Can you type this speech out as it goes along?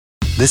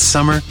This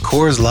summer,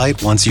 Coors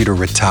Light wants you to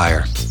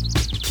retire,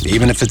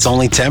 even if it's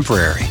only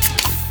temporary.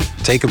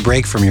 Take a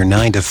break from your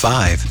 9 to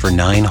 5 for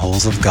 9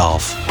 holes of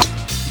golf.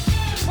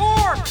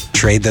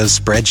 Trade those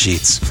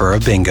spreadsheets for a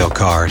bingo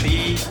card.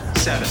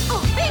 B7.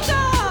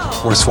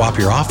 Oh, bingo! Or swap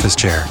your office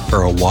chair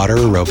for a water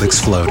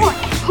aerobics floaty.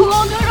 Cool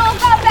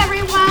noodles up,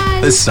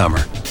 everyone! This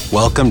summer,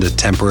 welcome to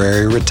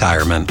temporary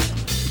retirement.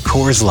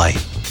 Coors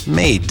Light,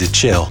 made to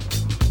chill.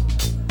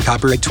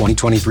 Copyright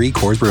 2023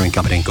 Coors Brewing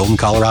Company, Golden,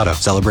 Colorado.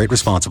 Celebrate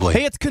responsibly.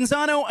 Hey, it's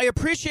Canzano. I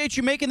appreciate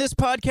you making this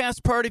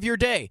podcast part of your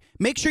day.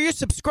 Make sure you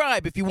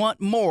subscribe if you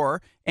want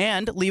more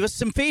and leave us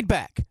some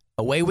feedback.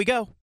 Away we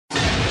go.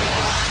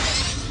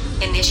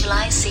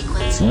 Initialize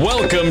sequence.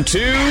 Welcome to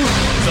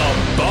The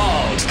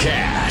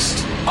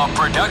Baldcast, a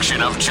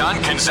production of John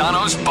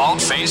Canzano's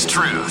Bald-Faced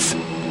Truth.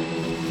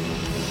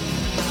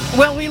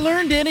 Well, we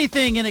learned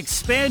anything in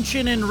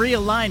expansion and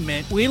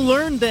realignment. We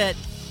learned that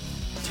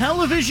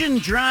television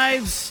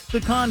drives the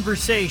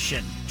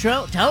conversation.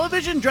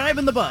 Television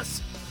driving the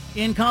bus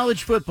in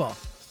college football.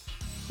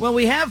 Well,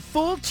 we have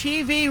full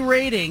TV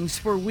ratings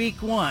for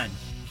week 1.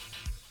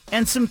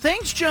 And some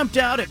things jumped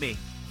out at me.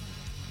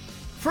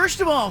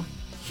 First of all,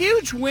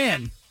 huge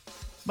win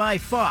by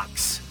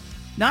Fox.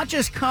 Not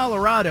just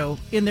Colorado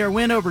in their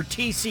win over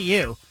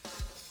TCU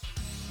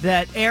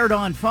that aired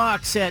on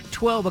Fox at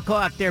 12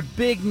 o'clock, their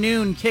big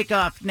noon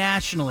kickoff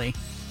nationally.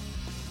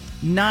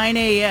 9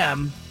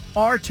 a.m.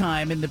 our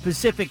time in the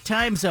Pacific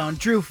time zone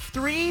drew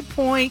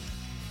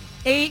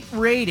 3.8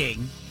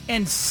 rating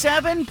and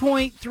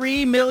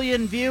 7.3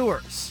 million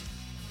viewers.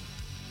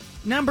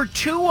 Number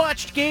 2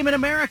 watched game in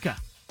America.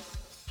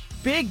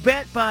 Big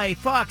bet by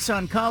Fox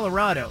on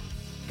Colorado.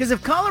 Because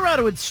if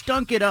Colorado had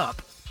stunk it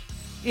up,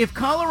 if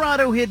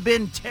Colorado had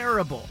been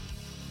terrible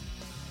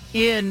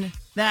in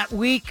that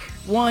week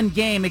 1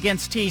 game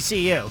against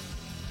TCU,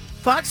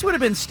 Fox would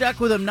have been stuck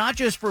with them not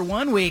just for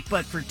 1 week,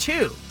 but for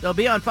 2. They'll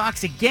be on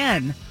Fox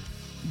again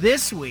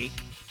this week.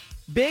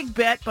 Big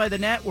bet by the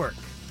network.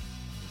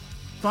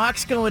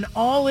 Fox going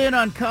all in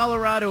on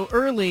Colorado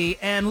early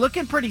and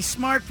looking pretty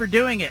smart for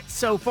doing it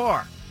so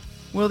far.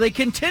 Will they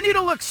continue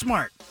to look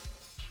smart?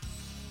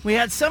 We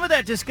had some of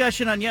that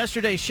discussion on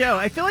yesterday's show.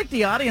 I feel like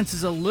the audience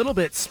is a little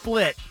bit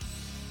split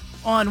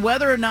on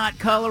whether or not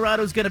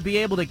Colorado's going to be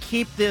able to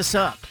keep this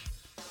up.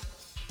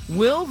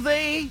 Will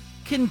they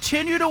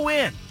continue to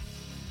win?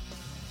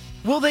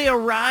 Will they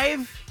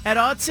arrive at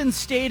Autzen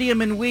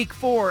Stadium in week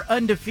 4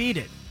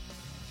 undefeated?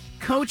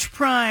 Coach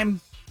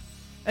Prime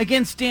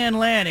against Dan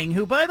Lanning,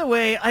 who, by the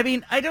way, I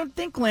don't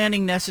think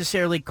Lanning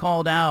necessarily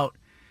called out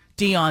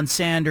Deion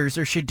Sanders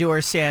or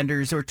Shedeur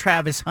Sanders or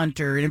Travis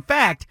Hunter. And in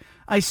fact,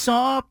 I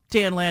saw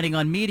Dan Lanning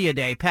on Media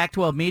Day,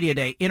 Pac-12 Media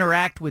Day,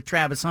 interact with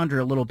Travis Hunter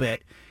a little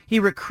bit. He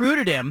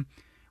recruited him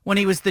when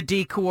he was the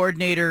D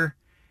coordinator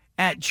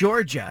at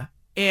Georgia.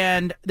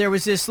 And there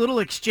was this little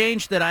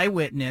exchange that I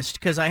witnessed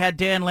because I had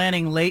Dan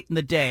Lanning late in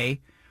the day.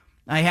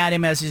 I had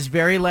him as his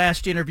very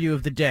last interview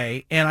of the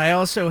day. And I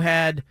also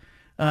had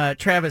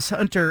Travis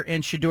Hunter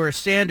and Shedeur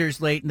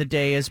Sanders late in the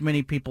day, as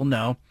many people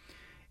know.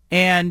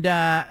 And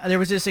there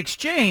was this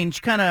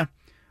exchange kind of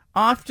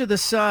off to the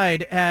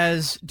side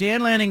as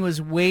Dan Lanning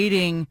was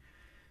waiting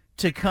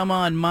to come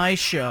on my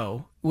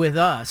show with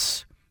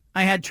us.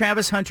 I had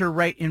Travis Hunter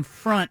right in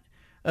front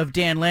of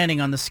Dan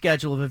Lanning on the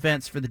schedule of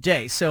events for the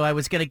day. So I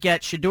was going to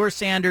get Shedeur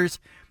Sanders,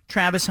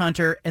 Travis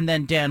Hunter, and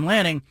then Dan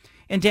Lanning.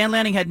 And Dan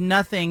Lanning had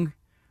nothing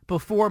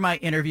before my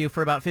interview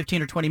for about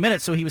 15 or 20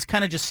 minutes, so he was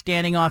kind of just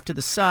standing off to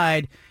the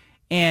side.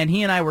 And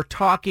he and I were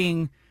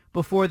talking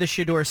before the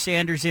Shedeur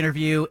Sanders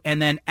interview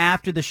and then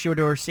after the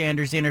Shedeur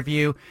Sanders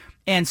interview.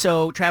 And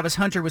so Travis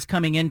Hunter was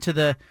coming into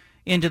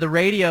the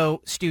radio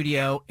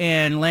studio,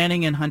 and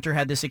Lanning and Hunter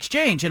had this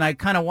exchange, and I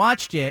kind of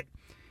watched it,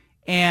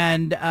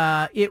 and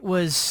it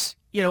was,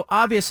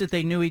 obvious that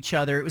they knew each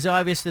other. It was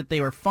obvious that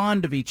they were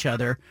fond of each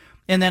other.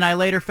 And then I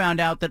later found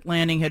out that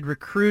Lanning had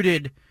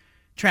recruited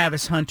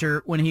Travis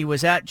Hunter when he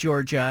was at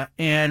Georgia,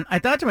 and I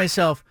thought to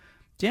myself,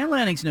 Dan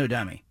Lanning's no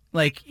dummy.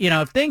 Like,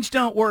 if things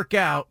don't work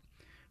out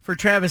for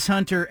Travis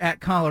Hunter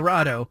at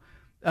Colorado,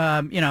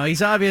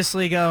 he's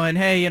obviously going,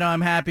 hey,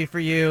 I'm happy for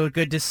you,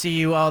 good to see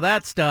you, all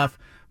that stuff.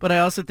 But I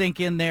also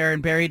think in there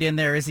and buried in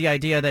there is the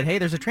idea that, hey,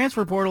 there's a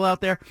transfer portal out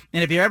there,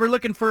 and if you're ever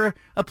looking for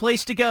a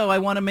place to go, I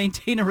want to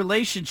maintain a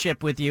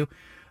relationship with you.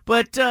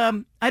 But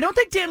I don't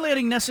think Dan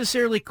Lanning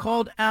necessarily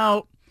called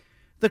out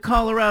the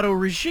Colorado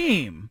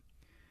regime.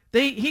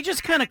 He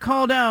just kind of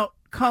called out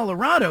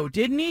Colorado,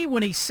 didn't he,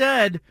 when he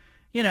said,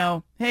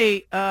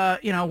 hey,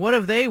 what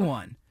have they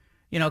won?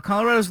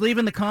 Colorado's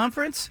leaving the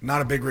conference?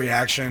 Not a big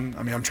reaction.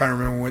 I'm trying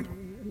to remember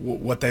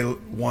what they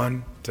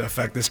won to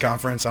affect this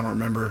conference. I don't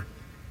remember.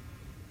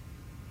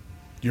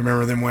 Do you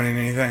remember them winning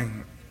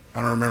anything? I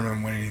don't remember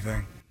them winning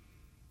anything.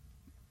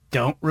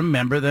 Don't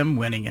remember them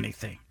winning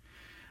anything.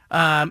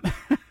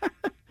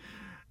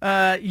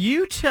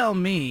 You tell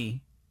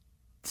me,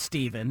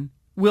 Stephen,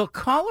 will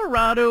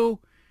Colorado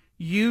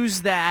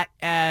use that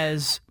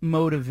as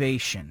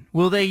motivation?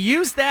 Will they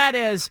use that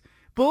as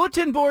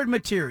bulletin board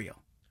material?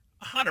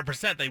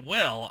 100% they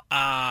will.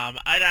 And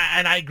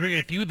I agree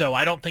with you, though.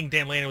 I don't think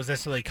Dan Lanning was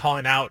necessarily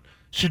calling out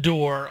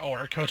Shador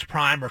or Coach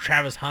Prime or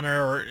Travis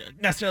Hunter or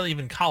necessarily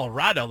even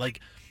Colorado. Like,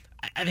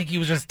 I think he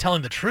was just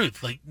telling the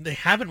truth. Like, they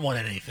haven't won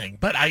anything.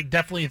 But I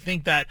definitely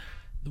think that,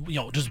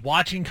 just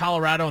watching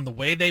Colorado and the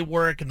way they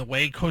work and the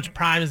way Coach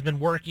Prime has been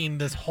working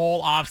this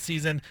whole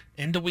offseason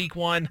into week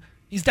one,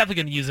 he's definitely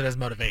going to use it as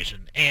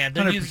motivation. And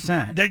they're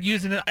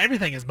using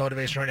everything as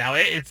motivation right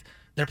now.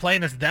 They're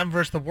playing as them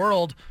versus the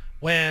world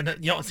when,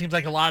 it seems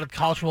like a lot of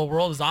college football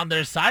world is on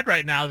their side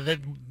right now. They're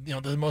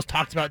the most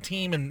talked about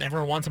team and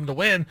everyone wants them to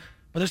win.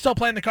 But they're still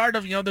playing the card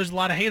of, there's a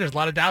lot of haters, a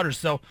lot of doubters.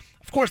 So,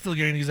 of course, they're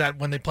going to use that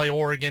when they play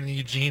Oregon and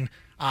Eugene,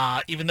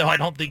 even though I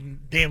don't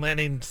think Dan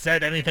Lanning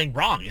said anything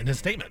wrong in his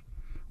statement.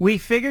 We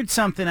figured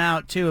something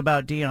out, too,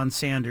 about Deion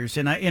Sanders.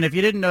 And if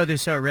you didn't know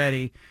this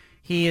already,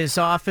 he is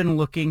often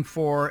looking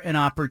for an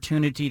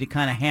opportunity to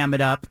kind of ham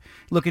it up,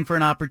 looking for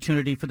an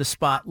opportunity for the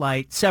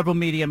spotlight. Several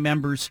media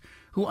members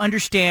who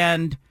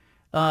understand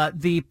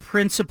the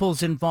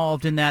principles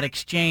involved in that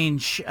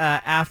exchange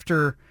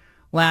after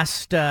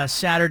last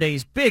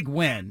Saturday's big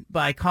win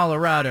by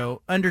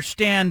Colorado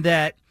understand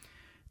that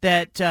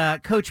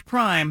Coach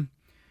Prime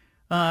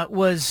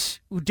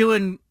was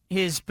doing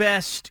his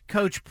best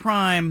Coach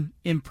Prime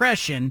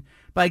impression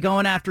by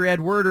going after Ed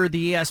Werder,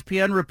 the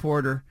ESPN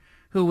reporter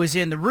who was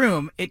in the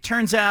room. It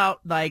turns out,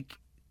 like,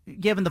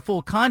 given the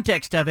full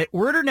context of it,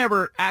 Werder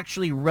never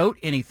actually wrote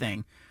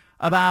anything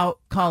about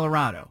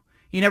Colorado.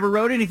 He never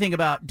wrote anything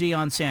about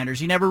Deion Sanders.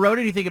 He never wrote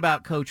anything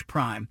about Coach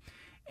Prime.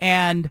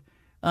 And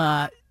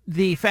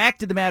the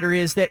fact of the matter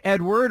is that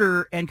Ed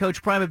Werder and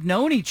Coach Prime have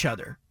known each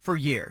other for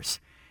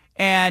years.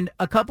 And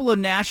a couple of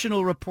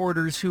national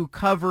reporters who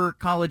cover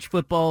college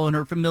football and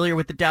are familiar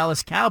with the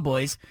Dallas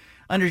Cowboys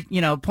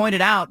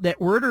pointed out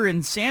that Werder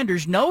and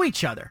Sanders know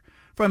each other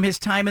from his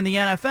time in the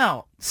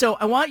NFL. So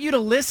I want you to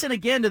listen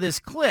again to this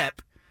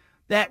clip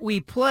that we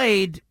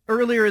played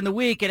earlier in the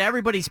week and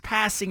everybody's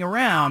passing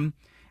around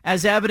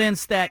as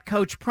evidence that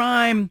Coach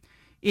Prime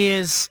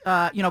is,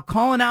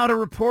 calling out a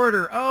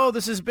reporter. Oh,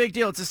 this is a big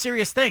deal. It's a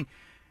serious thing.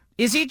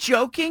 Is he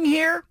joking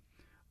here?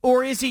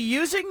 Or is he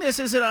using this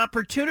as an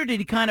opportunity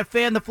to kind of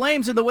fan the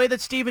flames in the way that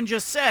Steven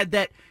just said,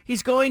 that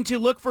he's going to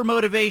look for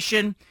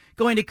motivation,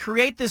 going to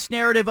create this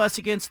narrative, us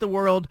against the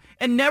world,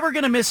 and never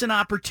going to miss an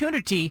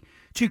opportunity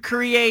to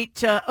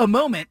create a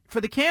moment for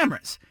the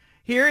cameras?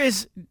 Here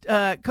is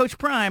Coach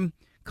Prime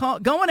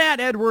going at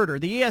Ed Werder,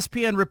 the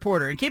ESPN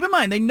reporter. And keep in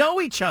mind, they know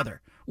each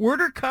other.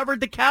 Werder covered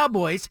the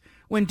Cowboys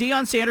when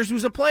Deion Sanders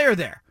was a player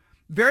there.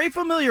 Very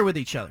familiar with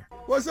each other.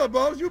 What's up,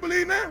 boss? You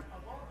believe that?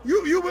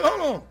 You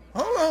hold on.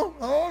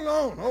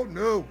 Oh,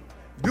 no.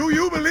 Do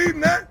you believe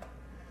in that?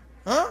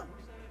 Huh?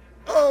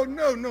 Oh,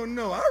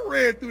 no. I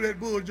read through that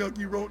bull junk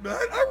you wrote down.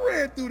 I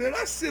read through that.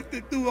 I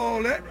sifted through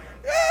all that.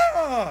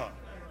 Yeah.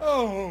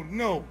 Oh,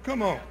 no.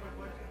 Come on.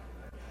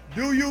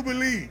 Do you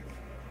believe?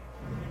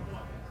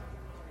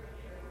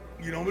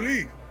 You don't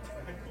believe.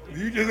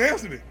 You just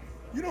answered it.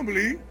 You don't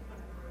believe.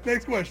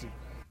 Next question.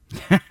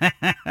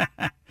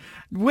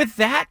 With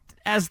that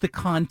as the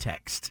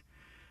context,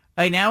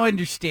 I now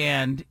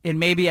understand, and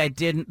maybe I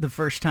didn't the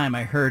first time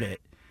I heard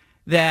it,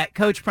 that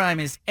Coach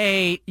Prime is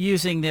A,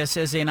 using this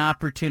as an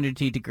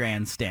opportunity to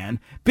grandstand,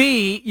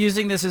 B,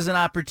 using this as an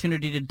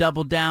opportunity to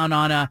double down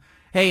on a,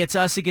 hey, it's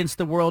us against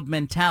the world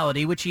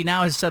mentality, which he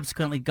now has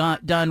subsequently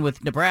done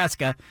with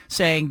Nebraska,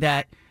 saying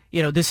that,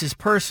 this is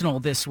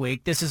personal this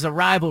week. This is a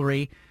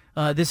rivalry.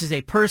 This is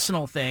a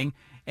personal thing.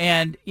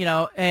 And,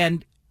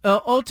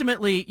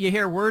 ultimately you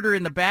hear Werder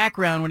in the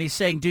background when he's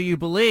saying, do you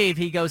believe?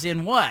 He goes,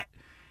 in what?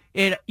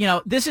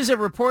 This is a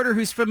reporter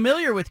who's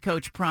familiar with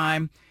Coach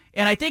Prime,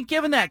 and I think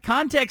given that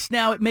context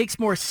now, it makes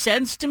more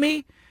sense to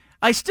me.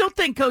 I still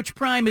think Coach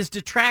Prime is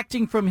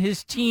detracting from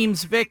his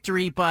team's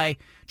victory by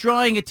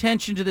drawing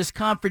attention to this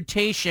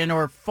confrontation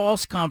or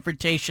false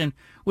confrontation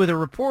with a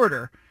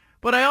reporter.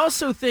 But I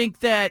also think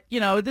that,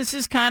 this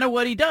is kind of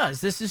what he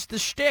does. This is the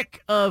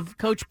shtick of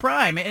Coach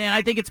Prime, and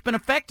I think it's been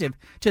effective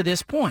to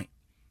this point.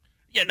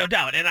 Yeah, no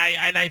doubt. And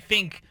I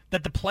think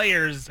that the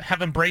players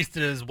have embraced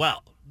it as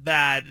well,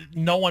 that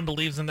no one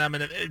believes in them,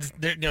 and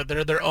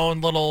they're their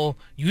own little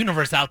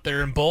universe out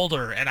there in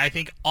Boulder. And I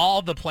think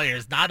all the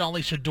players, not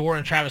only Shador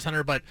and Travis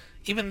Hunter, but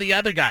even the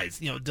other guys,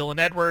 Dylan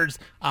Edwards,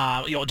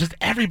 just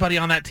everybody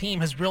on that team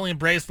has really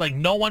embraced, like,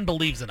 no one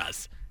believes in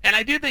us. And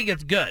I do think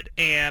it's good.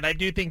 And I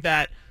do think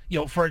that,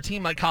 for a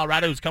team like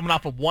Colorado who's coming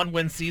off a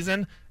one-win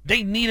season,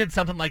 they needed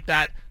something like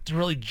that to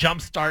really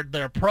jumpstart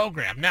their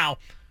program. Now,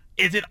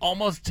 is it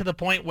almost to the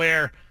point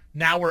where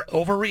now we're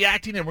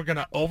overreacting and we're going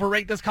to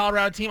overrate this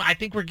Colorado team? I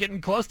think we're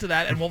getting close to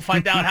that, and we'll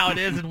find out how it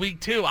is in week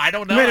 2. I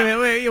don't know. Wait a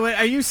minute.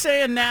 Are you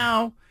saying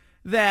now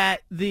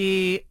that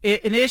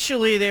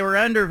initially they were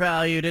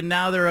undervalued and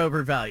now they're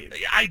overvalued?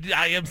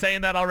 I am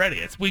saying that already.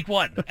 It's week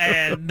 1.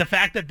 And the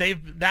fact that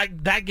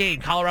that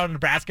game,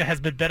 Colorado-Nebraska, has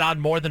been bet on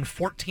more than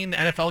 14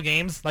 NFL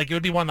games. Like, it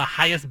would be one of the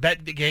highest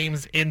bet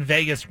games in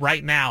Vegas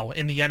right now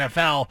in the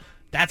NFL.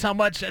 That's how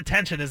much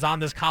attention is on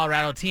this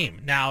Colorado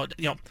team. Now,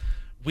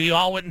 we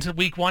all went into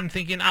week one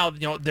thinking, oh,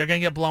 they're going to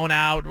get blown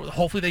out.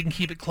 Hopefully they can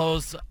keep it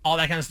close, all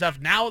that kind of stuff.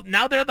 Now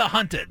they're the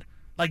hunted.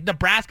 Like,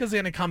 Nebraska's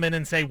going to come in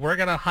and say, we're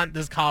going to hunt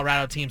this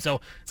Colorado team. So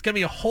it's going to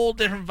be a whole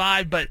different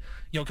vibe, but,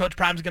 Coach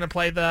Prime's going to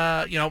play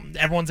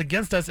everyone's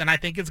against us, and I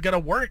think it's going to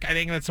work. I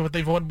think that's what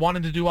they've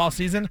wanted to do all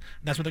season. And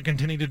that's what they're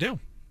continuing to do.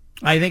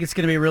 I think it's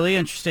going to be really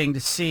interesting to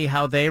see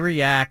how they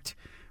react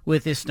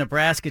with this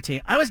Nebraska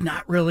team. I was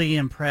not really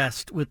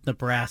impressed with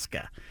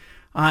Nebraska.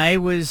 I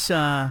was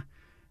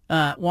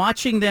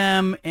watching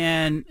them,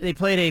 and they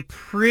played a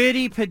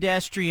pretty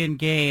pedestrian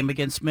game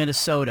against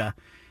Minnesota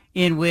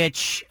in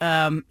which,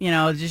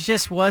 there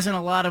just wasn't a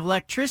lot of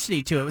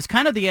electricity to it. It was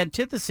kind of the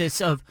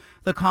antithesis of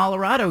the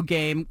Colorado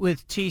game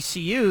with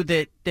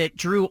TCU that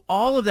drew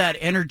all of that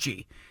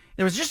energy.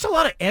 There was just a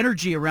lot of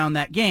energy around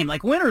that game.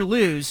 Like, win or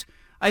lose,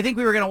 I think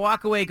we were going to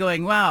walk away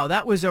going, wow,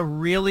 that was a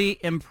really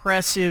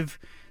impressive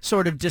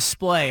sort of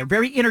display, a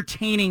very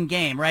entertaining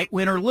game, right?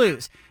 Win or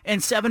lose. And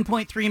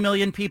 7.3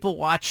 million people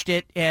watched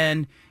it,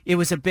 and it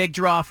was a big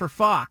draw for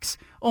Fox.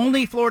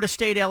 Only Florida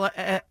State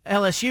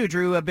LSU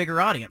drew a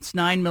bigger audience,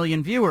 9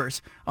 million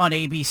viewers on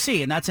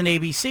ABC, and that's an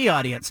ABC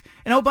audience.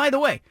 And oh, by the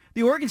way,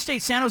 the Oregon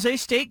State-San Jose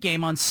State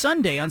game on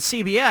Sunday on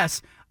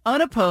CBS,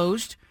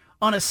 unopposed,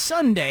 on a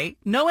Sunday,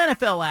 no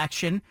NFL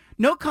action,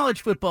 no college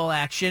football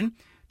action,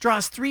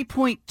 draws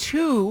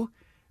 3.2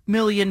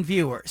 million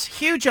viewers.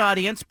 Huge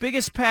audience,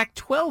 biggest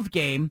Pac-12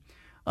 game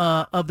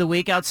of the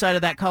week outside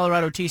of that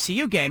Colorado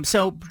TCU game.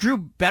 So drew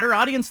better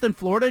audience than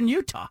Florida and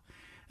Utah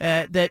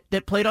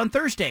that played on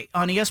Thursday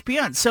on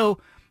ESPN. So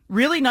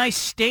really nice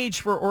stage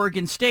for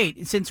Oregon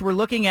State. Since we're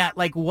looking at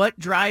like what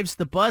drives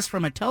the buzz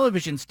from a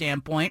television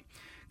standpoint,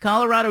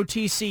 Colorado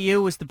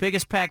TCU was the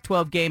biggest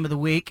Pac-12 game of the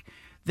week.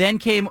 Then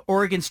came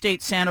Oregon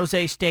State, San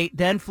Jose State,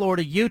 then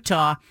Florida,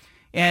 Utah,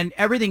 and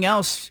everything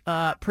else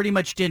pretty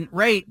much didn't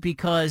rate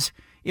because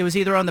it was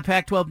either on the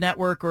Pac-12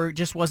 network or it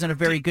just wasn't a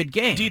very good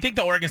game. Do you think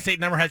the Oregon State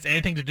number has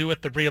anything to do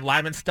with the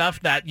realignment stuff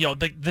that,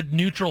 the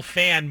neutral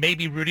fan may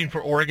be rooting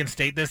for Oregon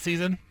State this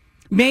season?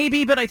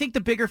 Maybe, but I think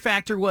the bigger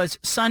factor was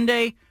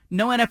Sunday,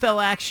 no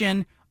NFL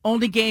action,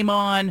 only game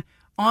on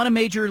a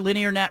major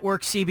linear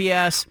network,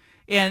 CBS.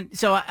 And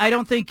so I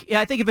think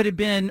if it had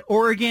been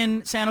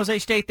Oregon, San Jose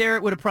State there,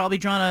 it would have probably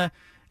drawn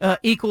a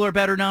equal or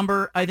better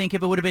number. I think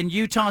if it would have been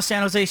Utah,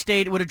 San Jose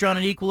State, it would have drawn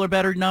an equal or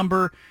better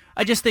number.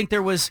 I just think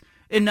there was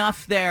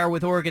enough there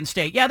with Oregon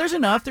State. Yeah, there's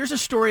enough. There's a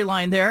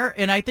storyline there,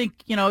 and I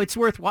think, it's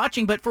worth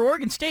watching. But for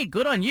Oregon State,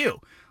 good on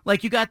you.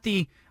 Like, you got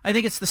I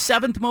think it's the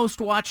 7th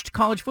most watched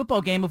college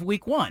football game of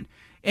week one.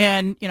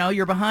 And,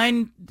 you're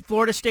behind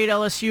Florida State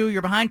LSU,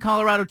 you're behind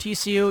Colorado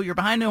TCU, you're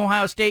behind the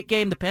Ohio State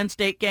game, the Penn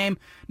State game,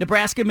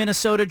 Nebraska,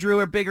 Minnesota drew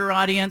a bigger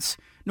audience,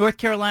 North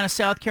Carolina,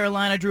 South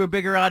Carolina drew a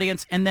bigger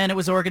audience, and then it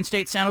was Oregon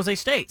State, San Jose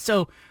State.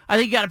 So I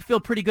think you got to feel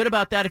pretty good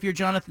about that if you're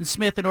Jonathan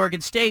Smith in Oregon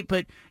State.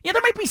 But, yeah,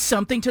 there might be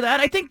something to that.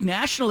 I think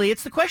nationally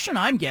it's the question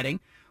I'm getting.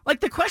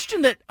 Like, the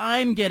question that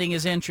I'm getting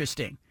is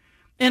interesting.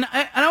 And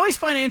I always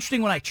find it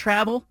interesting when I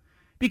travel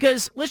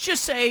because let's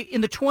just say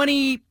in the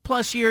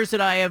 20-plus years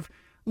that I have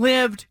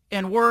lived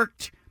and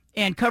worked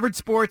and covered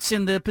sports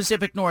in the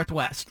Pacific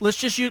Northwest, let's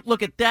just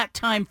look at that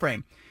time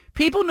frame.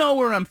 People know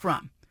where I'm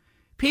from.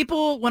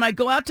 People, when I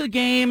go out to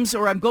games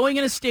or I'm going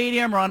in a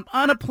stadium or I'm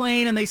on a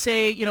plane and they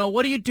say,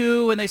 what do you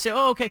do? And they say,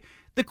 oh, okay.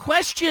 The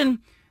question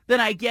that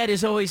I get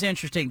is always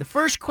interesting. The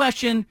first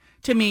question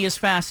to me is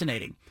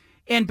fascinating.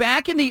 And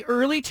back in the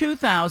early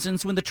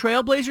 2000s when the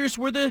Trailblazers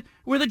were the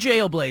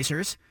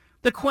Jailblazers,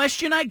 the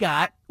question I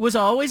got was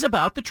always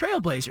about the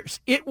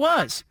Trailblazers. It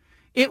was,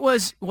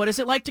 what is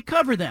it like to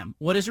cover them?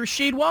 What is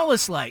Rasheed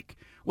Wallace like?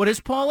 What is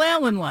Paul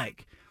Allen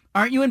like?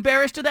 Aren't you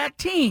embarrassed of that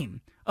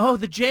team? Oh,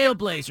 the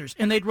Jailblazers.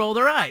 And they'd roll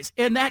their eyes.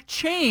 And that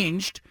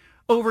changed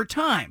over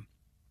time.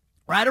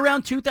 Right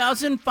around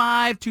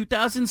 2005,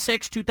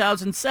 2006,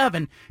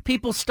 2007,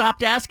 people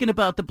stopped asking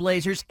about the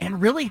Blazers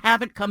and really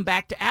haven't come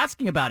back to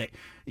asking about it.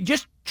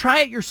 Just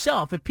try it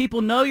yourself. If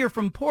people know you're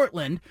from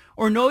Portland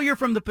or know you're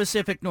from the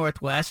Pacific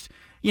Northwest,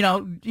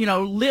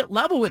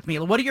 level with me.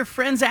 What do your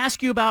friends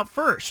ask you about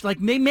first? Like,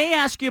 they may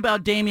ask you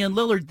about Damian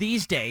Lillard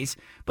these days,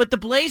 but the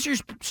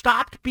Blazers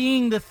stopped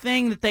being the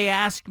thing that they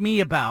asked me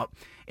about.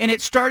 And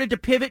it started to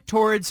pivot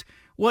towards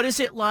what is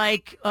it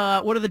like?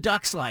 What are the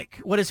Ducks like?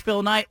 What is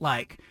Phil Knight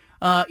like?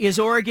 Is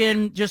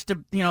Oregon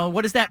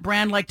what is that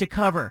brand like to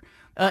cover?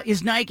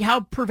 Is Nike,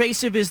 how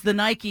pervasive is the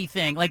Nike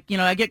thing?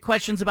 I get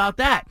questions about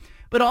that.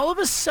 But all of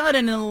a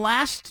sudden, in the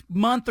last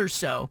month or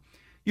so,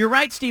 you're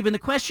right, Stephen, the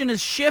question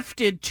has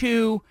shifted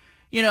to,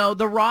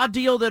 the raw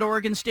deal that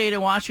Oregon State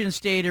and Washington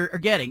State are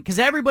getting, because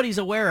everybody's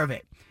aware of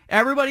it.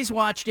 Everybody's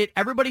watched it.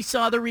 Everybody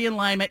saw the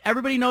realignment.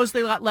 Everybody knows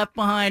they got left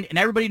behind, and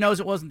everybody knows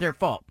it wasn't their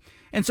fault.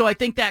 And so I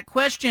think that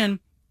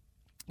question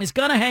is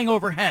going to hang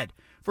overhead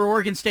for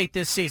Oregon State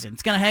this season.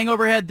 It's going to hang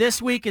overhead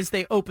this week as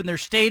they open their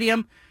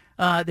stadium.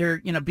 They're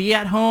be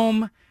at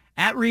home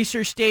at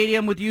Reser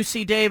Stadium with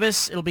UC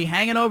Davis. It'll be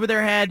hanging over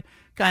their head.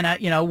 Kind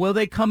of, will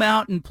they come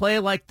out and play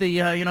like they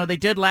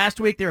did last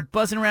week? They were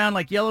buzzing around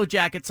like Yellow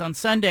Jackets on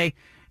Sunday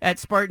at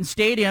Spartan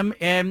Stadium.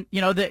 And,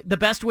 the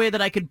best way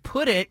that I could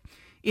put it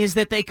is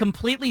that they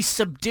completely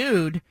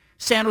subdued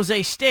San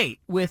Jose State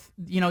with,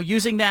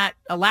 using that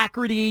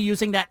alacrity,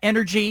 using that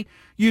energy,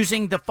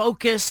 using the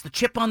focus, the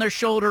chip on their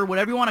shoulder,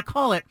 whatever you want to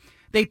call it.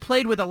 They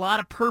played with a lot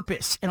of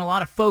purpose and a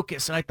lot of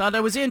focus, and I thought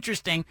that was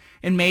interesting,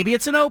 and maybe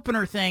it's an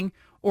opener thing,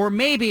 or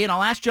maybe, and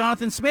I'll ask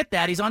Jonathan Smith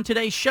that, he's on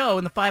today's show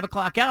in the 5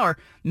 o'clock hour,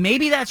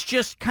 maybe that's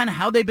just kind of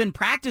how they've been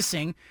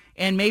practicing,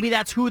 and maybe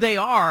that's who they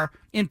are,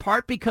 in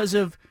part because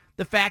of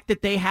the fact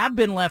that they have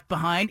been left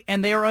behind,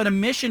 and they are on a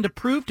mission to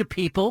prove to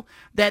people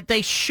that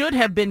they should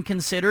have been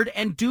considered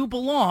and do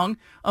belong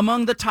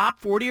among the top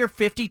 40 or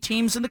 50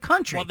 teams in the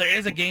country. Well, there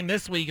is a game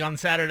this week on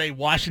Saturday.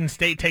 Washington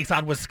State takes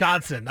on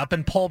Wisconsin up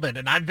in Pullman,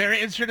 and I'm very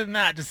interested in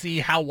that to see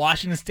how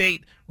Washington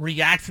State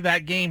reacts to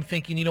that game,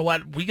 thinking, you know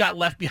what, we got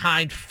left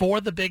behind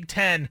for the Big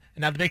Ten,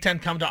 and now the Big Ten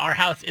come to our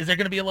house. Is there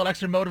going to be a little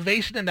extra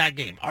motivation in that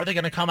game? Are they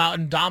going to come out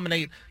and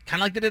dominate,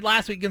 kind of like they did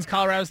last week against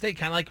Colorado State,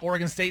 kind of like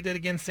Oregon State did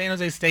against San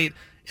Jose State?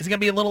 Is it going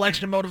to be a little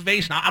extra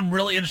motivation? I'm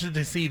really interested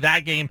to see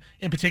that game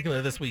in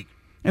particular this week.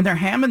 And they're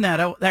hamming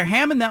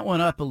that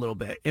one up a little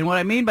bit. And what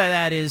I mean by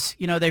that is,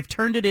 they've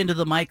turned it into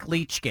the Mike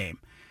Leach game.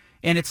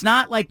 And it's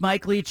not like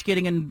Mike Leach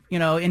getting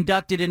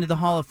inducted into the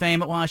Hall of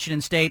Fame at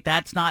Washington State.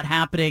 That's not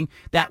happening.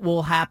 That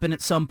will happen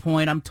at some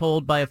point, I'm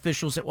told, by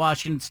officials at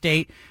Washington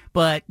State.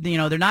 But,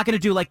 they're not going to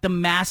do like the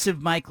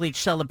massive Mike Leach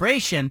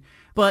celebration.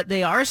 But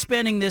they are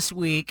spending this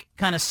week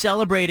kind of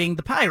celebrating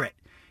the Pirate.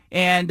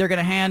 And they're going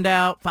to hand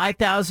out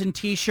 5,000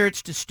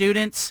 T-shirts to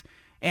students.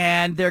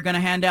 And they're going to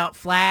hand out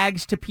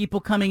flags to people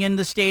coming in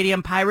the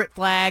stadium, Pirate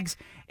flags.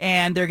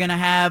 And they're going to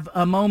have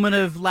a moment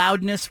of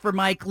loudness for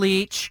Mike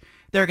Leach.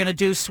 They're going to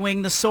do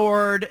Swing the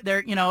Sword.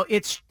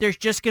 There's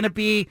just going to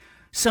be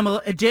some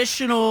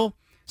additional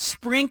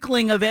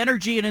sprinkling of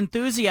energy and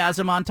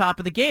enthusiasm on top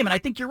of the game. And I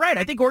think you're right.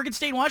 I think Oregon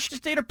State and Washington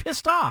State are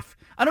pissed off.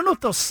 I don't know if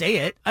they'll say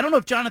it. I don't know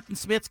if Jonathan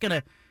Smith's going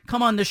to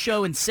come on the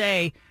show and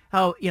say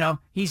how,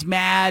 he's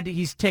mad,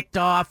 he's ticked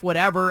off,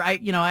 whatever. I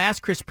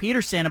asked Chris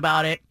Peterson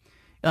about it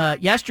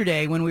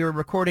yesterday when we were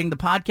recording the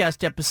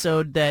podcast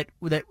episode that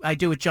I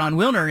do with John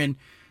Wilner, and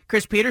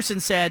Chris Peterson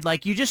said,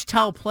 you just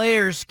tell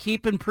players,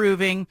 keep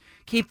improving,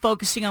 keep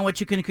focusing on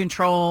what you can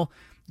control.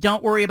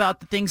 Don't worry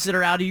about the things that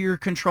are out of your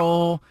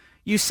control.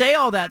 You say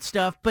all that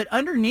stuff, but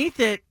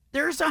underneath it,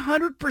 there's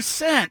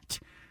 100%,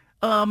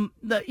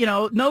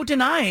 no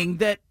denying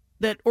that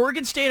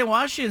Oregon State and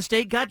Washington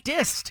State got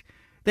dissed.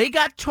 They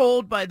got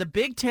told by the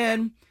Big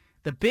Ten,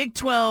 the Big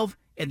 12,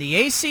 and the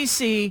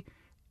ACC,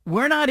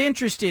 we're not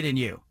interested in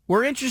you.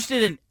 We're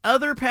interested in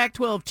other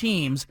Pac-12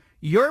 teams.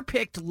 You're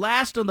picked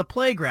last on the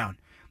playground.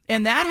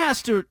 And that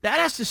has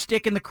to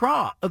stick in the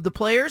craw of the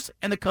players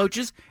and the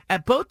coaches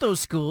at both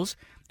those schools.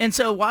 And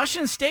so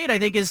Washington State, I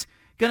think, is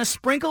going to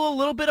sprinkle a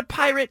little bit of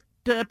Pirate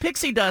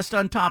pixie dust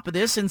on top of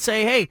this and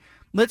say, hey,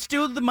 let's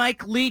do the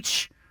Mike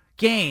Leach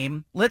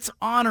game. Let's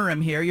honor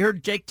him here. You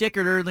heard Jake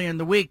Dickert earlier in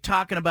the week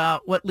talking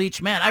about what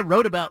Leach meant. I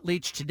wrote about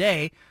Leach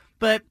today,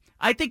 but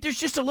I think there's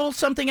just a little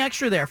something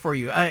extra there for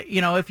you.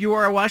 If you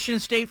are a Washington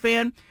State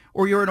fan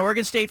or you're an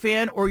Oregon State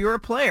fan or you're a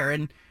player,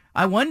 and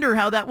I wonder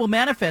how that will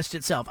manifest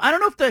itself. I don't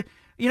know if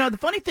the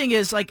funny thing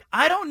is,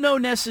 I don't know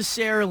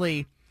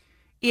necessarily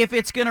if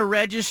it's going to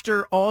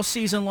register all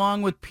season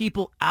long with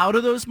people out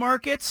of those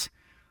markets,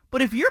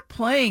 but if you're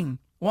playing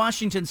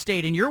Washington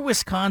State and you're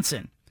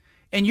Wisconsin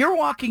and you're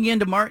walking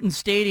into Martin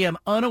Stadium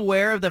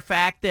unaware of the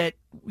fact that,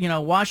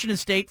 Washington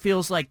State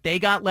feels like they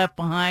got left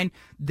behind,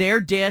 they're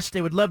dissed,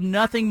 they would love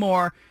nothing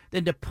more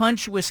than to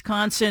punch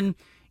Wisconsin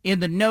in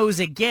the nose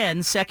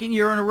again, second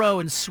year in a row,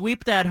 and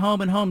sweep that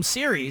home-and-home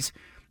series.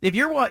 If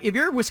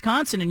you're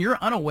Wisconsin and you're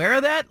unaware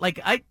of that,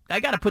 I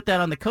got to put that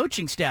on the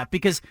coaching staff,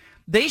 because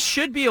they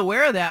should be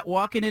aware of that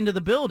walking into the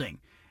building,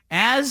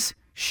 as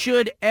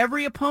should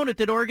every opponent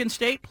that Oregon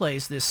State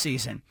plays this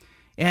season.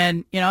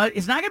 And,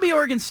 it's not going to be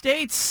Oregon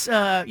State's,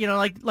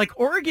 like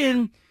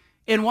Oregon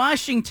and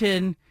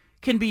Washington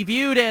can be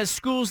viewed as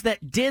schools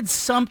that did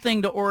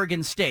something to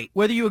Oregon State.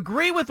 Whether you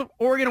agree with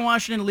Oregon and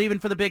Washington leaving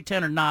for the Big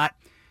Ten or not,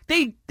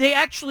 they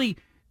actually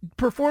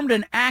performed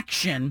an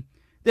action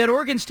that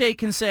Oregon State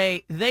can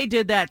say, they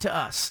did that to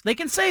us. They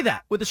can say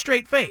that with a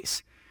straight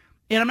face.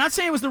 And I'm not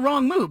saying it was the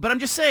wrong move, but I'm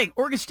just saying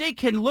Oregon State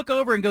can look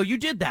over and go, you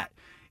did that.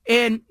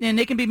 And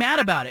they can be mad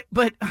about it.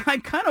 But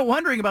I'm kind of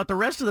wondering about the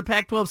rest of the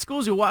Pac-12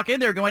 schools who walk in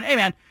there going, hey,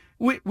 man,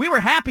 we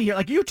were happy here.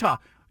 Like Utah.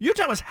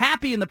 Utah was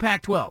happy in the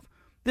Pac-12.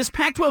 This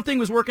Pac-12 thing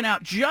was working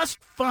out just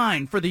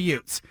fine for the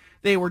Utes.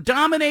 They were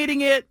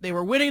dominating it. They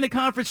were winning the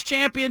conference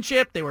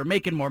championship. They were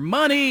making more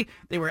money.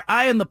 They were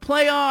eyeing the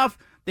playoff.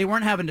 They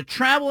weren't having to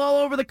travel all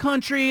over the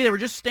country. They were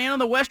just staying on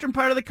the western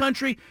part of the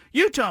country.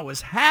 Utah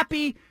was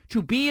happy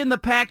to be in the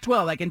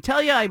Pac-12. I can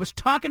tell you, I was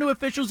talking to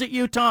officials at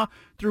Utah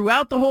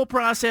throughout the whole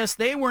process.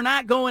 They were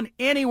not going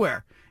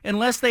anywhere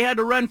unless they had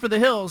to run for the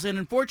hills, and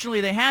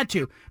unfortunately they had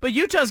to. But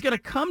Utah's going to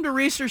come to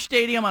Reser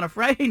Stadium on a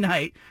Friday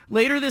night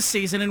later this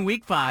season in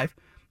Week 5,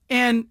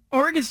 and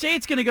Oregon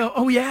State's going to go,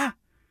 oh, yeah,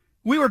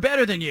 we were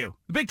better than you.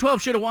 The Big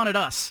 12 should have wanted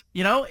us,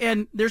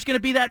 and there's going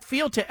to be that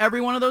feel to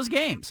every one of those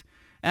games,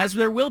 as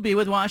there will be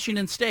with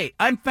Washington State.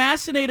 I'm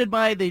fascinated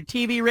by the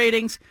TV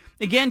ratings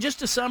Again, just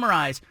to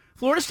summarize,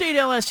 Florida State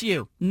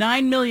LSU,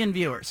 9 million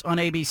viewers on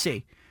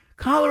ABC.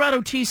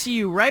 Colorado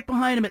TCU right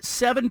behind them at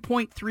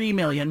 7.3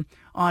 million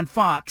on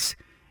Fox.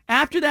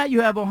 After that,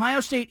 you have Ohio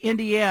State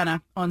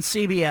Indiana on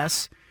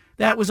CBS.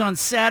 That was on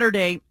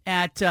Saturday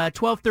at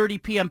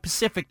 12:30 p.m.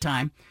 Pacific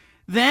time.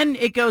 Then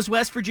it goes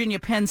West Virginia,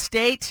 Penn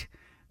State,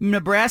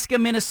 Nebraska,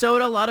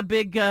 Minnesota, a lot of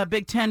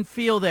Big Ten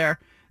feel there.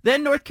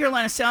 Then North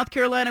Carolina, South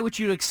Carolina, which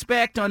you'd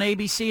expect on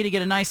ABC to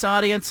get a nice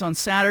audience on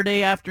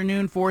Saturday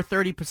afternoon,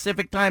 4:30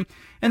 Pacific time.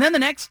 And then the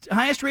next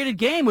highest-rated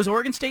game was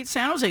Oregon State,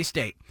 San Jose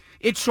State.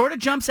 It sort of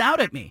jumps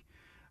out at me.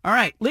 All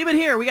right, leave it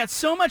here. We got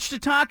so much to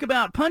talk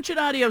about. Punch It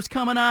Audio's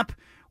coming up.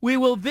 We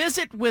will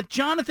visit with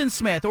Jonathan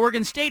Smith,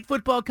 Oregon State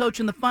football coach,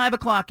 in the 5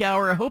 o'clock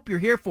hour. I hope you're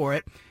here for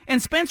it.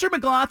 And Spencer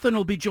McLaughlin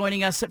will be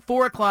joining us at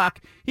 4 o'clock.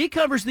 He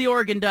covers the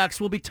Oregon Ducks.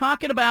 We'll be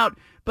talking about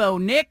Bo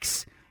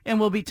Nix, and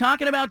we'll be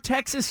talking about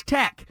Texas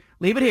Tech.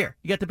 Leave it here.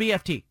 You got the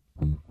BFT.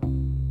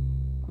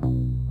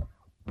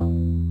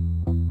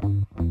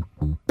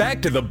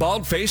 Back to the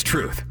Bald-Faced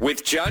Truth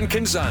with John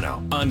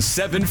Canzano on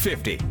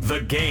 750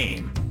 The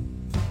Game.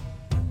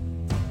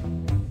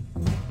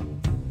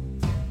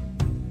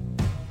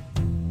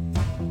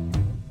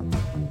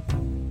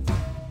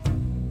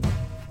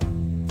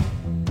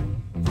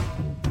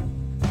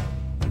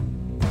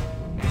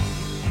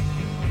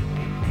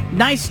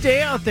 Nice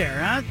day out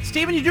there, huh?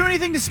 Steven, you do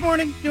anything this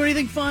morning? Do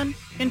anything fun,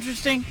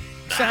 interesting,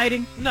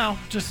 exciting? No,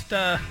 just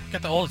got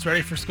the oldest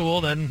ready for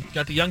school, then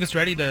got the youngest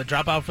ready to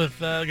drop off with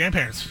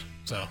grandparents.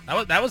 So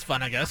that was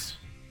fun, I guess.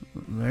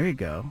 There you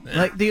go.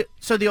 Yeah.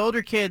 So the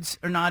older kids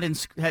are not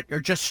are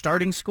just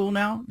starting school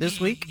now this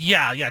week?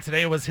 Yeah.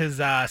 Today was his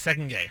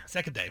second day.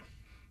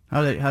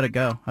 How'd it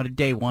go? How did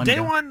day one go? Day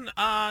one,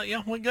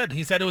 went good.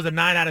 He said it was a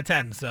 9 out of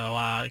 10, so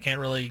I can't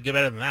really get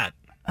better than that.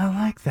 I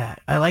like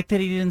that. I like that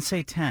he didn't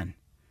say 10.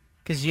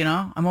 Because,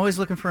 I'm always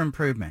looking for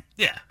improvement.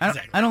 Yeah,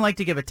 exactly. I don't like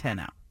to give a 10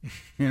 out,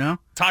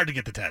 It's hard to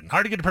get the 10.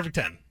 Hard to get a perfect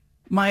 10.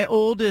 My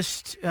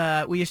oldest,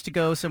 we used to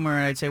go somewhere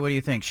and I'd say, what do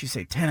you think? She'd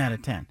say 10 out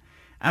of 10.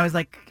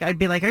 I'd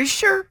be like, are you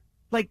sure?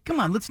 Like,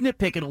 come on, let's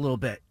nitpick it a little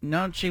bit.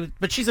 No,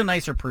 but she's a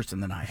nicer person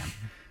than I am.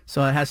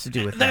 So it has to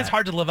do with then that. It's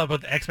hard to live up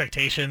with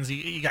expectations.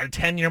 You got a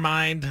 10 in your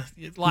mind.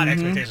 A lot of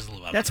expectations to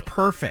live up That's to.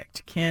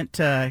 perfect. Can't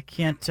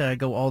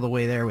go all the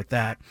way there with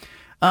that.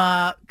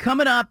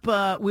 Coming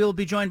up, we'll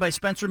be joined by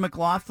Spencer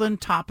McLaughlin,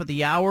 top of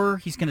the hour.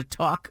 He's going to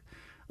talk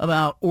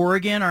about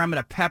Oregon, or I'm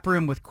going to pepper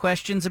him with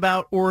questions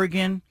about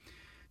Oregon.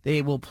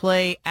 They will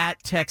play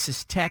at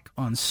Texas Tech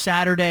on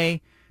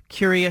Saturday.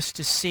 Curious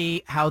to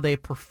see how they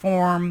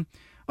perform.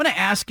 I'm going to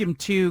ask him,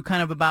 too,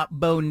 kind of about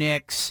Bo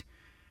Nix.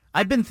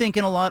 I've been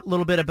thinking a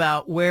little bit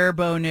about where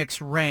Bo Nix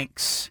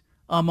ranks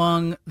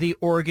among the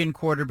Oregon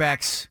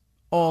quarterbacks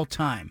all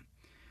time.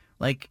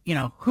 Like,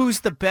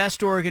 who's the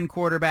best Oregon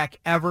quarterback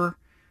ever?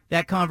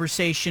 That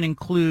conversation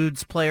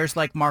includes players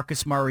like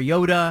Marcus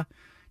Mariota,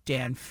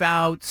 Dan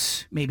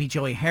Fouts, maybe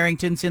Joey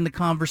Harrington's in the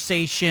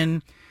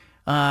conversation.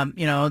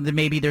 Then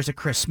maybe there's a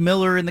Chris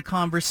Miller in the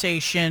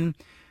conversation.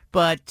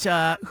 But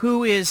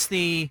who is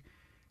the,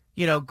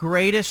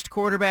 greatest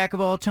quarterback of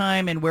all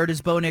time, and where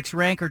does Bo Nix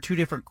rank are two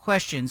different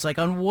questions. Like,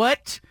 on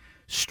what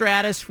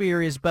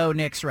stratosphere is Bo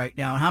Nix right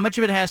now? How much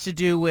of it has to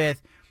do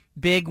with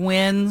big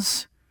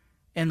wins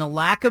and the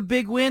lack of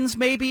big wins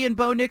maybe in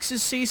Bo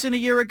Nix's season a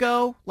year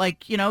ago?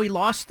 Like, he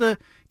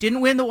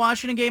didn't win the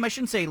Washington game. I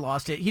shouldn't say he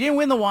lost it. He didn't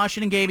win the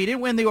Washington game. He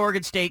didn't win the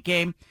Oregon State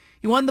game.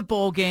 He won the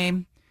bowl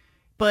game.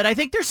 But I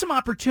think there's some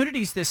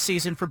opportunities this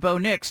season for Bo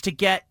Nix to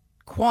get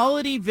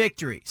quality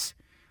victories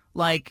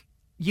like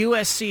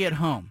USC at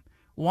home,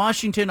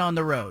 Washington on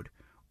the road,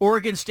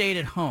 Oregon State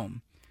at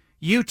home,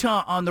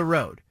 Utah on the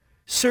road.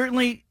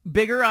 Certainly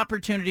bigger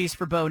opportunities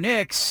for Bo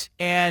Nix.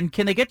 And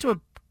can they get to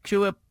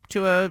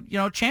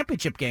a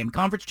championship game,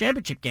 conference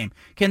championship game?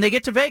 Can they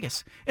get to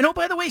Vegas? And oh,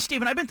 by the way,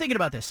 Stephen, I've been thinking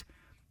about this.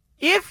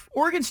 If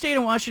Oregon State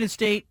and Washington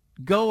State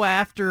go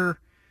after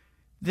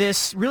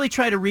this, really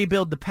try to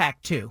rebuild the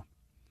Pac-2,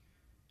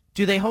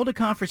 do they hold a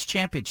conference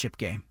championship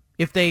game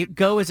if they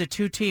go as a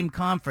two-team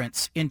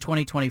conference in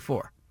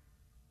 2024?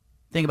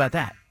 Think about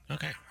that.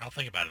 Okay, I'll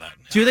think about that.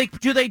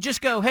 Do they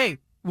just go, hey,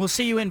 we'll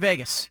see you in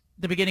Vegas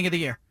at the beginning of the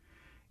year,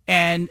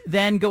 and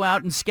then go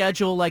out and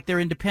schedule like their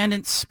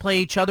independents, play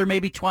each other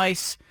maybe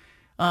twice?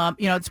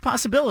 It's a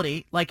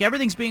possibility. Like,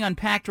 everything's being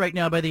unpacked right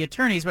now by the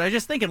attorneys, but I was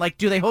just thinking, like,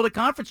 do they hold a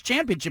conference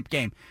championship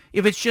game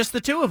if it's just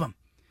the two of them?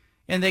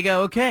 And they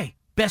go, okay,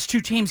 best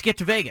two teams get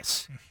to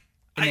Vegas,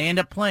 and they end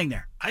up playing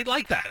there. I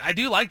like that. I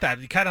do like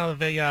that. Kind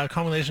of a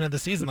culmination of the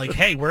season. Like,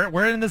 hey,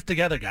 we're in this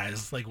together,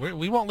 guys. Like,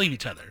 we won't leave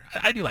each other.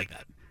 I do like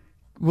that.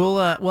 We'll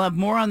have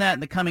more on that in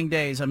the coming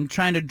days. I'm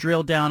trying to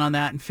drill down on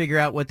that and figure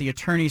out what the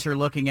attorneys are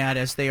looking at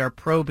as they are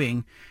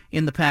probing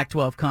in the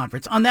Pac-12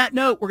 conference. On that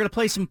note, we're going to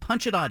play some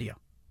Punch It audio.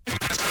 We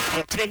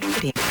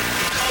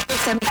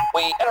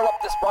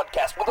interrupt this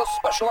broadcast with a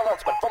special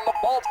announcement from the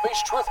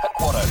Bald-Faced Truth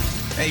Headquarters.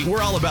 Hey,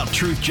 we're all about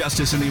truth,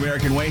 justice, and the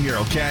American way here,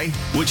 okay?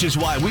 Which is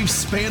why we've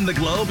spanned the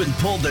globe and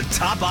pulled the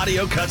top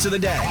audio cuts of the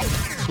day.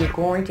 You're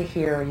going to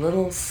hear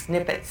little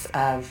snippets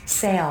of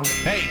sound.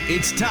 Hey,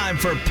 it's time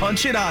for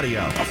Punch It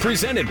Audio.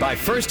 Presented by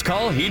First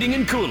Call Heating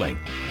and Cooling.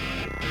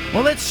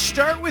 Well, let's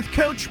start with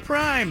Coach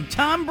Prime.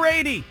 Tom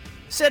Brady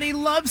said he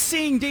loves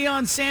seeing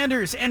Deion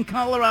Sanders and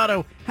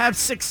Colorado have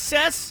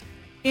success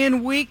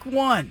in Week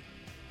 1.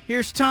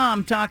 Here's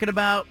Tom talking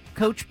about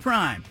Coach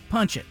Prime.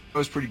 Punch it. It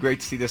was pretty great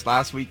to see this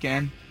last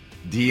weekend.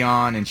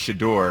 Deion and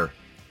Shador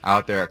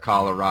out there at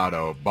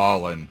Colorado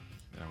balling.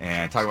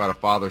 And talk about a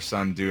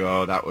father-son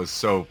duo. That was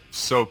so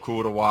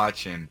cool to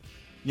watch. And,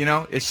 you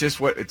know, it's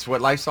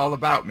what life's all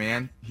about,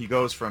 man. He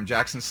goes from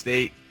Jackson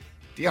State.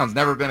 Deion's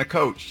never been a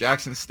coach.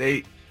 Jackson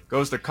State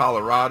goes to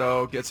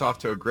Colorado, gets off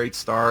to a great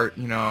start.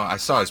 You know, I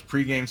saw his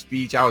pregame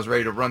speech. I was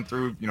ready to run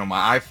through,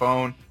 my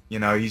iPhone.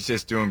 He's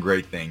just doing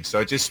great things. So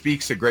it just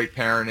speaks to great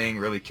parenting,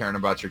 really caring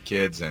about your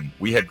kids. And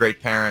we had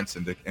great parents,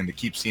 and to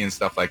keep seeing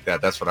stuff like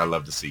that, that's what I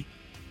love to see.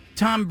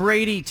 Tom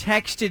Brady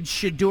texted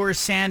Shador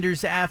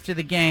Sanders after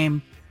the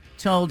game,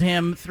 told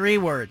him 3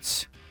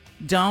 words: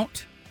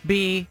 don't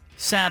be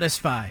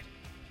satisfied.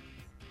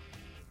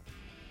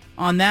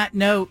 On that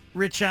note,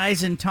 Rich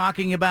Eisen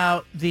talking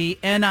about the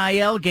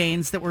NIL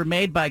gains that were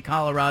made by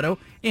Colorado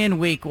in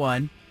Week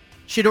 1.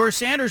 Shador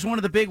Sanders, one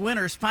of the big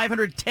winners,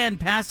 510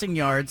 passing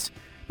yards.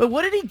 But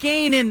what did he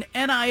gain in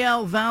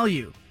NIL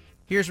value?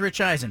 Here's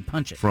Rich Eisen.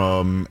 Punch it.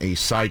 From a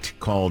site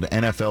called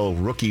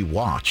NFL Rookie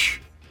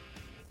Watch,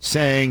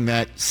 saying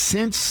that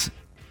since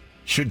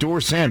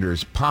Shador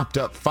Sanders popped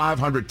up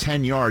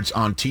 510 yards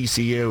on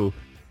TCU,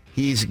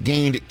 he's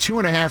gained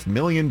 $2.5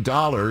 million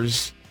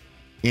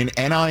in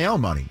NIL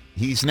money.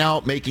 He's now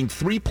making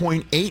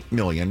 $3.8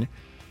 million,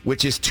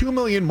 which is $2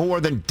 million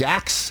more than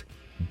Dak's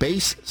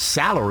base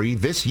salary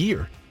this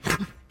year.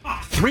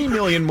 $3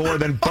 million more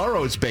than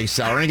Burrow's base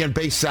salary. And again,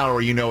 base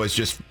salary, is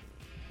just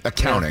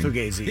accounting.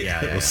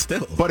 Yeah.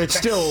 Still. But it's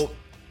still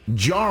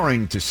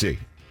jarring to see.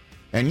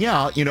 And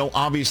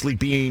obviously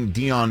being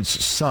Deion's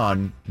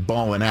son,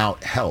 balling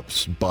out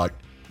helps. But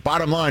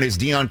bottom line is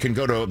Deion can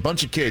go to a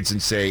bunch of kids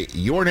and say,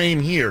 your name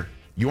here,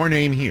 your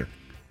name here.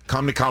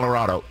 Come to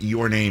Colorado,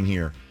 your name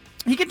here.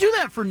 He can do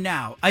that for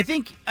now. I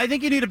think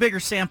you need a bigger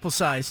sample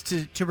size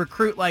to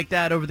recruit like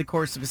that over the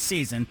course of a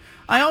season.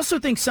 I also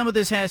think some of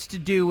this has to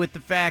do with the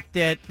fact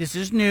that this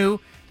is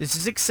new, this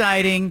is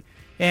exciting,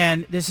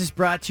 and this is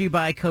brought to you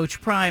by Coach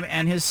Prime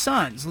and his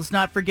sons. Let's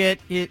not forget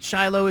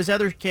Shiloh, his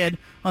other kid,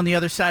 on the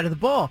other side of the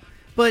ball.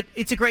 But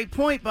it's a great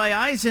point by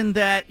Eisen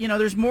that,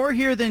 there's more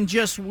here than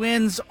just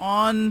wins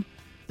on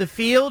the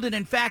field. And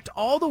in fact,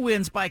 all the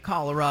wins by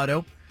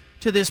Colorado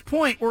to this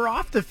point were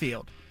off the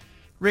field.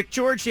 Rick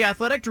George, the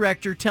athletic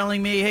director,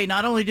 telling me, hey,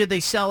 not only did they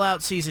sell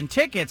out season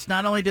tickets,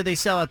 not only did they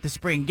sell out the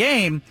spring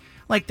game,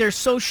 like their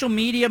social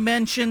media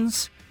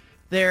mentions,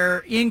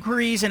 their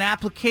inquiries and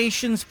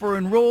applications for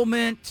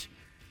enrollment,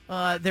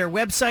 their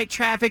website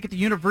traffic at the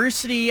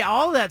university,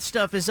 all that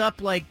stuff is up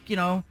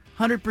 100%,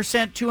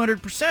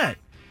 200%.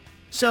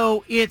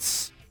 So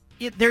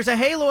there's a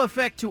halo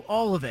effect to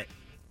all of it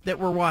that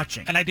we're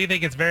watching. And I do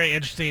think it's very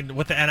interesting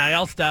with the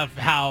NIL stuff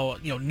how,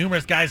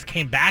 numerous guys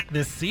came back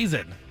this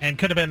season and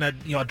could have been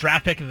a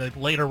draft pick in the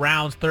later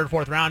rounds, 3rd,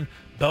 4th round.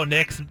 Bo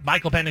Nix,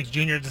 Michael Penix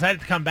Jr. decided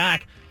to come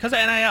back because of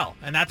NIL,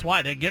 and that's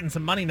why they're getting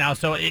some money now.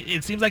 So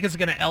it seems like it's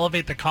going to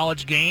elevate the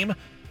college game,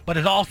 but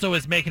it also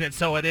is making it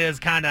so it is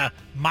kind of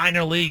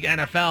minor league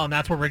NFL, and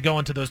that's where we're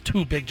going to those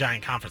 2 big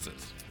giant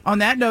conferences. On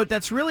that note,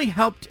 that's really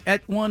helped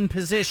at one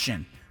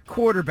position,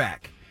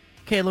 quarterback.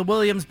 Caleb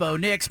Williams, Bo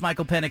Nix,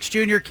 Michael Penix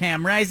Jr.,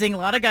 Cam Rising. A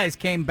lot of guys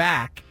came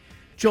back.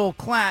 Joel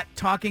Klatt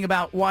talking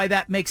about why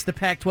that makes the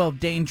Pac-12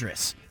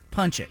 dangerous.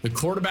 Punch it. The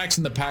quarterbacks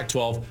in the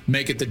Pac-12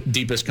 make it the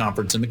deepest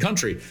conference in the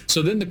country.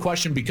 So then the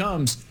question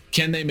becomes,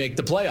 can they make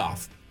the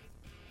playoff?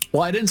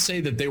 Well, I didn't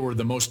say that they were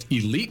the most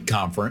elite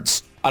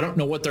conference. I don't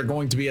know what they're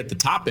going to be at the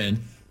top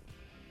end.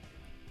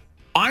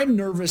 I'm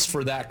nervous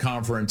for that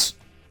conference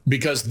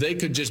because they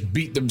could just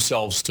beat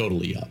themselves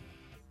totally up.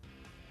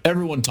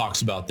 Everyone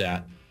talks about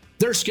that.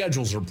 Their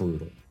schedules are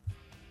brutal.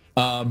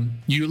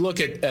 You look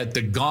at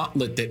the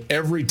gauntlet that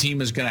every team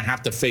is going to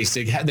have to face.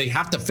 They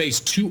have to face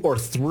 2 or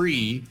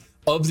 3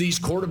 of these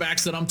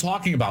quarterbacks that I'm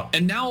talking about.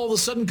 And now all of a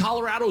sudden,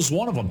 Colorado's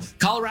one of them.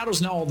 Colorado's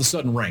now all of a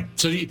sudden ranked.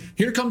 So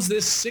here comes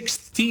this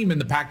 6th team in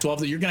the Pac-12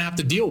 that you're going to have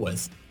to deal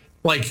with.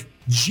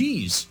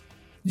 Geez,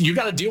 you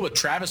got to deal with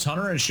Travis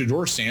Hunter and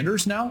Shador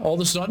Sanders now all of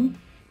a sudden?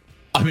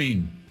 I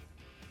mean,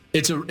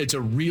 it's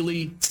a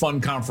really fun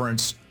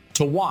conference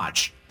to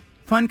watch.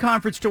 Fun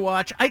conference to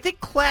watch. I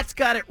think Klatt's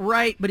got it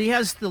right, but he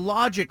has the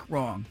logic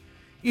wrong.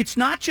 It's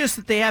not just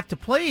that they have to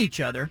play each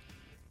other.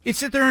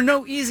 It's that there are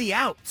no easy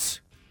outs.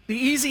 The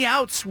easy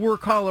outs were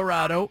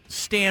Colorado,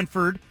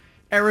 Stanford,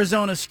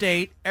 Arizona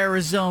State,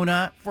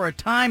 Arizona. For a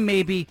time,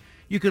 maybe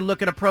you could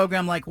look at a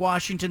program like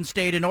Washington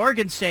State and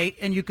Oregon State,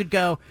 and you could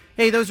go,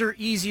 hey, those are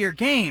easier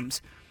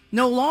games.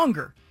 No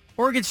longer.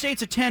 Oregon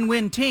State's a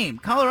 10-win team.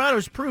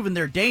 Colorado's proven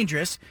they're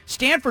dangerous.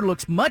 Stanford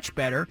looks much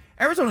better.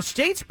 Arizona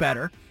State's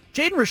better.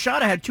 Jaden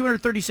Rashada had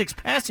 236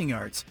 passing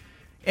yards.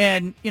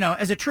 And,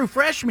 as a true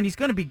freshman, he's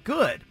going to be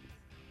good.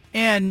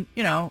 And,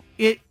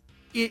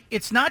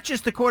 it's not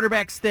just the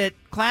quarterbacks that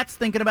Klatt's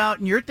thinking about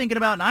and you're thinking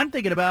about and I'm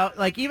thinking about.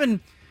 Like, even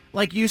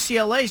like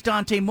UCLA's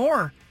Dante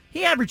Moore,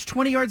 he averaged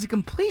 20 yards of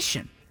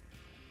completion.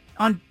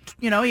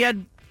 He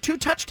had 2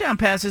 touchdown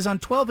passes on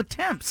 12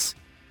 attempts.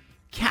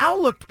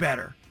 Cal looked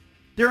better.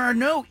 There are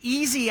no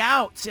easy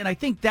outs, and I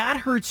think that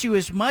hurts you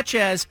as much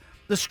as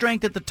the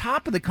strength at the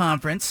top of the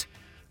conference.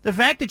 The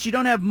fact that you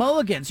don't have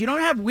mulligans. You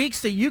don't have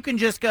weeks that you can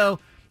just go,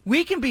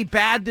 we can be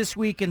bad this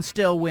week and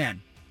still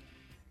win.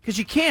 Because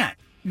you can't.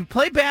 If you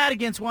play bad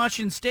against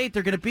Washington State,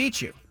 they're going to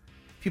beat you.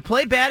 If you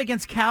play bad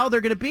against Cal,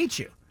 they're going to beat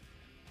you.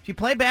 If you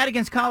play bad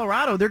against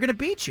Colorado, they're going to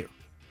beat you.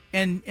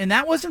 And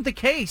that wasn't the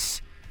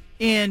case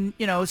in,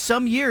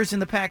 some years in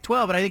the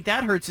Pac-12, and I think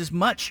that hurts as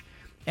much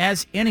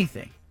as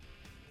anything.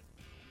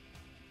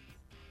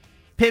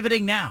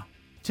 Pivoting now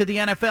to the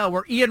NFL,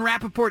 where Ian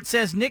Rappaport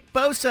says Nick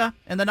Bosa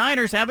and the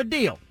Niners have a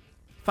deal.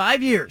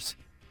 5 years,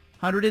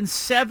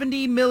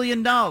 $170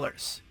 million.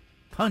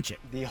 Punch it.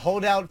 The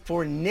holdout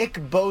for Nick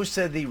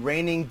Bosa, the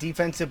reigning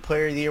Defensive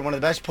Player of the Year, one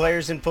of the best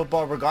players in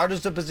football,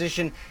 regardless of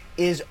position,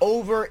 is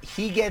over.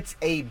 He gets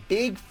a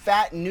big,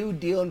 fat new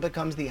deal and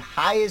becomes the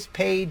highest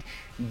paid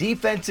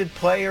defensive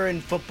player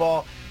in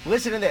football.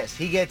 Listen to this.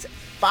 He gets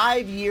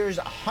 5 years,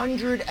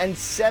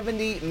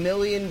 $170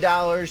 million.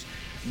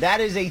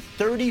 That is a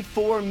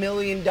 $34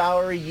 million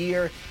a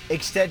year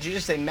extension.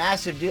 Just a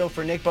massive deal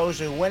for Nick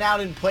Bosa, who went out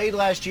and played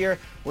last year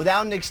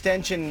without an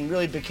extension and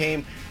really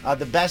became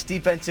the best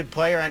defensive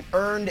player and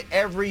earned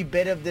every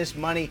bit of this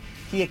money.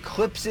 He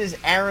eclipses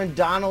Aaron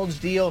Donald's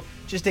deal.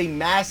 Just a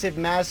massive,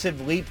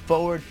 massive leap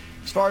forward.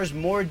 As far as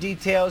more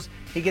details,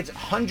 he gets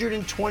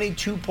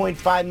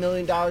 $122.5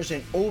 million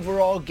in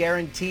overall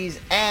guarantees,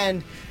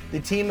 and the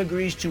team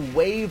agrees to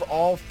waive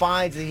all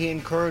fines that he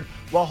incurred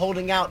while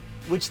holding out,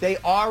 which they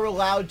are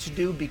allowed to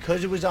do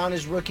because it was on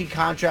his rookie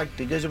contract,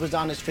 because it was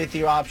on his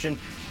 5th-year option.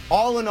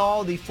 All in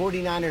all, the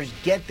 49ers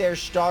get their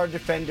star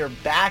defender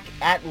back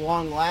at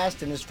long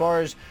last. And as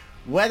far as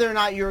whether or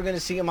not you were going to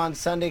see him on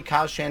Sunday,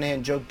 Kyle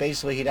Shanahan joked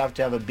basically he'd have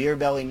to have a beer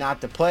belly not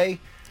to play.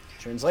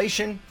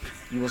 Translation,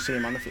 you will see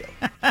him on the field.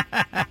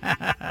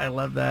 I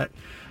love that.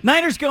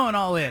 Niners going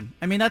all in.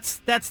 I mean, that's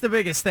the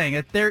biggest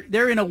thing.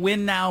 They're in a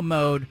win now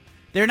mode.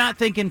 They're not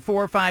thinking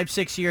 4, 5,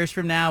 6 years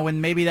from now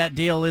when maybe that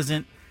deal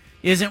isn't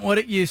what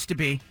it used to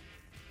be.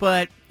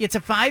 But it's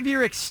a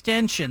 5-year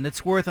extension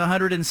that's worth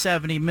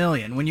 $170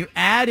 million. When you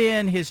add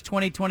in his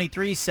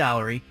 2023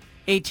 salary,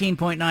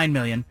 $18.9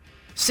 million,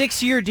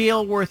 6-year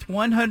deal worth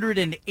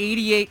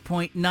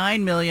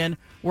 $188.9 million,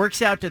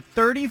 works out to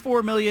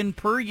 $34 million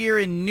per year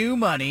in new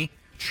money,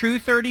 true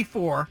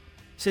 34,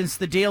 since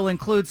the deal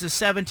includes a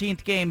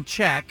 17th game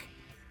check.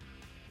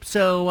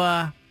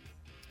 So,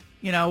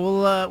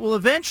 we'll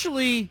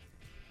eventually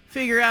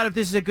figure out if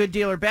this is a good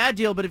deal or bad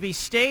deal, but if he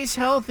stays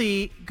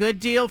healthy, good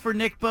deal for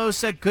Nick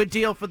Bosa, good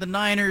deal for the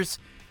Niners,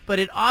 but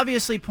it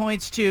obviously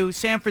points to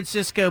San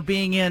Francisco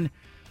being in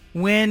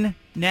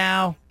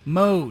win-now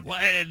mode. Well,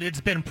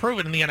 it's been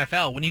proven in the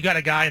NFL, when you got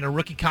a guy in a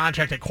rookie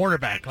contract at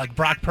quarterback, like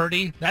Brock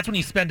Purdy, that's when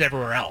you spend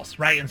everywhere else,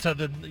 right? And so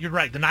you're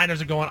right, the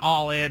Niners are going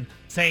all in,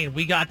 saying,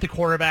 we got the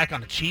quarterback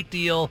on a cheap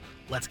deal,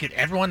 let's get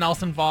everyone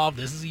else involved,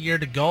 this is a year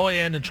to go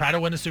in and try to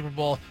win a Super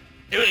Bowl.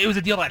 It was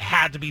a deal that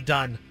had to be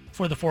done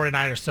for the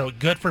 49ers, so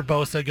good for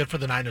Bosa, good for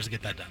the Niners to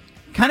get that done.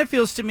 Kind of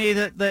feels to me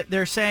that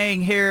they're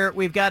saying here,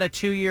 we've got a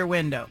 2-year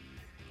window.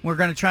 We're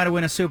going to try to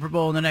win a Super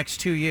Bowl in the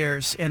next 2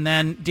 years and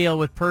then deal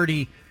with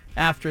Purdy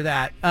after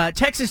that.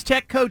 Texas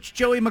Tech coach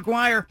Joey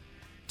McGuire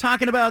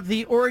talking about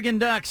the Oregon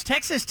Ducks.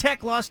 Texas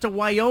Tech lost to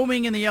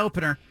Wyoming in the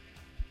opener.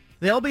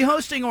 They'll be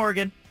hosting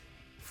Oregon,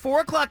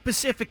 4 o'clock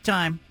Pacific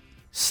time,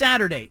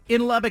 Saturday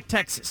in Lubbock,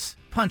 Texas.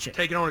 Punch it.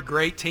 Taking on a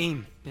great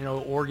team,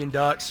 Oregon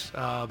Ducks.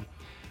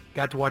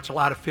 Got to watch a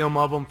lot of film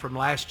of them from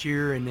last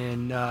year, and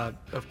then,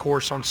 of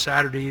course, on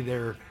Saturday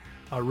they're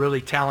a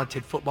really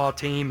talented football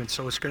team, and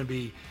so it's going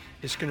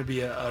to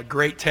be a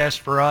great test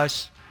for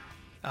us.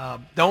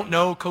 Don't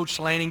know Coach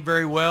Lanning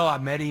very well. I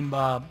met him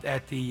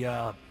at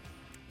the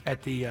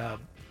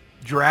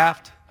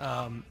draft.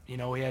 He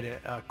had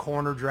a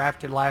corner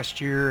drafted last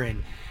year,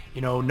 and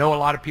know a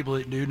lot of people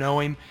that do know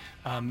him.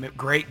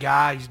 Great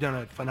guy. He's done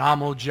a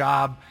phenomenal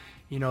job.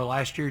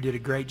 Last year he did a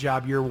great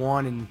job year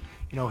one, and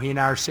he and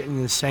I are sitting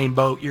in the same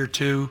boat year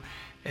 2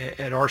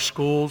 at our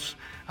schools.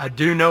 I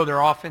do know their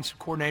offensive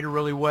coordinator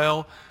really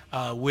well.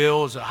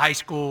 Will is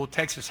a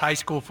Texas high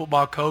school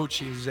football coach.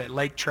 He was at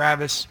Lake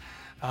Travis,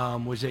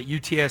 was at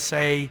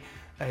UTSA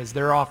as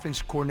their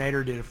offensive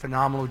coordinator, did a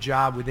phenomenal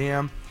job with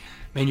them.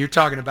 I mean, you're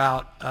talking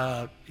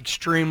about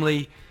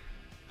extremely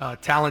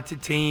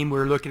talented team.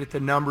 We're looking at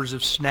the numbers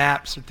of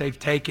snaps that they've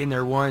taken.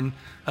 They're one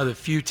of the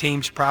few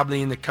teams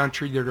probably in the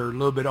country that are a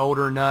little bit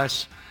older than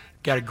us.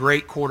 Got a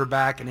great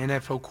quarterback, an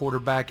NFL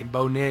quarterback in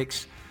Bo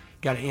Nix.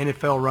 Got an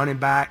NFL running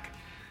back,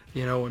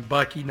 and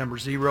Bucky, number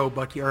 0,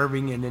 Bucky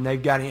Irving, and then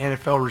they've got an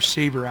NFL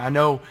receiver. I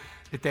know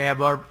that they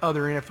have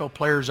other NFL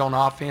players on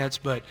offense,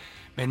 but,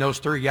 man, those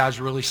 3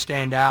 guys really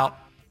stand out.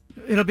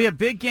 It'll be a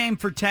big game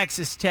for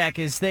Texas Tech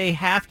as they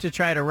have to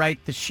try to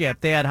right the ship.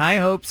 They had high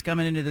hopes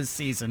coming into this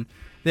season.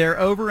 Their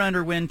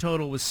over-under win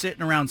total was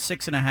sitting around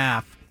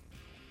 6.5.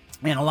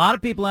 And a lot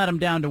of people had them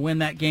down to win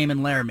that game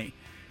in Laramie.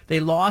 They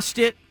lost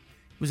it.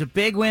 It was a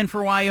big win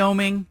for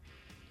Wyoming.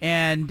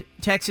 And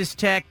Texas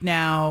Tech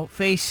now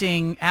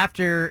facing,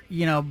 after,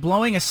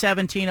 blowing a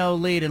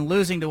 17-0 lead and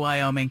losing to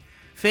Wyoming,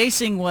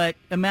 facing what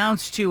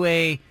amounts to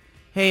a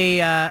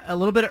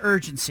little bit of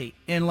urgency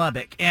in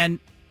Lubbock. And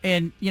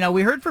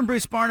we heard from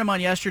Bruce Barnum on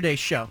yesterday's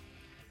show.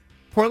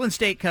 Portland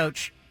State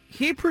coach,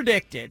 he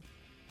predicted,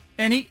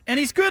 and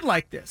he's good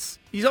like this.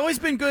 He's always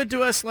been good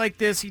to us like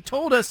this. He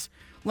told us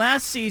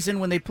last season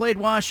when they played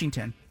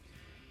Washington,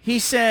 he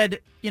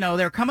said,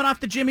 they're coming off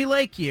the Jimmy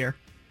Lake year.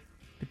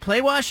 They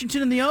play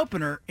Washington in the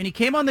opener, and he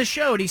came on the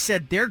show and he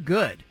said they're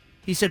good.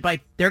 He said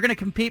they're going to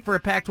compete for a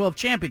Pac-12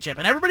 championship,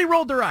 and everybody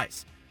rolled their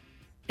eyes.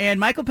 And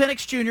Michael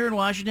Penix Jr. in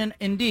Washington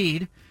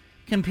indeed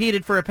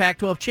competed for a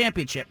Pac-12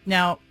 championship.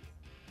 Now,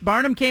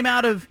 Barnum came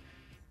out of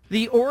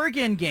the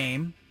Oregon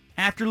game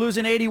after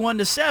losing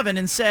 81-7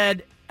 and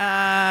said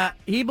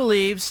he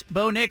believes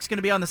Bo Nix's going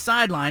to be on the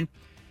sideline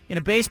in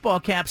a baseball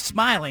cap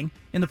smiling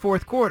in the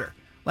fourth quarter.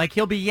 Like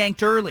he'll be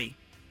yanked early.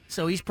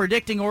 So he's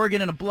predicting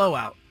Oregon in a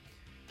blowout.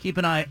 Keep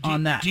an eye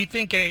on that. Do you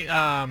think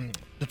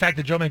the fact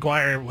that Joe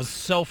McGuire was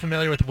so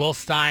familiar with Will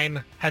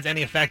Stein has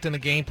any effect in the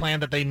game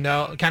plan that they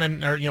know,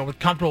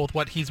 comfortable with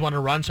what he's want to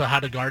run, so how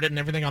to guard it and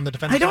everything on the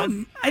defensive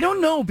side? I don't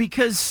know,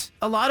 because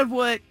a lot of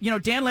what,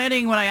 Dan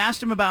Lanning, when I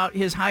asked him about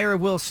his hire of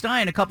Will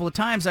Stein a couple of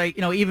times,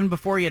 even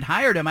before he had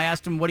hired him, I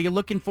asked him, what are you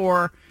looking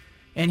for?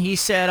 And he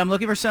said, I'm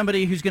looking for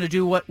somebody who's going to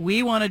do what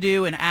we want to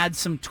do and add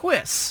some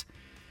twists.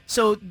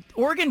 So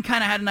Oregon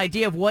kind of had an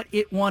idea of what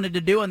it wanted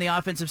to do on the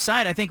offensive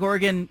side. I think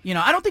Oregon,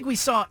 I don't think we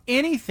saw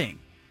anything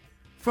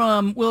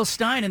from Will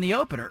Stein in the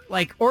opener.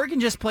 Like,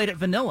 Oregon just played it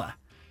vanilla.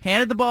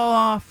 Handed the ball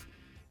off.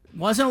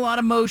 Wasn't a lot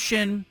of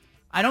motion.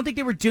 I don't think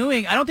they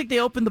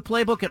opened the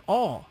playbook at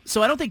all.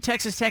 So I don't think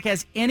Texas Tech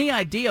has any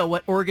idea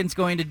what Oregon's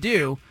going to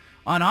do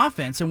on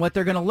offense and what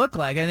they're going to look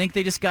like. I think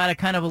they just got to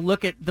kind of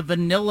look at the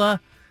vanilla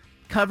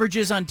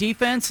coverages on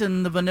defense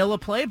and the vanilla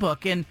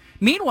playbook. And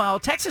meanwhile,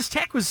 Texas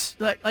Tech was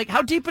like,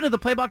 how deep into the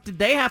playbook did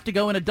they have to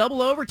go in a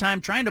double overtime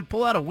trying to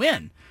pull out a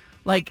win?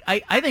 Like,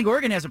 I think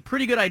Oregon has a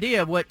pretty good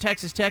idea of what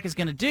Texas Tech is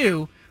going to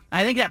do.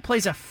 I think that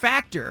plays a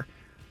factor.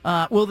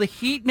 Will the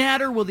heat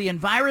matter? Will the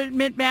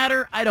environment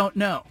matter? I don't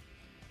know.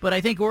 But I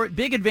think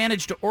big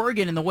advantage to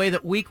Oregon in the way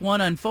that week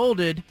one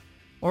unfolded.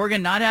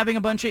 Oregon not having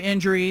a bunch of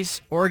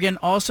injuries. Oregon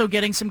also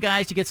getting some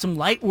guys to get some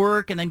light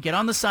work and then get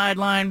on the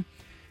sideline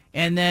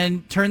and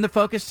then turn the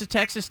focus to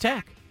Texas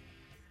Tech.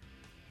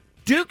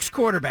 Duke's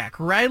quarterback,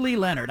 Riley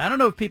Leonard. I don't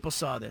know if people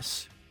saw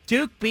this.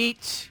 Duke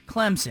beat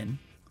Clemson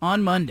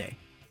on Monday.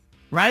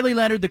 Riley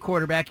Leonard, the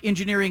quarterback,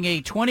 engineering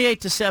a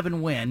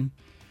 28-7 win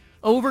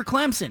over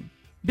Clemson.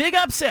 Big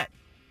upset.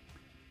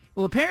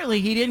 Well,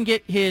 apparently he didn't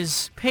get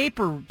his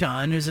paper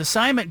done, his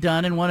assignment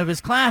done in one of his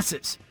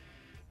classes.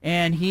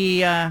 And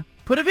he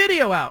put a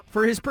video out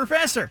for his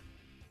professor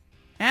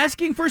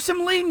asking for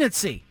some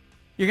leniency.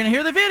 You're going to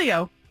hear the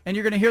video, and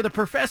you're going to hear the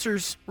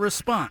professor's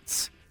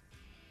response.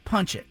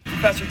 Punch it.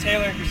 Professor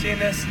Taylor, if you're seeing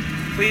this,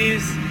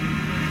 please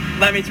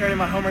let me turn in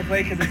my homework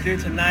late because it's due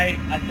tonight,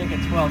 I think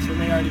at 12, so it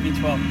may already be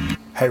 12.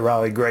 Hey,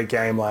 Riley, great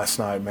game last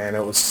night, man.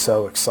 It was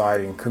so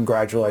exciting.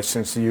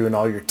 Congratulations to you and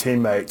all your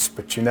teammates.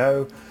 But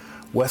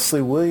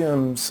Wesley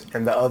Williams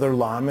and the other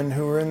linemen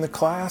who were in the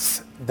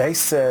class, they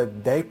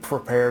said they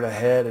prepared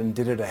ahead and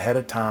did it ahead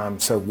of time,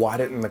 so why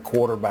didn't the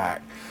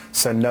quarterback?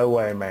 So no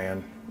way,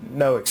 man.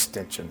 No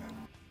extension.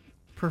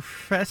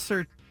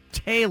 Professor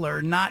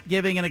Taylor not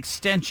giving an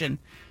extension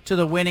to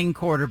the winning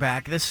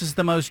quarterback. This is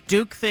the most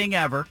Duke thing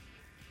ever.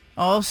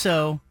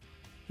 Also,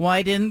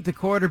 why didn't the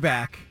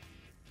quarterback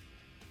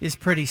is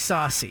pretty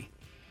saucy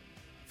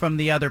from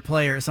the other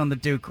players on the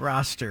Duke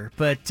roster.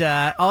 But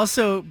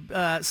also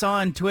saw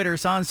on Twitter,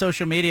 saw on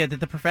social media that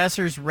the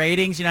professor's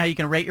ratings, you know how you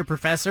can rate your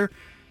professor?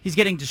 He's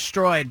getting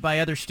destroyed by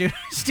other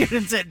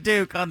students at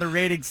Duke on the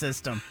rating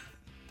system.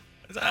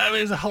 It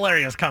was a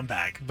hilarious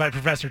comeback by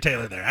Professor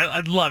Taylor there.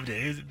 I loved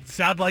it. It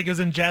sounded like it was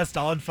in jest,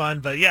 all in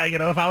fun. But yeah,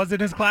 if I was in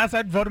his class,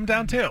 I'd vote him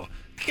down too.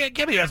 Can't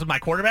be messing with my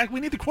quarterback.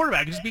 We need the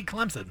quarterback. Just beat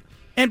Clemson.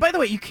 And by the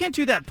way, you can't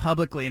do that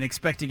publicly and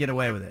expect to get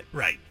away with it.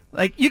 Right.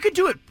 Like, you could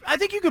do it. I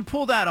think you could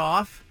pull that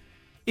off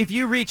if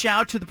you reach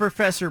out to the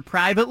professor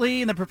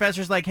privately and the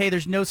professor's like, hey,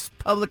 there's no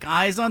public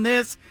eyes on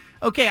this.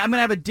 Okay, I'm going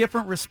to have a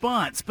different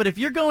response. But if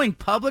you're going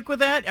public with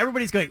that,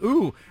 everybody's going,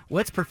 ooh,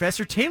 what's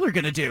Professor Taylor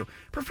going to do?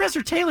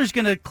 Professor Taylor's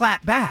going to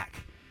clap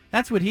back.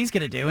 That's what he's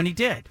going to do, and he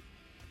did.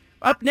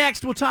 Up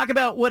next, we'll talk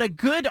about what a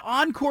good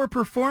encore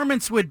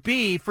performance would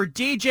be for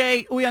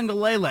DJ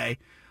Uiagalelei.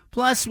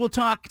 Plus, we'll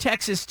talk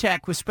Texas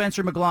Tech with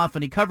Spencer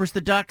McLaughlin. He covers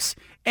the Ducks.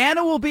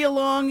 Anna will be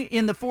along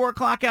in the 4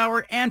 o'clock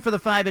hour and for the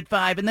 5 at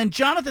 5. And then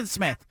Jonathan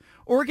Smith,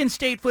 Oregon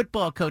State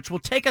football coach, will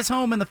take us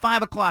home in the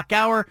 5 o'clock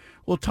hour.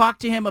 We'll talk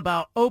to him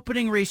about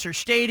opening Reser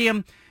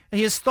Stadium,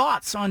 his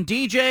thoughts on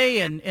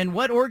DJ and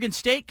what Oregon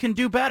State can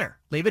do better.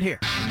 Leave it here.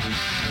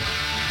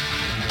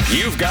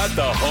 You've got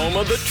the home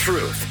of the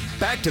truth.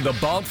 Back to the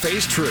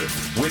Bald-Faced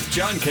Truth with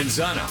John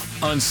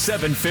Canzano on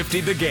 750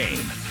 The Game.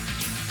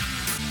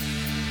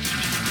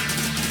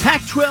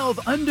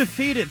 Pac-12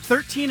 undefeated,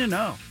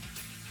 13-0.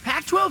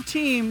 Pac-12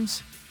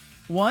 teams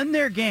won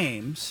their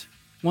games,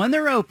 won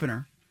their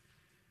opener.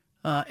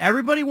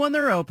 Everybody won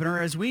their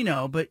opener, as we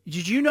know. But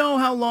did you know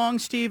how long,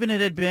 Stephen,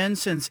 it had been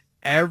since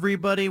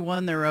everybody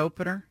won their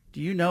opener?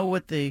 Do you know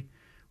what the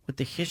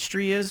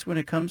history is when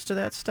it comes to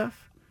that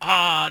stuff?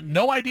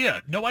 No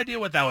idea. No idea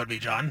what that would be,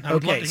 John. I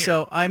would love to hear.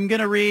 So I'm going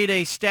to read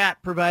a stat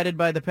provided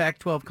by the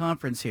Pac-12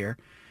 conference here.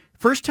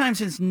 First time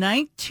since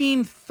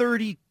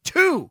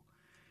 1932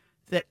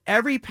 that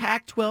every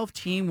Pac-12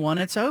 team won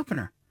its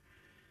opener.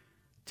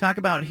 Talk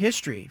about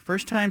history.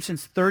 First time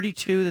since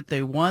 32 that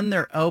they won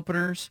their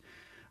openers.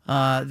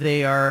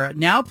 They are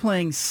now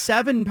playing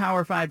 7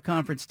 Power 5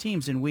 conference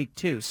teams in week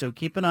 2. So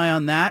keep an eye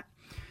on that.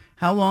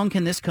 How long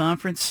can this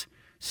conference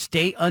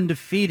stay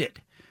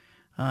undefeated?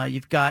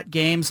 You've got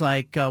games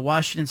like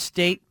Washington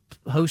State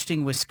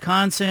hosting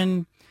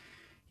Wisconsin.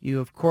 You,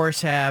 of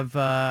course, have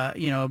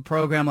a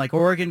program like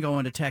Oregon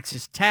going to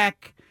Texas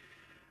Tech.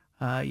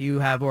 You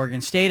have Oregon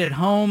State at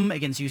home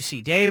against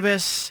UC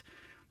Davis.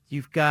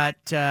 You've got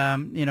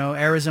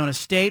Arizona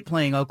State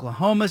playing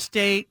Oklahoma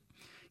State.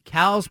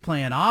 Cal's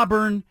playing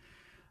Auburn.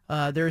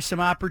 There are some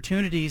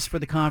opportunities for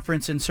the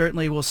conference, and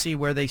certainly we'll see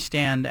where they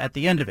stand at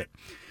the end of it.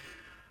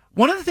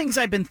 One of the things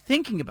I've been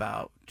thinking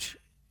about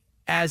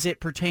as it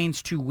pertains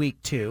to week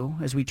 2,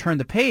 as we turn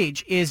the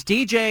page, is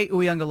DJ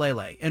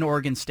Uiagalelei in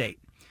Oregon State.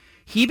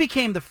 He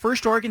became the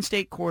first Oregon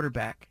State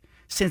quarterback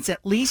since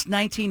at least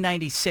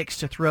 1996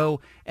 to throw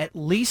at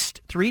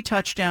least 3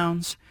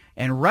 touchdowns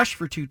and rush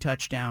for 2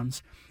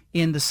 touchdowns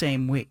in the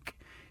same week.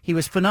 He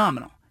was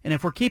phenomenal. And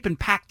if we're keeping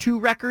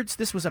Pac-2 records,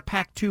 this was a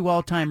Pac-2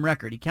 all-time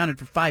record. He counted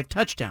for 5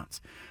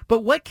 touchdowns.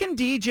 But what can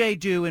DJ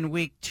do in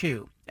week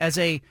 2 as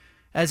a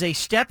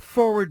step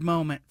forward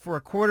moment for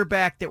a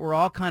quarterback that we're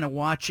all kind of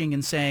watching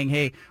and saying,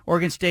 hey,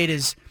 Oregon State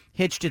has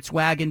hitched its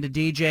wagon to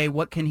DJ.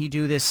 What can he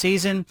do this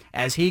season?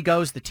 As he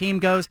goes, the team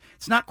goes.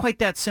 It's not quite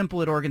that simple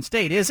at Oregon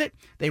State, is it?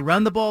 They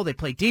run the ball, they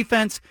play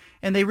defense,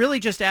 and they really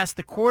just ask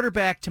the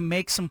quarterback to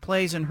make some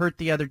plays and hurt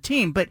the other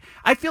team. But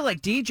I feel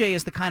like DJ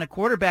is the kind of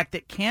quarterback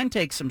that can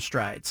take some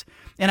strides.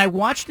 And I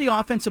watched the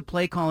offensive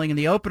play calling in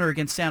the opener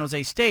against San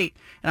Jose State,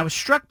 and I was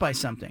struck by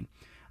something.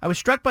 I was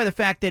struck by the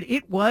fact that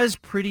it was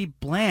pretty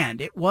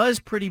bland. It was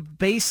pretty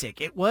basic.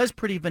 It was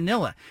pretty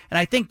vanilla. And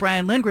I think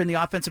Brian Lindgren, the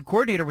offensive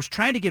coordinator, was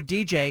trying to give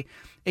DJ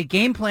a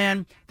game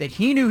plan that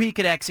he knew he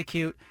could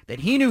execute, that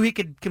he knew he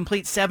could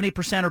complete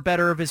 70% or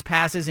better of his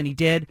passes, and he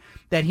did,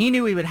 that he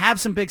knew he would have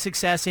some big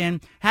success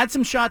in, had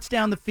some shots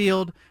down the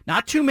field,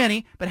 not too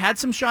many, but had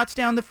some shots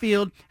down the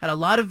field, had a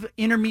lot of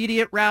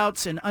intermediate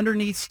routes and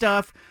underneath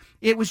stuff.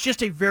 It was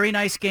just a very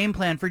nice game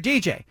plan for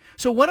DJ.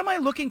 So what am I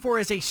looking for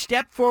as a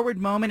step forward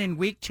moment in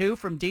week 2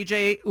 from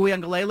DJ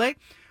Uiagalelei?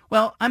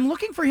 Well, I'm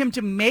looking for him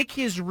to make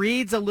his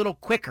reads a little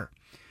quicker.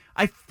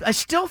 I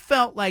still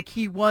felt like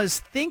he was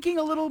thinking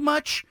a little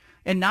much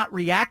and not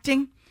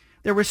reacting.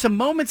 There were some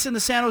moments in the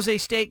San Jose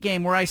State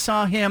game where I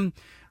saw him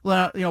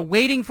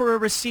waiting for a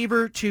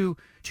receiver to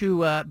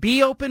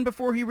be open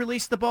before he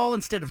released the ball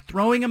instead of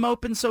throwing him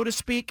open, so to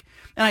speak.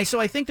 And so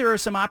I think there are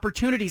some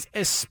opportunities,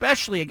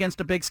 especially against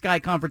a Big Sky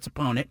Conference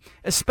opponent,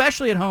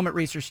 especially at home at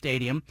Reser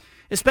Stadium,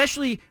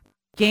 especially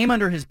game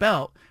under his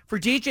belt, for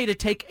DJ to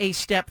take a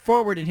step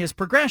forward in his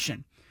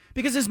progression.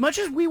 Because as much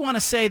as we want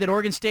to say that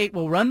Oregon State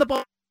will run the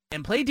ball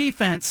and play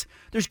defense,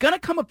 there's going to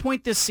come a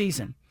point this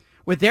season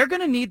where they're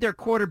going to need their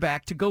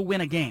quarterback to go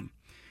win a game.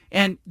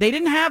 And they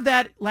didn't have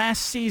that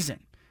last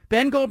season.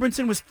 Ben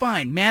Goldbrinson was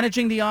fine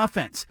managing the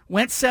offense,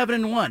 went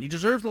 7-1. He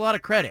deserves a lot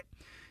of credit.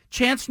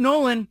 Chance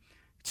Nolan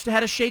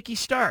had a shaky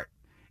start.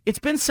 It's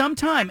been some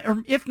time,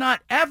 or if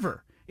not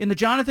ever, in the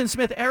Jonathan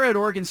Smith era at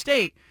Oregon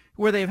State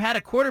where they've had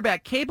a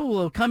quarterback capable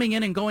of coming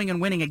in and going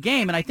and winning a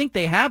game, and I think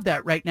they have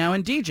that right now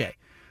in DJ.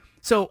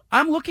 So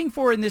I'm looking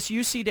for in this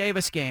UC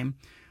Davis game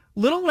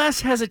little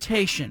less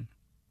hesitation,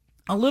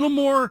 a little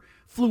more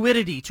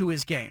fluidity to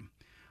his game.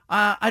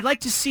 I'd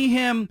like to see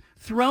him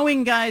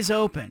throwing guys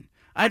open.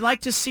 I'd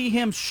like to see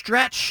him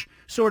stretch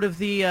sort of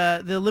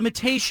the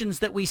limitations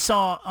that we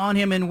saw on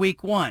him in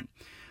week 1.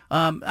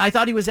 I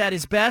thought he was at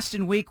his best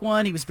in week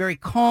 1. He was very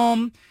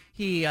calm.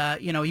 He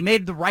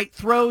made the right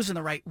throws and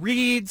the right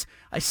reads.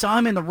 I saw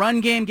him in the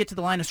run game get to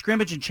the line of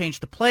scrimmage and change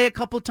the play a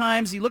couple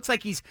times. He looks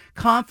like he's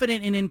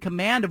confident and in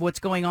command of what's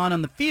going on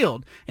the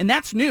field. And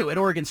that's new at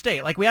Oregon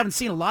State. Like, we haven't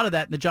seen a lot of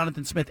that in the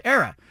Jonathan Smith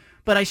era.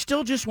 But I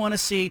still just want to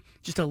see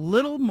just a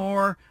little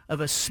more of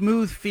a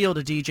smooth feel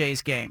to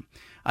DJ's game.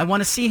 I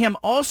want to see him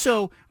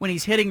also when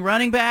he's hitting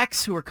running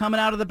backs who are coming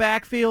out of the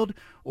backfield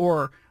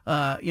or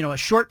the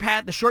short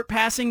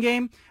passing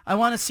game. I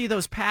want to see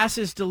those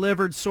passes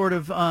delivered sort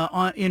of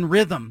in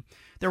rhythm,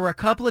 There were a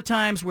couple of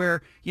times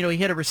where, he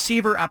hit a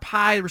receiver up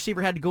high. The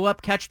receiver had to go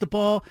up, catch the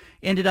ball,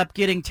 ended up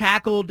getting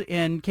tackled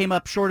and came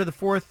up short of the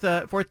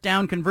fourth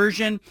down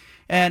conversion.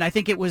 And I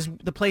think it was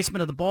the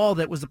placement of the ball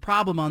that was the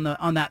problem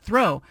on that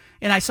throw.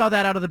 And I saw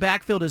that out of the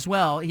backfield as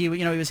well. He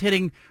was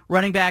hitting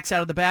running backs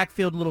out of the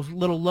backfield,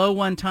 little low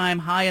one time,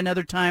 high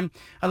another time.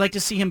 I'd like to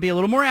see him be a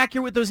little more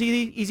accurate with those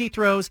easy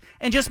throws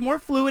and just more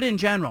fluid in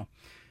general.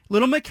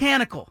 Little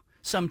mechanical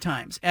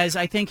sometimes, as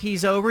I think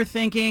he's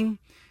overthinking,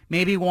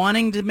 maybe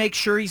wanting to make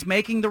sure he's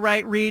making the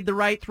right read, the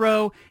right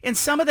throw. And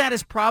some of that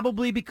is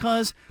probably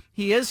because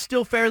he is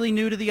still fairly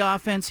new to the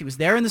offense. He was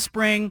there in the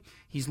spring.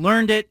 He's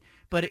learned it.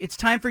 But it's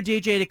time for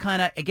DJ to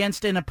kind of,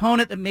 against an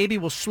opponent that maybe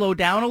will slow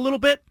down a little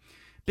bit.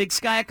 Big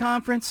Sky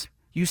Conference,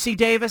 UC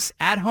Davis,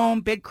 at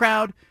home, big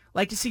crowd.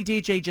 Like to see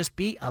DJ just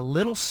be a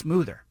little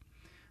smoother.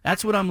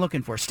 That's what I'm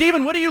looking for.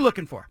 Steven, what are you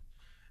looking for?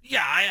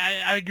 Yeah,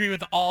 I agree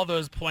with all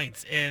those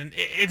points. And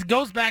it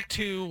goes back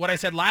to what I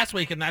said last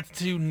week, and that's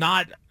to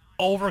not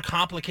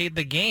overcomplicate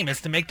the game.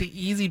 It's to make the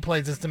easy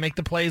plays. It's to make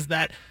the plays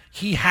that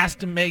he has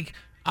to make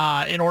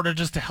in order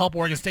just to help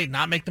Oregon State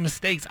not make the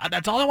mistakes.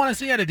 That's all I want to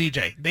see out of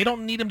DJ. They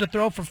don't need him to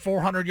throw for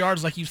 400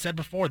 yards like you said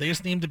before. They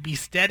just need him to be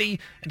steady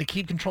and to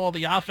keep control of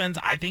the offense.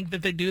 I think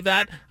that they do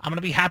that. I'm going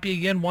to be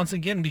happy once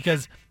again,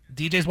 because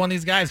DJ's one of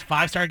these guys,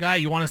 5-star guy.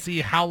 You want to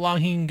see how long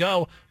he can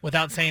go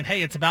without saying,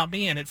 hey, it's about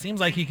me. And it seems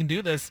like he can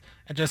do this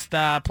and just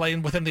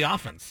playing within the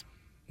offense.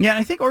 Yeah, and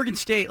I think Oregon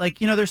State,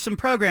 there's some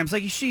programs,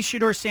 like you see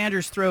Shedeur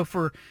Sanders throw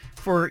for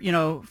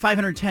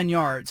 510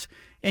 yards.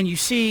 And you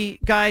see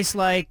guys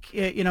like,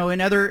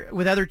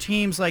 with other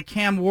teams like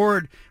Cam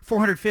Ward,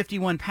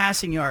 451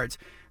 passing yards.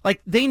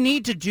 Like, they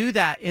need to do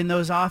that in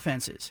those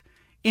offenses.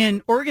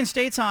 In Oregon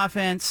State's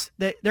offense,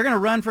 they're going to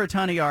run for a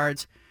ton of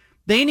yards.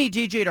 They need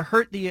DJ to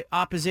hurt the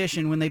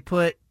opposition when they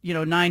put,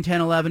 9,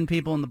 10, 11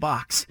 people in the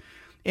box.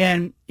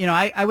 And,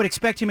 I would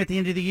expect him at the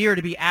end of the year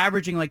to be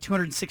averaging like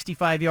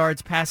 265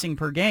 yards passing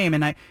per game,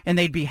 and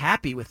they'd be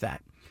happy with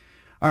that.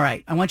 All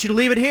right, I want you to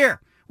leave it here.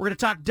 We're going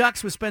to talk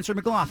Ducks with Spencer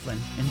McLaughlin,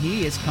 and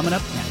he is coming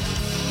up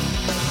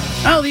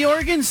next. Oh, the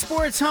Oregon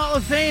Sports Hall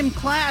of Fame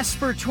class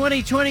for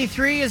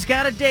 2023 has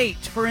got a date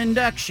for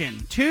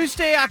induction.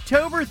 Tuesday,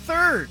 October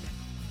 3rd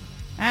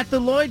at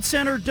the Lloyd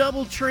Center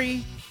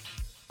Doubletree.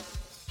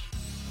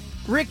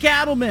 Rick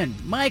Adelman,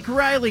 Mike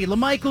Riley,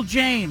 LaMichael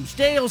James,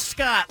 Dale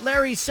Scott,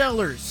 Larry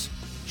Sellers,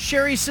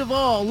 Sherry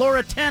Savall,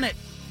 Laura Tennant,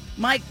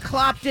 Mike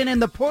Clopton,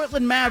 and the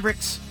Portland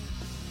Mavericks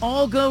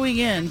all going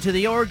into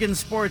the Oregon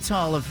Sports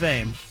Hall of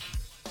Fame.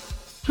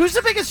 Who's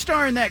the biggest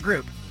star in that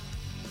group?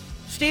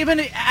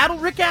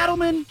 Rick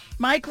Adelman,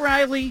 Mike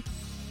Riley,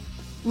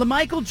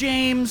 LaMichael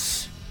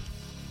James.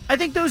 I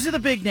think those are the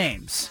big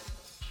names.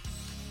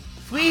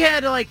 If we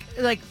had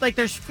let's say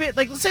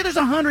there's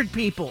 100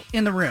 people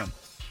in the room,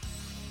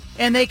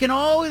 and they can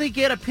only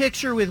get a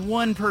picture with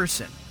one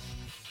person.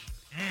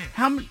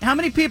 How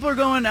many people are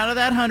going out of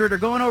that 100 are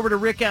going over to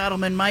Rick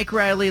Adelman, Mike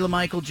Riley,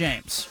 LaMichael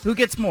James? Who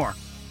gets more?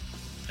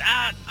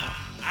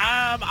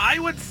 I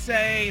would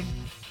say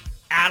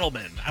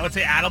Adelman. I would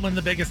say Adelman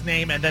the biggest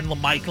name, and then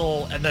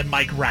LaMichael, and then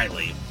Mike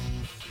Riley.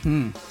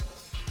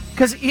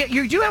 Because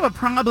you do have a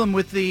problem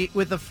with the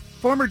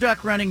former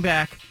Duck running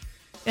back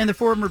and the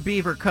former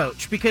Beaver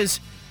coach.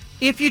 Because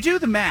if you do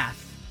the math,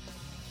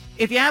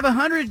 if you have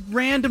 100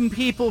 random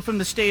people from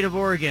the state of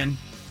Oregon,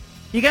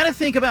 you got to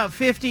think about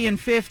 50 and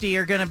 50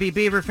 are going to be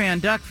Beaver fan,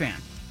 Duck fan.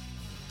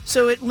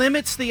 So it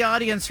limits the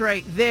audience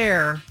right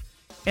there.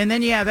 And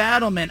then you have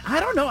Adelman. I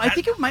don't know. I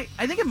think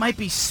it might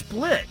be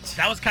split.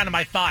 That was kind of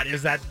my thought,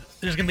 is that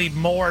there's going to be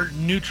more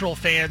neutral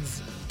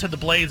fans to the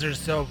Blazers,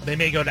 so they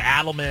may go to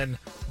Adelman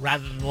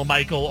rather than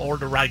LaMichael or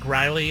to Mike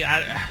Riley.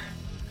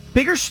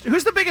 Who's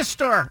the biggest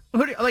star?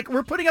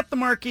 We're putting up the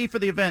marquee for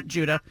the event,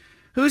 Judah.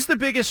 Who's the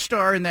biggest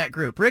star in that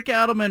group? Rick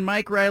Adelman,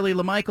 Mike Riley,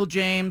 LaMichael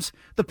James,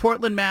 the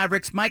Portland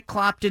Mavericks, Mike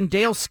Clopton,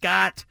 Dale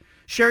Scott,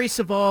 Sherry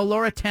Savall,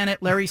 Laura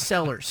Tennant, Larry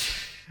Sellers.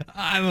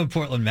 I'm a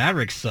Portland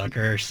Mavericks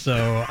sucker,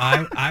 so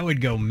I would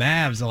go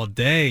Mavs all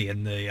day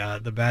and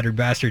the battered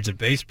bastards of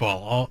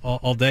baseball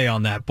all day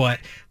on that.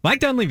 But Mike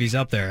Dunleavy's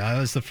up there. I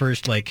was the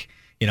first,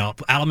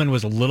 Adelman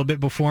was a little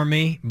bit before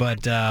me,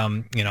 but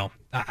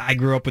I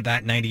grew up with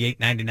that 98,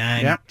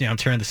 99,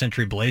 turn of the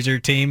century Blazer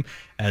team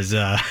as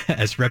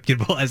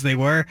reputable as they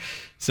were.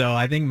 So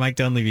I think Mike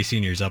Dunleavy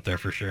Sr. is up there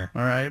for sure.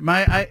 All right.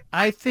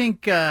 I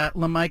think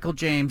LaMichael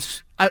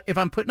James, if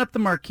I'm putting up the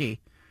marquee,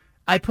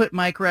 I put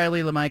Mike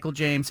Riley, LaMichael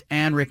James,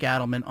 and Rick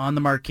Adelman on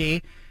the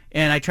marquee,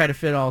 and I try to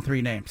fit all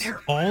three names.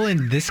 They're all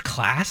in this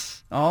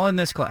class? All in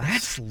this class.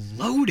 That's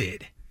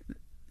loaded.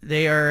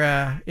 They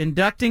are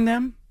inducting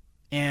them,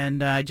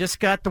 and I just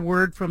got the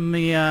word from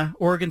the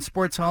Oregon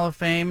Sports Hall of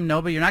Fame.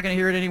 No, but you're not going to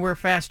hear it anywhere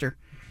faster.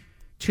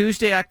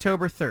 Tuesday,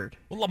 October 3rd.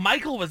 Well,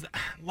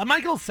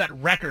 LaMichael set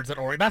records at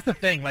Oregon. That's the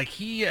thing.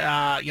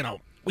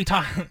 We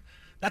talk...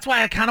 That's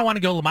why I kind of want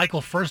to go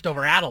LaMichael first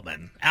over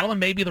Adelman. Adelman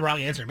may be the wrong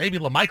answer. Maybe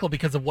LaMichael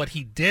because of what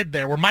he did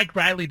there, where Mike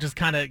Riley just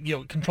kind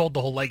of controlled the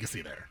whole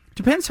legacy there.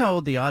 Depends how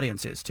old the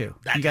audience is, too.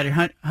 You got your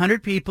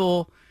 100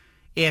 people.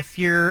 If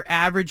your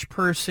average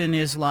person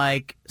is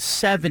like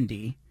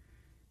 70,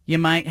 you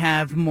might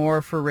have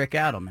more for Rick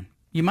Adelman.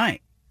 You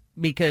might,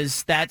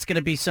 because that's going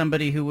to be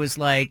somebody who was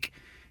like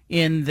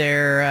in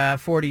their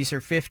 40s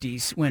or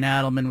 50s when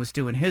Adelman was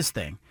doing his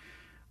thing.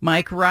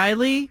 Mike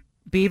Riley,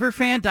 Beaver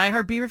fan,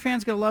 diehard Beaver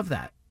fan's going to love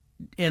that.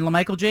 And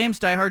Michael James,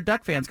 diehard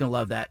Duck fan's going to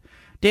love that.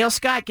 Dale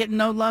Scott getting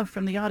no love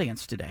from the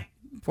audience today.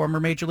 Former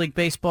Major League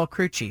Baseball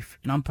crew chief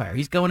and umpire.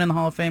 He's going in the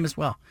Hall of Fame as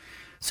well.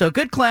 So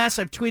good class.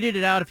 I've tweeted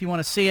it out if you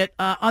want to see it.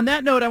 On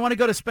that note, I want to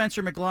go to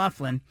Spencer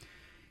McLaughlin.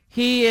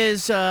 He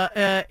is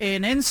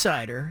an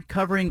insider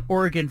covering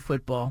Oregon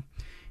football.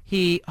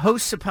 He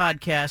hosts a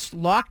podcast,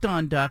 Locked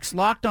on Ducks,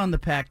 Locked on the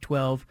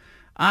Pac-12.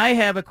 I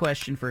have a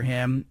question for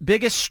him.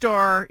 Biggest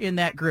star in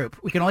that group.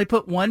 We can only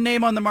put one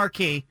name on the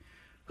marquee.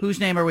 Whose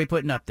name are we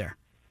putting up there?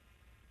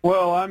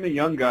 Well, I'm a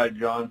young guy,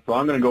 John, so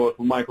I'm going to go with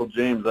Michael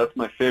James. That's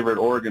my favorite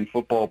Oregon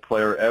football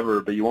player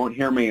ever, but you won't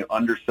hear me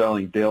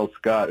underselling Dale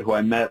Scott, who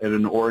I met at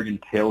an Oregon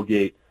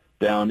tailgate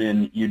down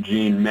in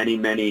Eugene many,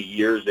 many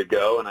years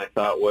ago, and I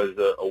thought was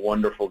a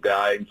wonderful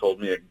guy, and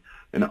told me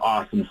an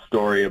awesome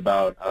story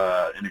about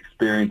an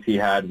experience he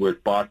had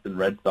with Boston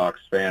Red Sox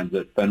fans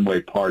at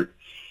Fenway Park,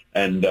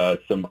 and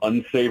some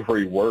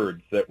unsavory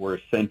words that were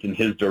sent in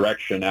his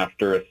direction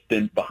after a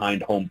stint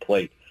behind home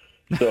plate.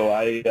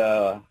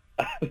 So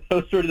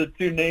those were the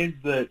two names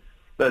that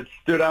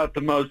stood out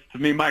the most to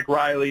me. Mike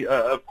Riley,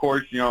 of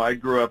course, I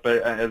grew up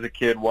as a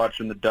kid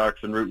watching the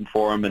Ducks and rooting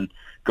for them and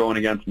going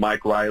against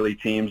Mike Riley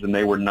teams, and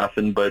they were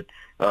nothing but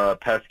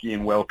pesky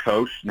and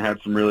well-coached and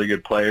had some really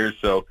good players.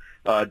 So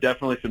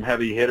definitely some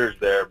heavy hitters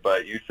there.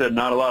 But you said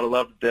not a lot of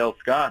love to Dale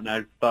Scott, and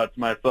I thought to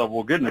myself,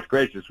 well, goodness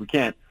gracious, we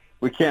can't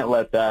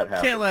let that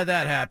happen. Can't let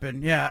that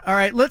happen, yeah. All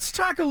right, let's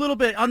talk a little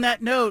bit on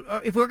that note.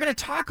 If we're going to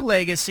talk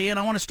legacy, and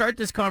I want to start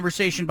this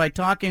conversation by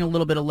talking a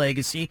little bit of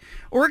legacy,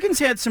 Oregon's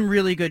had some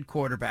really good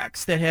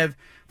quarterbacks that have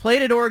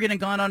played at Oregon and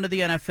gone on to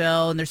the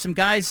NFL, and there's some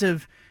guys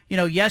of,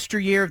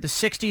 yesteryear of the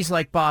 60s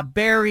like Bob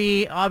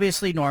Berry,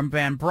 obviously Norm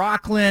Van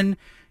Brocklin.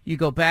 You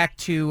go back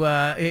to,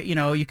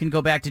 you can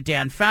go back to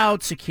Dan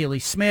Fouts, Akili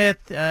Smith.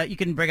 You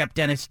can bring up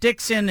Dennis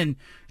Dixon and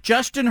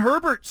Justin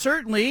Herbert,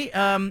 certainly,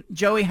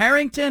 Joey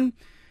Harrington,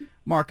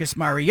 Marcus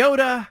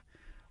Mariota.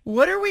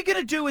 What are we going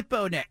to do with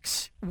Bo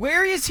Nix?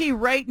 Where is he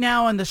right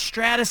now in the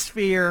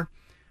stratosphere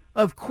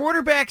of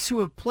quarterbacks who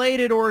have played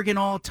at Oregon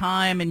all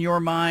time in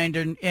your mind,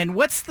 and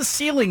what's the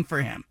ceiling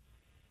for him?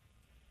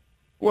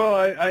 Well,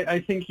 I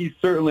think he's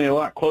certainly a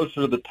lot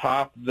closer to the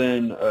top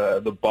than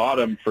the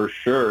bottom for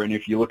sure. And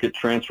if you look at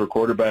transfer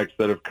quarterbacks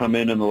that have come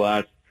in the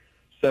last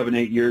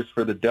 7-8 years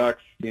for the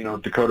Ducks,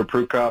 Dakota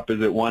Prukop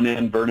is at one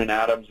end, Vernon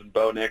Adams and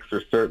Bo Nix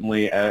are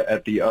certainly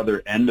at the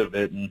other end of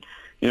it. And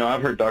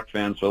I've heard Duck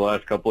fans for the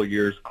last couple of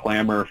years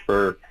clamor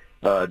for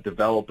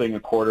developing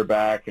a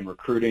quarterback and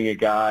recruiting a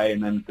guy,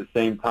 and then at the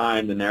same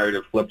time the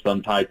narrative flips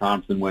on Ty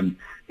Thompson when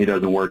he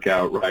doesn't work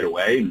out right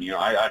away. And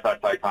I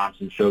thought Ty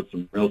Thompson showed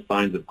some real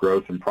signs of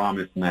growth and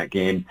promise in that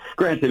game.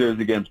 Granted, it was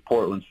against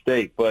Portland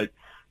State, but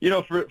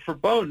for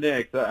Bo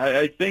Nix,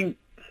 I think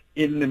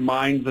in the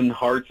minds and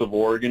hearts of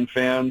Oregon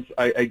fans,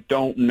 I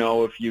don't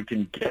know if you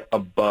can get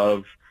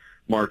above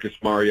Marcus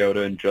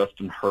Mariota and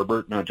Justin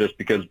Herbert, not just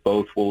because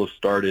both will have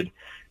started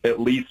at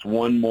least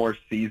one more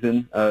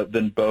season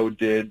than Bo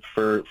did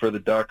for the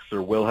Ducks,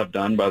 or will have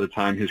done by the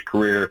time his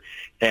career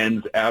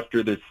ends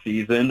after this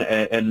season.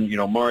 And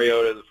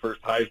Mariota, the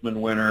first Heisman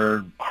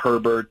winner,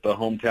 Herbert, the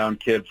hometown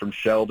kid from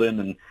Sheldon,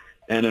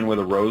 and then with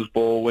a Rose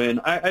Bowl win.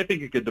 I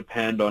think it could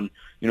depend on,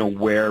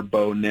 where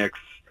Bo Nix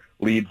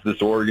leads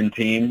this Oregon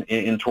team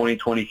in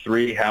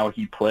 2023, how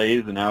he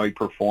plays and how he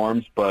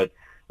performs. But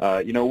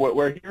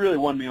where he really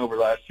won me over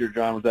last year,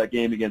 John, was that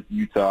game against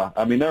Utah.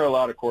 I mean, there are a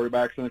lot of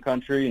quarterbacks in the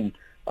country, and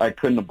I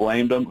couldn't have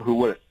blamed them, who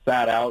would have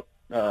sat out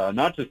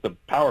not just a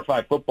Power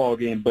 5 football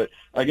game, but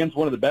against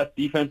one of the best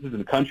defenses in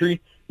the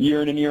country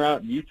year in and year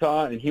out in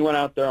Utah. And he went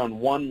out there on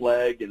one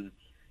leg, and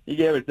he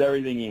gave us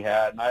everything he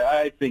had. And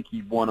I think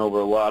he won over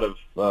a lot of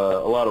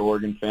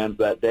Oregon fans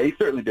that day. He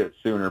certainly did it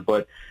sooner,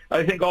 but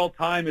I think all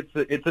time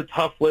it's a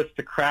tough list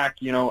to crack.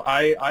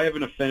 I have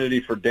an affinity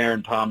for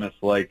Darren Thomas,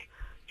 like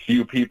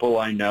few people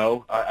I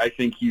know. I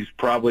think he's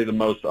probably the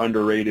most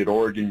underrated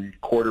Oregon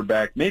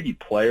quarterback, maybe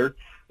player,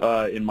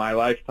 in my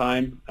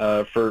lifetime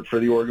for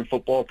the Oregon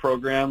football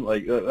program.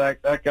 Like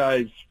that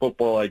guy's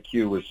football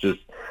IQ was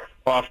just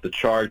off the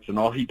charts, and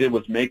all he did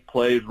was make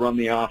plays, run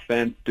the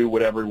offense, do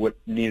whatever what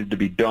needed to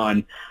be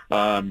done.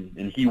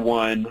 And he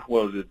won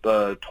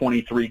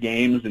 23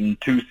 games in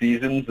 2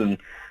 seasons, and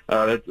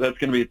that's going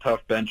to be a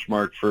tough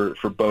benchmark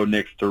for Bo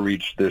Nix to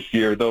reach this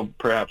year, though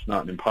perhaps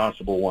not an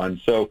impossible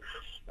one. So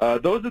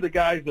those are the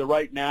guys that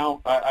right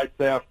now I'd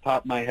say off the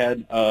top of my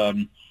head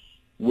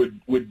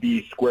would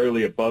be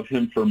squarely above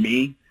him for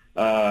me.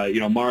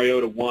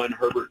 Mariota 1,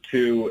 Herbert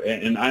 2,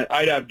 and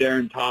I'd have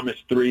Darren Thomas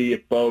 3.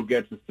 If Bo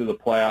gets us to the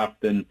playoff,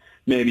 then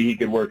maybe he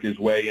could work his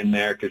way in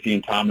there, because he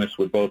and Thomas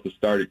would both have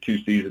started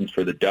 2 seasons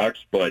for the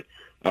Ducks. But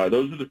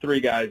those are the 3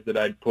 guys that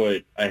I'd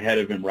put ahead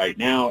of him right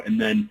now. And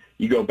then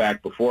you go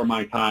back before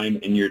my time,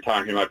 and you're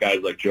talking about guys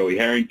like Joey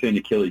Harrington,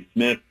 Akili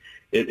Smith.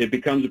 It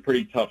becomes a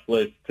pretty tough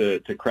list to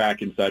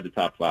crack inside the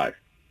top 5.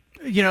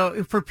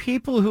 for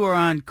people who are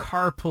on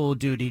carpool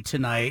duty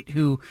tonight,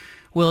 who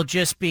will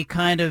just be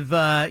kind of,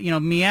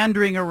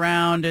 meandering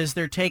around as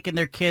they're taking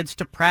their kids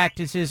to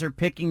practices or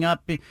picking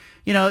up,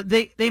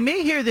 they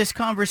may hear this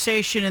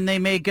conversation and they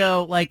may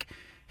go like,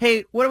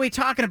 hey, what are we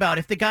talking about?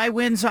 If the guy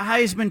wins a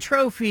Heisman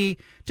Trophy,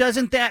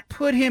 doesn't that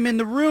put him in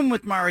the room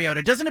with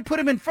Mariota? Doesn't it put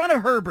him in front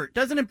of Herbert?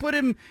 Doesn't it put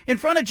him in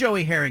front of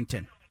Joey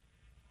Harrington?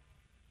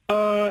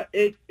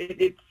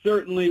 It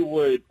certainly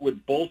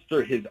would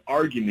bolster his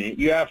argument.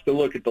 You have to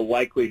look at the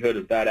likelihood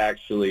of that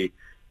actually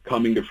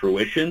coming to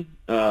fruition.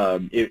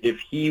 If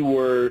he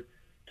were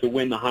to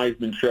win the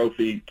Heisman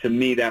Trophy, to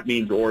me that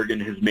means Oregon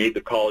has made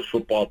the college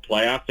football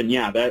playoff. And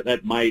yeah,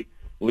 that might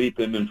leap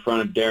him in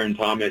front of Darren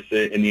Thomas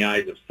in the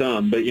eyes of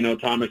some. But,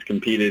 Thomas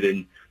competed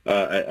in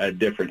a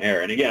different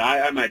era. And again,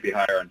 I might be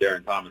higher on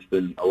Darren Thomas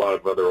than a lot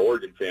of other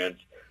Oregon fans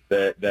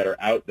that are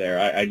out there.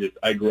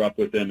 I grew up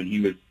with him, and he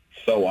was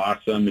so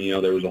awesome.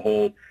 And, there was a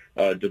whole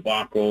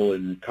debacle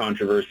and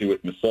controversy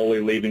with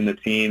Masoli leaving the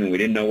team, and we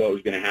didn't know what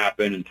was going to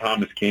happen. And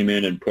Thomas came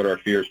in and put our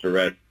fears to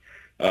rest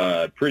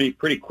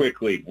pretty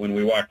quickly when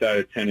we walked out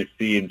of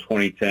Tennessee in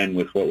 2010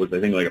 with what was,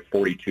 I think, like a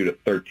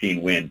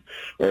 42-13 win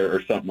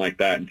or something like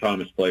that. And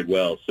Thomas played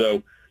well.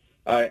 So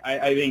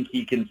I think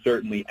he can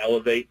certainly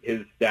elevate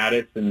his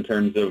status in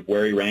terms of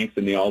where he ranks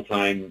in the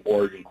all-time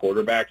Oregon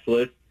quarterbacks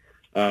list.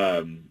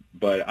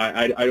 But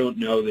I don't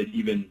know that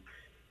even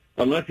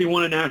unless he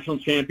won a national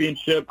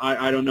championship,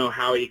 I don't know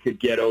how he could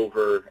get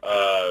over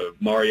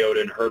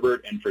Mariota and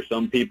Herbert. And for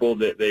some people,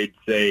 that they'd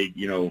say,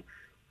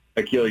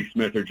 Achilles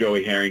Smith or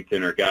Joey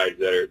Harrington are guys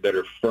that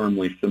are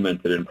firmly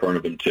cemented in front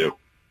of him too.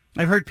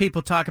 I've heard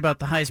people talk about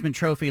the Heisman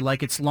Trophy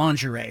like it's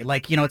lingerie,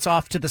 like, it's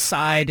off to the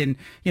side and,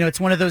 it's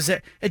one of those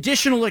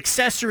additional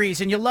accessories,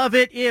 and you love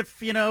it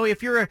if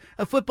you're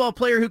a football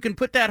player who can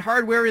put that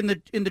hardware in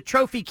the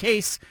trophy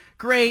case,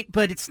 great,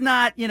 but it's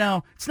not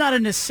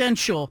an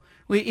essential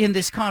in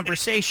this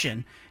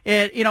conversation.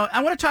 And,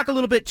 I want to talk a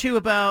little bit too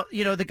about,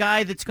 the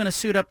guy that's going to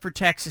suit up for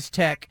Texas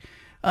Tech.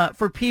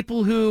 For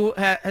people who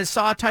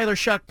saw Tyler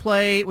Shuck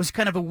play, it was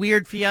kind of a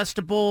weird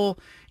Fiesta Bowl.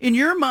 In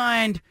your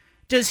mind,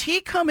 does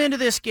he come into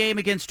this game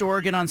against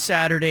Oregon on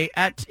Saturday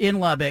in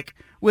Lubbock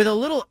with a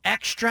little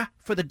extra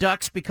for the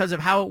Ducks because of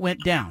how it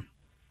went down?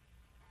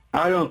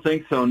 I don't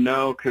think so,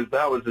 no, because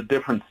that was a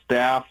different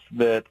staff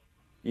that,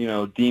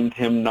 deemed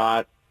him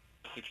not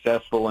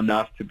successful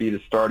enough to be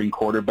the starting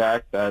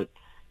quarterback. That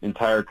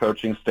entire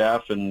coaching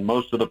staff and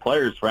most of the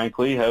players,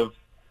 frankly, have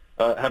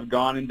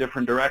gone in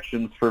different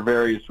directions for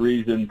various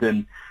reasons.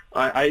 And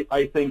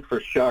I think for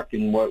Shuck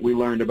and what we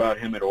learned about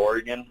him at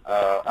Oregon,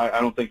 I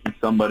don't think he's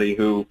somebody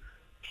who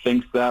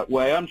thinks that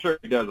way. I'm sure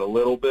he does a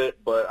little bit,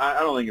 but I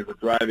don't think it's a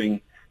driving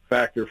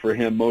factor for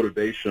him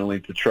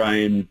motivationally to try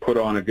and put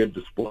on a good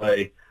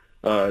display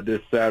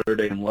this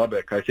Saturday in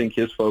Lubbock. I think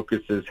his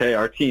focus is, hey,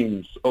 our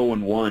team's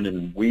 0-1,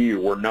 and we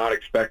were not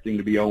expecting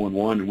to be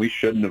 0-1, and we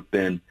shouldn't have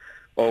been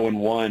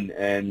 0-1,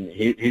 and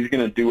he's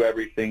going to do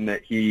everything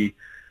that he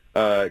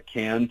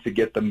can to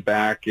get them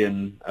back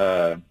in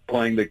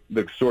playing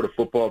the sort of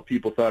football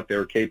people thought they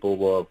were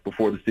capable of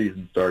before the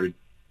season started.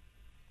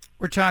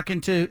 We're talking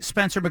to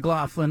Spencer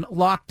McLaughlin,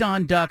 Locked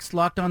On Ducks,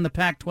 Locked On the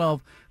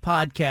Pac-12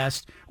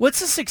 podcast.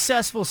 What's a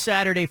successful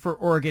Saturday for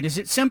Oregon? Is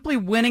it simply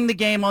winning the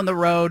game on the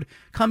road,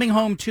 coming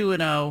home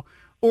 2-0,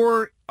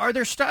 or are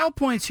there style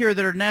points here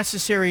that are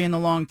necessary in the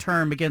long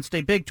term against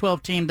a Big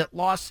 12 team that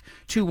lost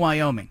to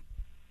Wyoming?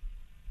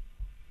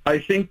 I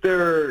think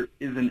there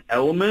is an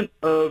element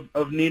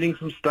of needing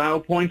some style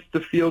points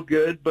to feel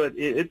good, but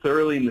it's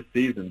early in the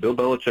season. Bill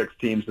Belichick's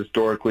teams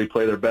historically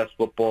play their best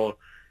football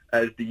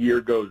as the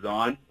year goes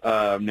on.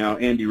 Now,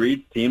 Andy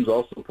Reid's teams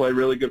also play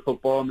really good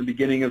football in the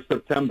beginning of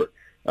September.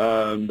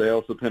 They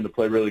also tend to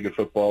play really good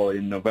football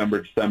in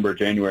November, December,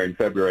 January, and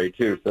February,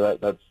 too. So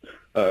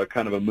that's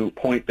kind of a moot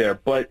point there.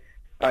 But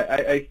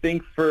I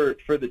think for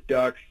the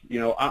Ducks,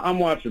 I'm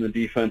watching the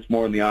defense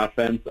more than the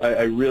offense.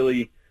 I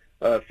really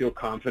feel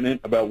confident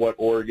about what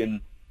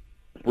Oregon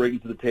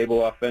brings to the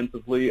table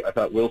offensively. I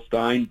thought Will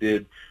Stein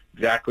did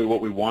exactly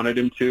what we wanted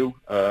him to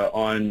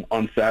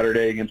on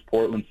Saturday against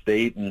Portland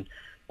State, and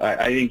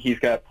I think he's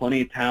got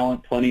plenty of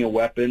talent, plenty of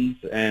weapons,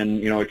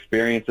 and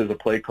experience as a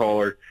play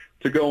caller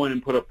to go in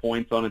and put up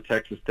points on a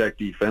Texas Tech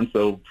defense.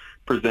 They'll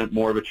present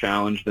more of a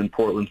challenge than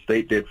Portland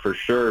State did for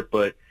sure.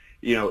 But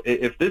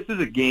if this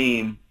is a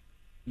game,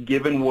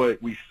 given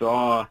what we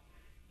saw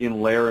in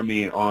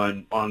Laramie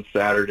on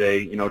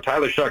Saturday,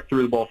 Tyler Shuck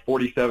threw the ball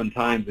 47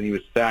 times and he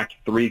was sacked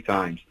 3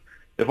 times.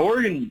 If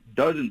Oregon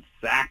doesn't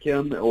sack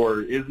him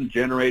or isn't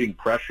generating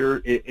pressure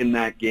in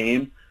that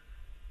game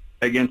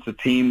against a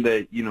team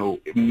that,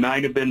 it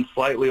might have been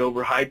slightly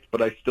overhyped,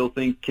 but I still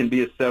think can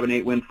be a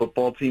 7-8 win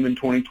football team in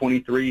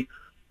 2023,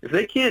 if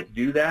they can't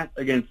do that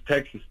against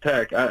Texas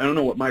Tech, I don't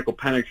know what Michael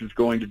Penix is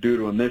going to do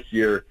to him this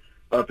year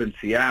up in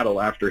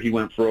Seattle after he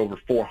went for over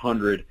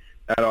 400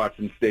 at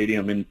Autzen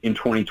Stadium in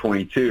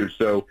 2022.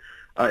 So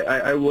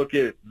I look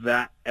at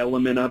that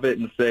element of it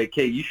and say,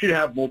 okay, you should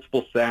have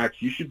multiple sacks.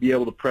 You should be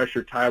able to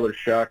pressure Tyler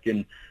Shuck.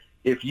 And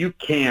if you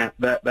can't,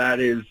 that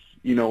is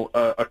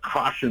a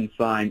caution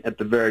sign at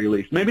the very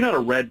least. Maybe not a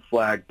red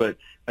flag, but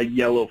a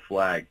yellow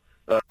flag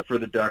for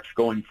the Ducks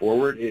going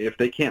forward. If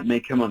they can't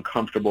make him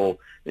uncomfortable,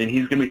 and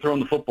he's going to be throwing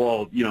the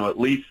football, at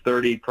least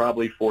 30,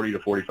 probably 40 to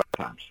 45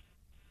 times.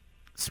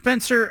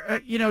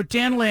 Spencer,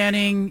 Dan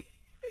Lanning,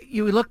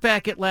 you look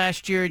back at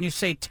last year and you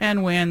say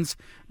 10 wins,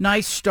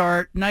 nice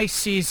start, nice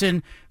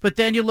season, but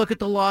then you look at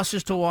the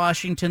losses to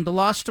Washington, the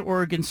loss to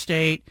Oregon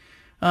State,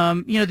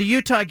 the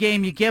Utah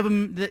game, you give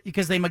them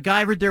because they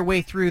MacGyvered their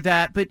way through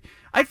that, but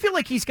I feel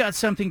like he's got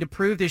something to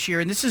prove this year,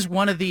 and this is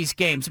one of these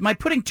games. Am I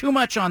putting too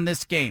much on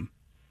this game?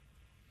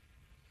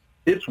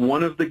 It's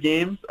one of the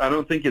games. I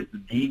don't think it's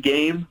the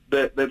game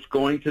that's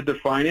going to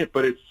define it,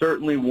 but it's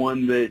certainly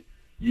one that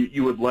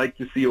you would like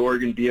to see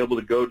Oregon be able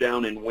to go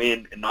down and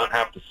win and not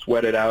have to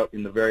sweat it out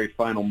in the very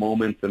final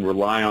moments and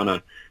rely on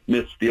a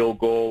missed field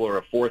goal or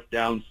a fourth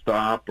down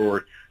stop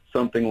or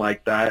something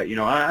like that.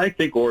 I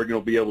think Oregon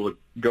will be able to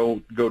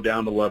go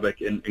down to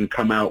Lubbock and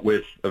come out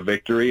with a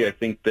victory. I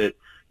think that,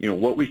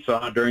 what we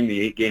saw during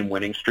the 8-game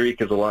winning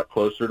streak is a lot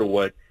closer to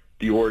what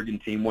the Oregon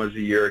team was a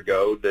year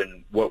ago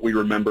than what we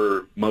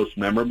remember most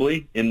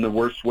memorably in the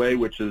worst way,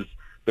 which is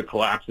the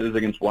collapses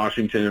against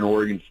Washington and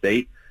Oregon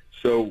State.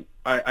 So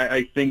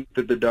I think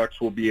that the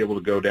Ducks will be able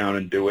to go down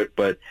and do it.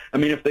 But,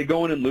 if they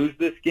go in and lose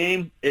this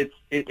game,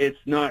 it's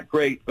not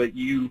great, but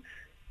you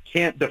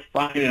can't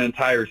define an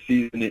entire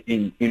season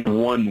in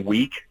 1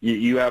 week.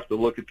 You have to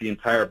look at the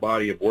entire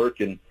body of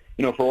work. And,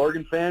 for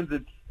Oregon fans,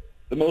 it's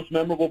the most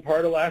memorable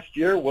part of last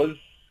year were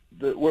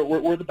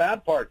the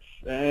bad parts.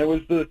 And it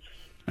was the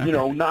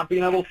not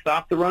being able to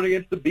stop the run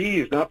against the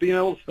Bees, not being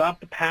able to stop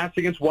the pass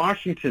against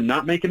Washington,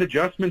 not making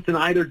adjustments in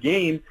either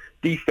game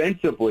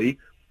defensively.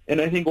 And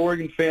I think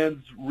Oregon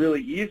fans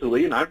really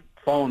easily, and I've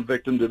fallen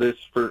victim to this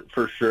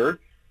for sure,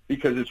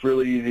 because it's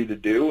really easy to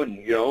do. And,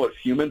 as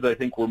humans, I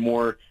think we're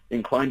more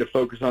inclined to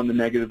focus on the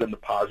negative than the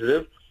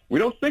positive. We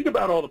don't think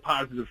about all the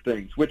positive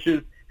things, which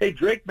is, hey,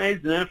 Drake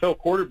May's an NFL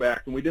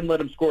quarterback, and we didn't let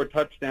him score a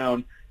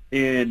touchdown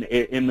in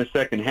the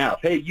second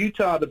half. Hey,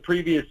 Utah the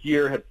previous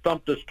year had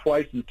thumped us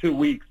twice in 2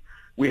 weeks.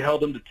 We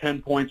held them to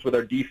 10 points with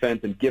our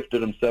defense and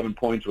gifted them 7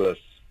 points with a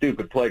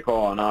stupid play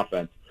call on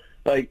offense.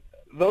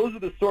 Those are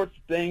the sorts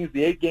of things,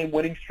 the 8-game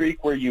winning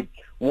streak where you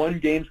won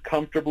games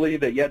comfortably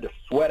that you had to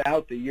sweat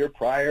out the year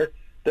prior.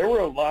 There were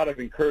a lot of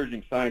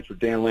encouraging signs for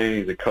Dan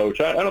Lanning as a coach.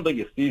 I don't think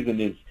his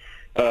season is,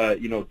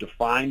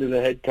 defined as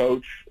a head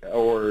coach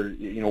or,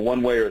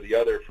 one way or the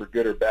other for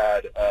good or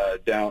bad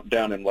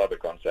down in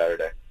Lubbock on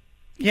Saturday.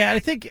 Yeah, I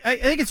think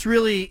it's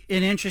really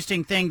an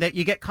interesting thing that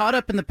you get caught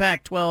up in the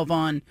Pac-12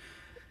 on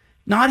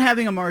not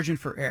having a margin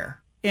for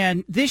error.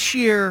 And this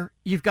year,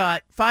 you've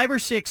got 5 or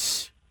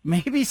 6,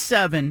 maybe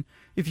 7,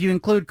 if you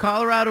include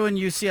Colorado and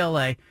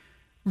UCLA,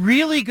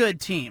 really good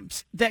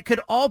teams that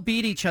could all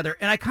beat each other.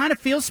 And I kind of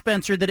feel,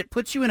 Spencer, that it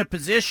puts you in a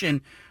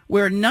position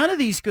where none of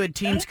these good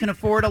teams can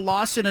afford a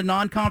loss in a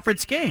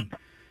non-conference game.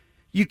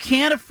 You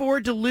can't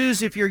afford to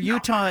lose if you're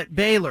Utah at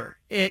Baylor.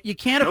 You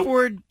can't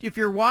afford, if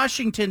you're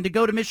Washington, to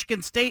go to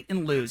Michigan State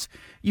and lose.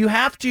 You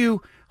have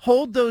to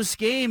hold those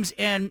games,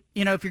 and,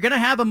 if you're going to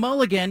have a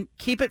mulligan,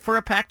 keep it for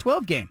a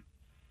Pac-12 game.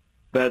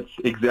 That's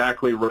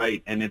exactly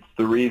right, and it's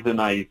the reason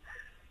I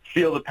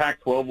feel the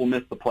Pac-12 will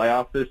miss the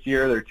playoff this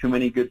year. There are too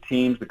many good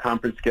teams. The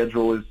conference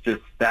schedule is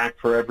just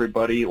stacked for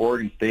everybody.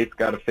 Oregon State's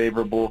got a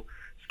favorable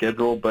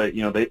schedule, but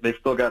they've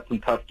still got some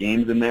tough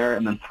games in there,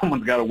 and then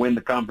someone's got to win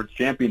the conference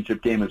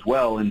championship game as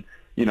well. And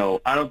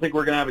I don't think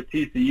we're going to have a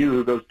TCU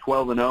who goes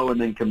 12-0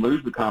 and then can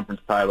lose the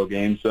conference title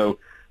game. So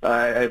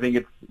I think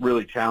it's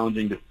really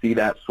challenging to see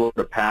that sort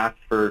of path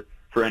for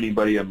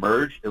anybody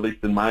emerge. At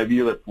least in my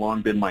view, that's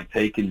long been my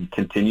take and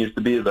continues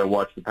to be as I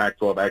watch the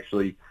Pac-12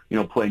 actually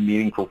play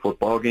meaningful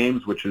football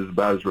games, which is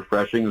about as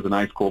refreshing as an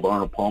ice cold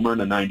Arnold Palmer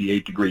in a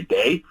 98-degree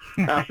day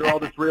after all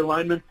this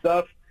realignment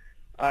stuff.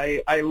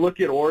 I look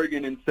at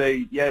Oregon and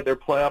say, yeah, their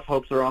playoff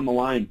hopes are on the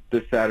line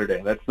this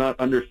Saturday. That's not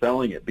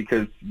underselling it,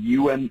 because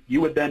you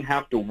would then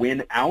have to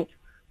win out.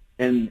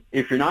 And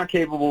if you're not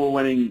capable of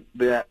winning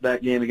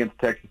that game against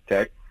Texas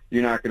Tech,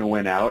 you're not going to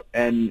win out.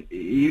 And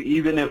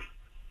even if,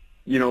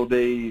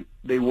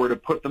 they were to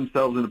put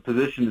themselves in a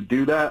position to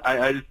do that,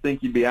 I just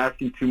think you'd be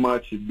asking too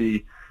much. It'd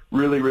be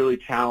really, really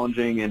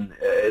challenging. And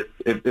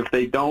if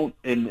they don't,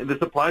 and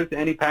this applies to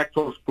any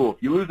Pac-12 school,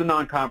 if you lose a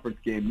non-conference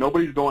game,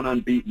 nobody's going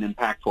unbeaten in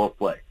Pac-12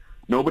 play.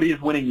 Nobody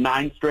is winning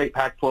 9 straight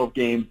Pac-12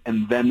 games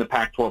and then the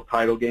Pac-12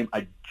 title game.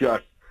 I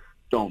just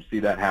don't see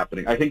that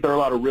happening. I think there are a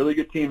lot of really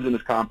good teams in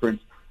this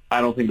conference.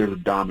 I don't think there's a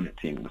dominant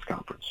team in this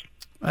conference.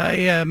 I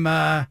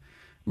am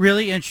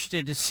really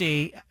interested to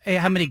see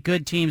how many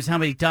good teams, how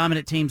many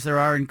dominant teams there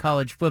are in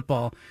college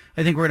football.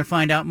 I think we're going to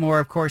find out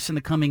more, of course, in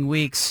the coming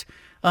weeks.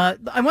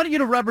 I wanted you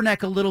to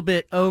rubberneck a little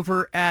bit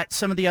over at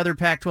some of the other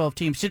Pac-12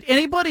 teams. Did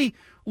anybody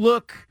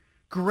look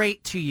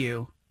great to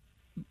you?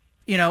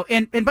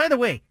 And by the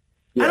way,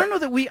 yeah. I don't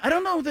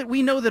know that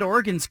we know that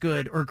Oregon's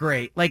good or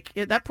great. Like,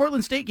 that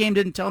Portland State game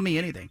didn't tell me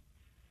anything.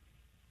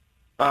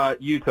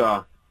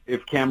 Utah,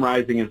 if Cam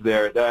Rising is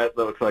there, that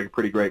looks like a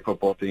pretty great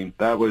football team.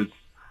 That was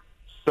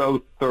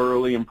so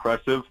thoroughly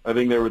impressive. I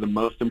think they were the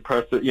most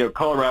impressive.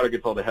 Colorado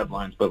gets all the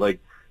headlines, but like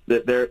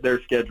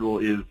their schedule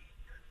is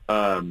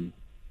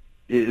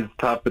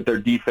tough, but their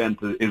defense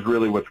is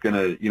really what's going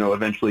to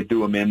eventually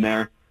do them in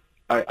there.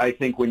 I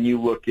think when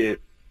you look at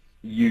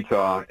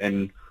Utah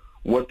and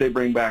what they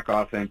bring back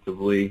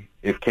offensively,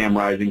 if Cam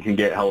Rising can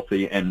get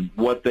healthy, and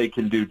what they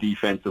can do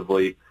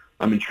defensively,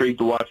 I'm intrigued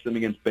to watch them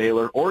against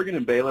Baylor. Oregon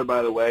and Baylor,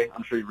 by the way,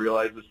 I'm sure you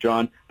realize this,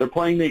 John, they're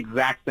playing the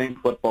exact same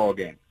football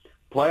game.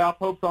 Playoff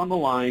hopes on the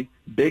line,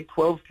 Big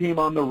 12 team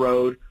on the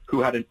road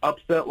who had an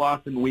upset loss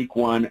in week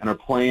 1 and are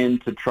playing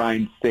to try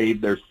and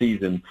save their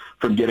season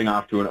from getting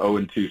off to an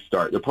 0-2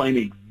 start. They're playing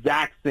the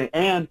exact same,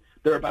 and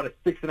they're about a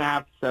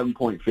 6.5 to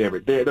 7-point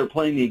favorite. They're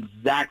playing the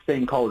exact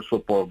same college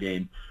football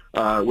game,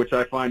 which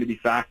I find to be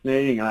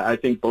fascinating, and I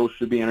think both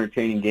should be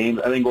entertaining games.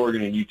 I think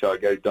Oregon and Utah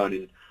get it done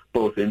in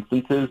both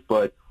instances,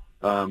 but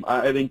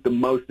I think the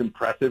most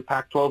impressive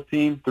Pac-12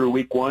 team through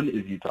week 1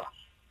 is Utah.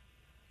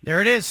 There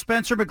it is,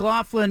 Spencer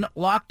McLaughlin,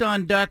 Locked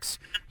on Ducks.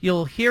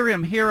 You'll hear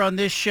him here on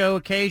this show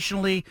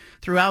occasionally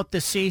throughout the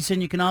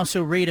season. You can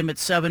also read him at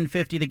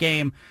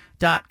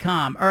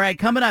 750thegame.com. All right,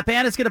 coming up,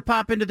 Anna's going to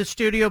pop into the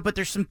studio, but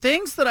there's some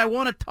things that I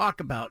want to talk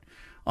about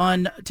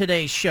on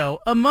today's show.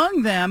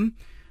 Among them,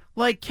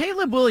 like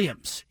Caleb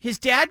Williams. His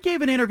dad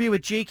gave an interview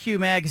with GQ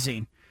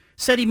magazine,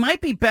 said he might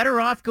be better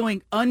off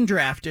going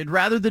undrafted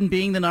rather than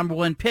being the number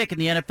 1 pick in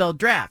the NFL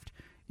draft.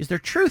 Is there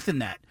truth in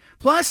that?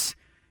 Plus,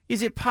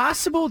 is it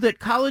possible that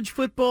college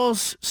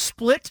football's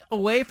split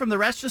away from the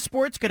rest of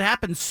sports could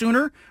happen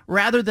sooner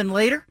rather than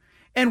later?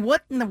 And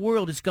what in the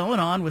world is going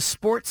on with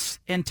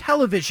sports and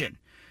television?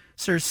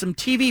 So there's some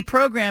TV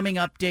programming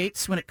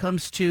updates when it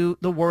comes to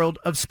the world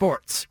of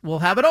sports. We'll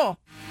have it all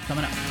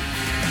coming up.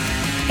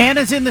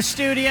 Anna's in the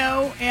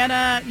studio.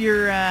 Anna,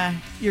 your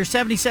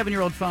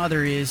 77-year-old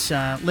father is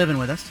living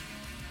with us.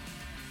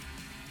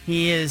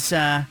 He is...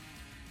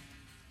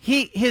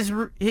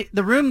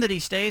 The room that he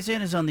stays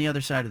in is on the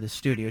other side of the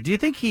studio. Do you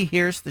think he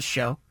hears the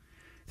show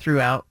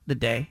throughout the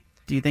day?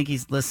 Do you think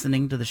he's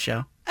listening to the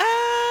show?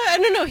 I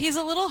don't know. He's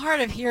a little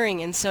hard of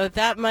hearing, and so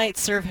that might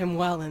serve him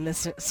well in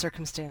this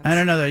circumstance. I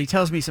don't know, though. He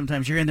tells me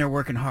sometimes you're in there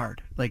working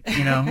hard.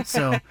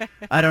 So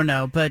I don't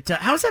know. But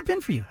how's that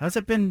been for you? How's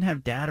it been to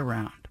have Dad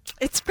around?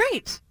 It's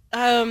great.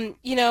 I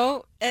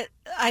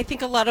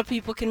think a lot of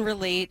people can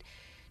relate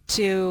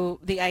to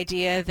the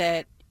idea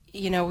that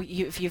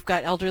if you've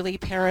got elderly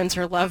parents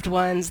or loved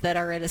ones that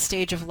are at a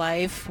stage of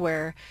life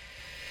where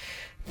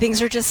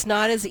things are just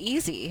not as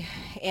easy.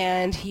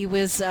 And he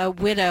was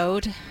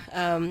widowed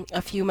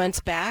a few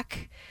months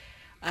back.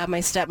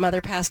 My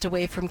stepmother passed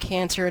away from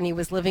cancer, and he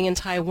was living in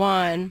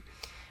Taiwan.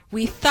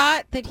 We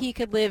thought that he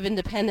could live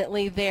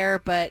independently there,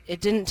 but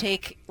it didn't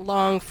take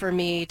long for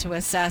me to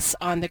assess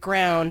on the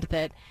ground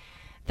that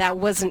that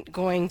wasn't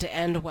going to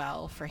end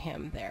well for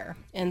him there.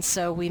 And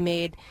so we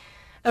made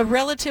a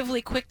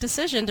relatively quick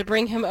decision to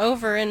bring him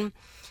over and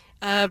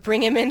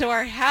bring him into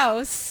our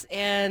house.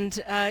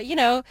 And,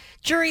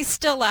 jury's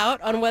still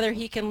out on whether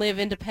he can live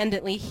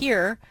independently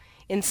here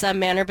in some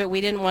manner, but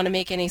we didn't want to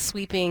make any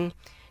sweeping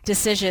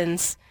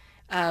decisions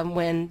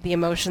when the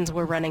emotions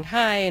were running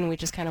high and we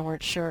just kind of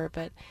weren't sure.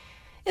 But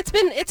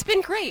it's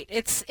been great.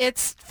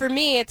 It's for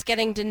me, it's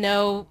getting to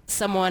know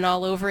someone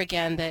all over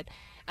again that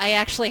I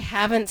actually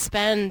haven't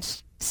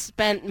spent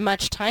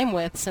much time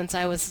with since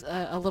I was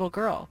a little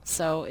girl.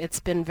 So it's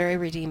been very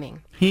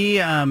redeeming. He's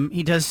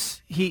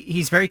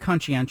very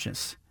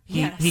conscientious.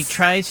 Yes. He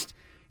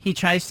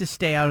tries to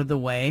stay out of the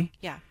way.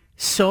 Yeah.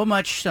 So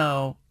much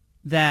so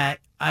that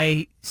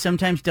I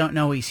sometimes don't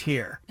know he's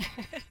here.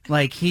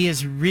 He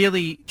is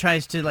really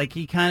tries to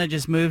he kind of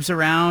just moves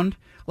around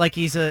like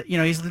he's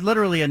he's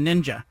literally a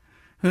ninja.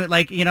 Who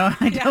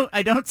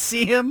I don't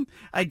see him,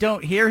 I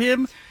don't hear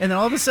him, and then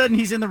all of a sudden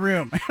he's in the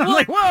room. I'm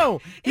like, whoa,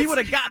 he would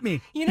have got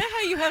me. You know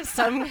how you have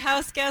some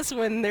house guests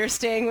when they're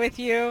staying with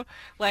you,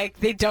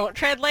 they don't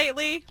tread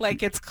lightly,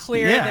 it's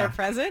clear they're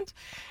present.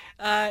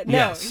 No,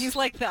 yes. He's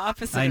like the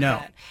opposite of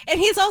that. And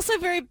he's also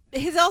very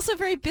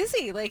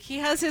busy. He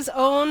has his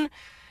own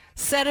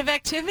set of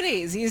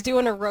activities. He's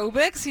doing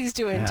aerobics. He's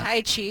doing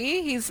Tai Chi.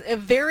 He's a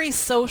very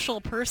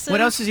social person.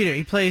 What else does he do?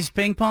 He plays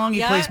ping pong.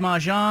 He plays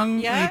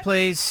mahjong. Yeah. He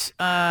plays.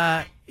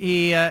 The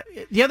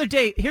other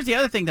day. Here's the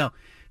other thing, though,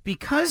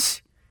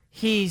 because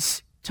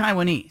he's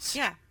Taiwanese.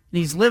 Yeah. And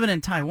he's living in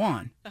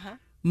Taiwan. Uh-huh.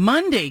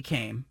 Monday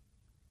came,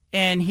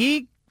 and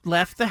he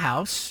left the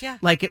house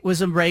like it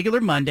was a regular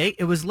Monday.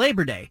 It was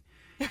Labor Day.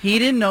 He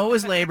didn't know it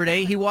was Labor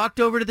Day. He walked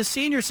over to the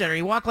senior center.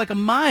 He walked a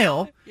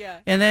mile,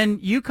 and then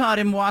you caught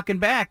him walking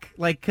back,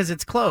 because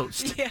it's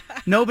closed. Yeah.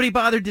 Nobody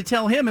bothered to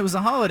tell him it was a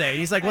holiday.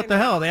 He's like, what the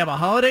hell? They have a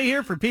holiday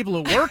here for people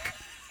who work?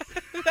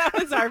 That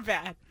was our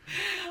bad.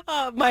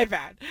 My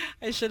bad.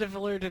 I should have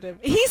alerted him.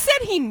 He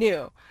said he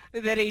knew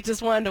that he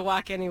just wanted to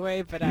walk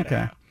anyway, but I don't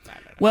know.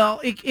 Well,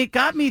 it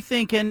got me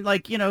thinking,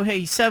 hey,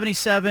 he's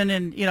 77,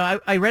 and,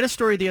 I read a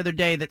story the other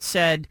day that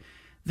said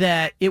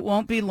that it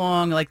won't be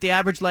long, the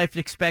average life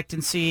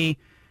expectancy,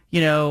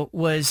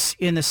 was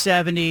in the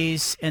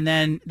 70s, and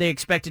then they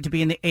expect it to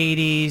be in the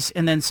 80s,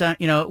 and then some,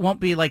 it won't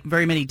be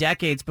very many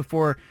decades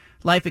before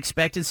life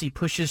expectancy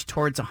pushes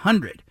towards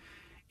 100.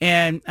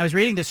 And I was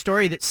reading this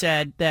story that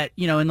said that,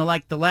 in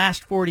the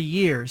last 40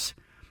 years,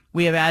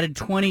 we have added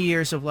 20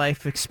 years of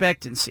life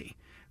expectancy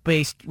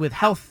based with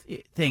health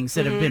things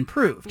that have been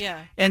proved.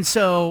 Yeah. And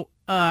so,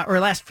 or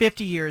last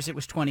 50 years, it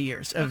was 20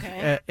 years of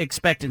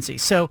expectancy.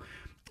 So,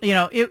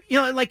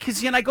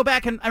 because I go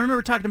back and I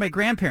remember talking to my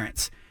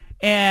grandparents,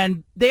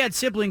 and they had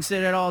siblings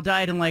that had all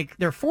died in like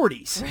their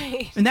 40s.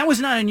 Right. And that was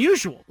not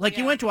unusual. Like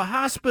you went to a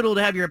hospital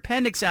to have your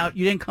appendix out,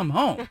 you didn't come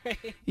home.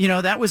 Right.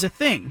 That was a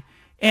thing.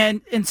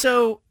 And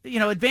so,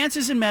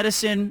 advances in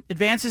medicine,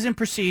 advances in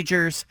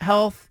procedures,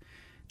 health,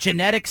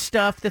 genetic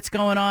stuff that's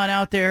going on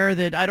out there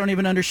that I don't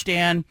even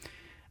understand.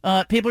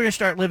 People are going to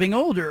start living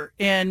older.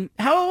 And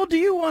how old do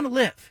you want to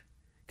live?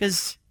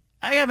 Because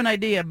I have an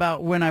idea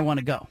about when I want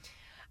to go.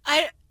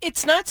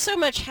 It's not so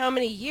much how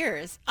many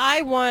years.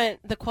 I want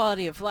the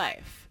quality of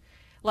life.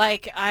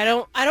 Like, I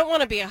don't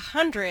want to be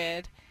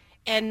 100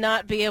 and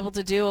not be able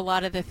to do a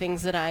lot of the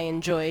things that I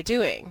enjoy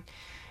doing.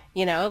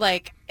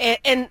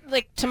 And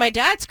to my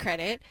dad's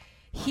credit,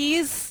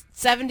 he's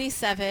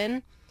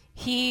 77.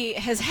 He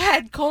has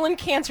had colon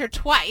cancer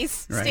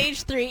twice, Right.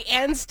 stage 3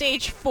 and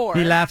stage 4.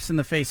 He laughs in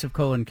the face of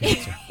colon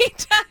cancer. He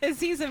does.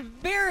 He's a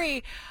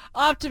very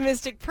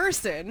optimistic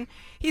person.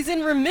 He's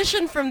in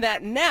remission from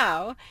that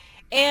now.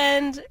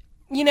 And,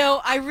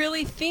 I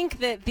really think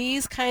that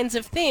these kinds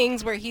of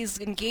things where he's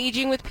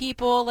engaging with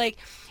people, like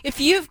if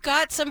you've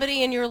got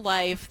somebody in your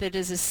life that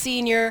is a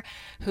senior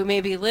who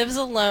maybe lives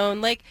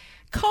alone, like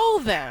call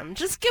them.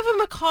 Just give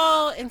them a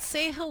call and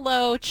say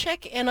hello,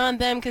 check in on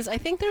them, because I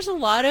think there's a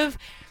lot of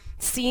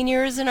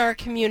seniors in our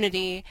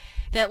community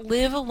that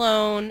live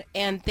alone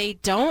and they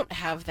don't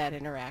have that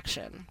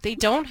interaction. They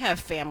don't have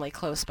family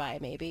close by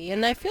maybe,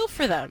 and I feel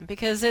for them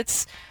because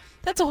that's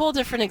a whole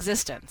different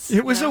existence.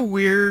 It was a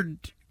weird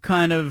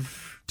kind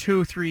of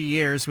 2-3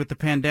 years with the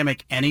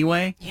pandemic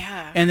anyway.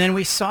 Yeah. And then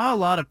we saw a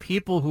lot of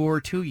people who were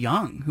too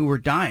young who were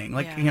dying.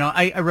 Like,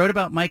 I wrote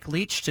about Mike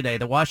Leach today,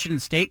 the Washington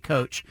State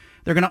coach.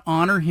 They're going to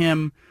honor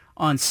him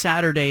on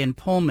Saturday in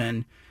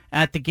Pullman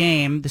at the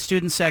game. The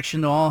student section,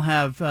 they'll all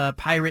have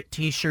pirate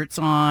T-shirts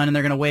on, and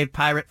they're going to wave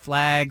pirate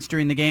flags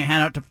during the game,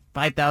 hand out to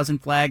 5,000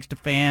 flags to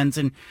fans,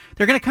 and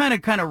they're going to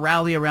kind of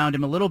rally around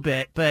him a little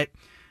bit. But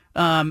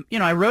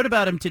I wrote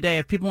about him today.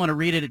 If people want to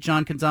read it at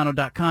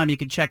johncanzano.com, you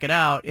can check it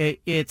out.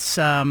 It's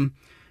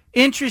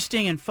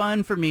interesting and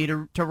fun for me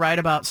to write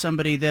about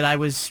somebody that I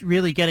was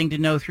really getting to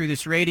know through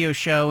this radio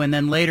show, and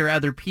then later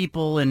other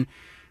people. And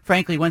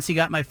frankly, once he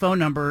got my phone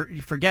number,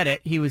 you forget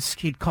it.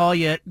 He'd call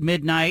you at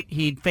midnight.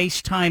 He'd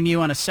FaceTime you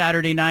on a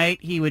Saturday night.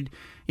 He would,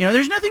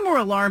 there's nothing more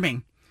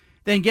alarming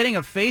than getting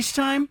a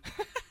FaceTime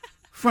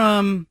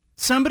from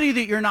somebody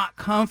that you're not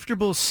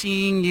comfortable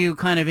seeing you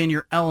kind of in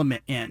your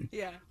element in.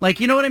 Yeah. Like,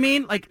 you know what I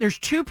mean? Like, there's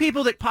two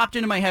people that popped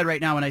into my head right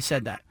now when I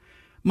said that.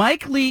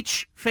 Mike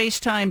Leach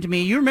FaceTimed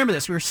me. You remember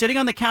this. We were sitting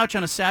on the couch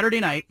on a Saturday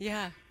night.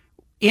 Yeah.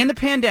 In the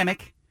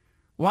pandemic,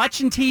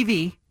 watching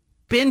TV,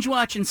 binge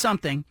watching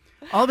something.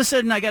 All of a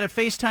sudden, I got a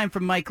FaceTime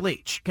from Mike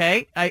Leach,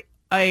 okay?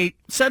 I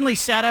suddenly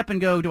sat up and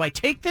go, do I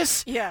take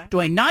this? Yeah. Do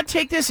I not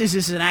take this? Is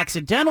this an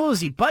accidental? Is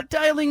he butt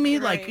dialing me?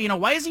 Right.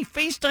 Like, why is he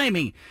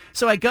FaceTiming?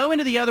 So I go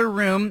into the other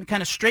room,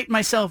 kind of straighten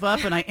myself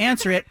up, and I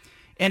answer it,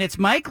 and it's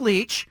Mike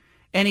Leach,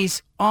 and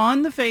he's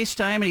on the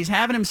FaceTime, and he's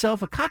having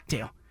himself a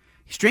cocktail.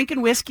 He's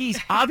drinking whiskey. He's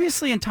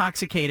obviously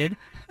intoxicated,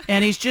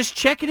 and he's just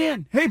checking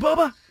in. Hey,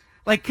 Bubba.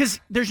 Like,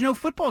 because there's no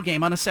football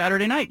game on a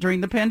Saturday night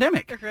during the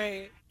pandemic.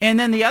 Right. And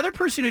then the other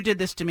person who did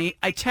this to me,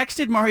 I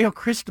texted Mario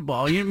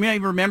Cristobal. You may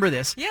remember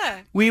this.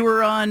 Yeah. We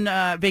were on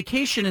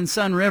vacation in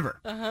Sun River.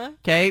 Uh-huh.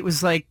 Okay. It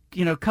was like,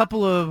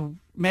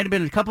 might have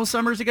been a couple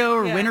summers ago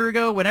or winter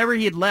ago, whenever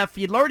he had left.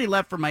 He had already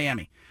left for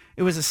Miami.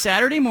 It was a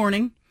Saturday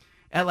morning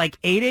at like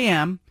 8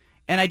 a.m.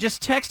 And I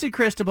just texted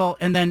Cristobal,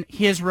 and then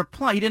his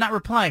reply, he did not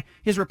reply.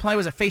 His reply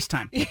was a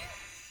FaceTime.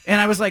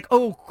 And I was like,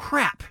 oh,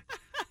 crap.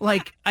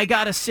 Like, I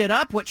got to sit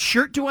up. What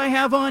shirt do I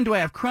have on? Do I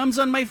have crumbs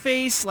on my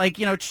face? Like,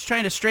 just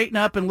trying to straighten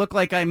up and look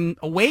like I'm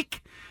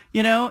awake,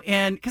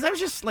 and because I was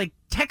just like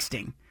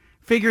texting,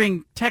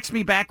 figuring text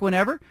me back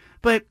whenever.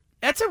 But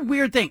that's a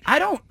weird thing. I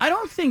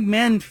don't think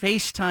men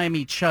FaceTime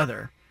each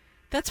other.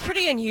 That's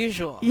pretty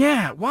unusual.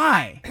 Yeah.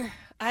 Why?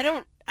 I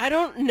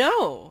don't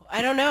know.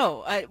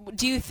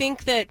 Do you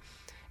think that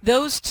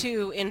those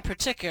two in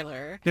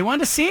particular, They wanted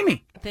to see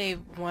me. they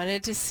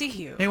wanted to see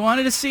you? They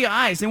wanted to see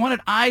eyes. They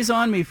wanted eyes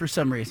on me for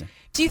some reason.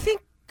 Do you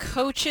think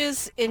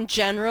coaches in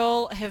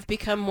general have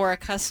become more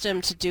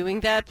accustomed to doing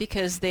that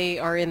because they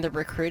are in the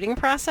recruiting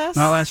process?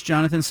 I'll ask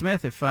Jonathan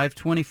Smith at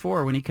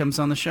 524 when he comes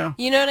on the show.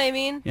 You know what I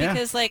mean? Yeah.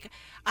 Because,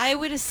 I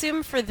would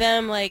assume for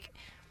them,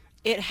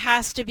 it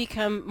has to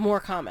become more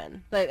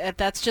common.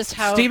 That's just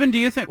how... Steven, what do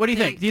you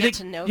think? Do you get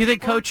to know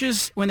think people?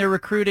 coaches, when they're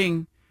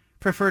recruiting,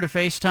 prefer to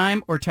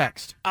FaceTime or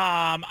text?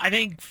 I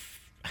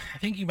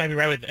think you might be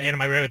right with Anna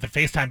might be right with the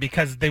FaceTime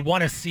because they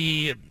want to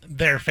see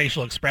their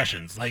facial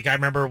expressions. Like I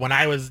remember when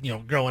I was,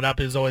 growing up,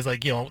 it was always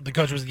like, the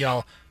coach was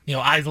yell,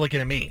 eyes looking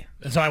at me.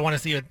 And so I want to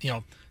see it,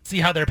 see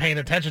how they're paying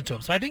attention to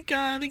him. So I think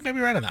maybe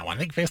right on that one. I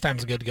think FaceTime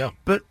is good to go.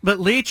 But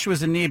Leach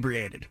was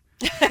inebriated.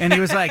 And he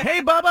was like,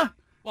 hey, Bubba.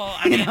 Well,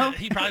 I mean,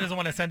 he probably doesn't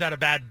want to send out a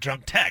bad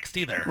drunk text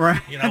either.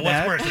 Right. You know,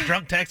 what's worse, a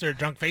drunk text or a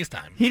drunk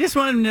FaceTime? He just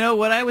wanted to know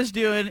what I was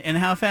doing and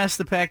how fast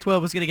the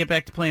Pac-12 was going to get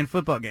back to playing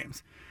football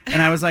games. And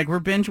I was like, we're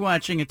binge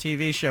watching a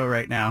TV show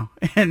right now,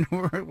 and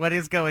what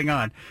is going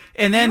on?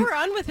 And then you were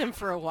on with him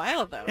for a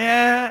while, though.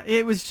 Yeah,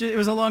 it was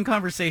a long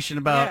conversation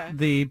about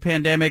the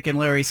pandemic and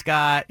Larry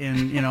Scott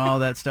and all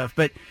that stuff.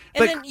 But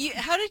then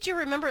how did you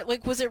remember it?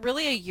 Like, was it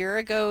really a year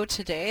ago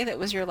today that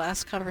was your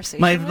last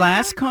conversation? My with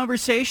last him?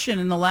 conversation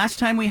and the last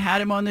time we had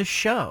him on this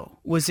show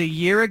was a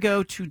year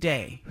ago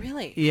today.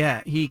 Really?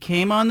 Yeah, he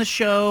came on the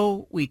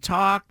show. We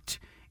talked,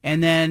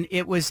 and then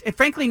it was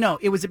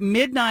it was at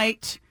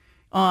midnight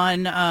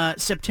on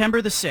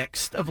September the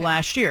 6th of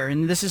last year,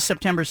 and this is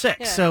September 6th.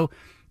 Yeah. So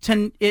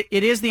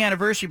it is the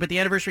anniversary, but the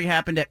anniversary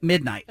happened at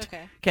midnight.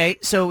 Okay,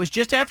 so it was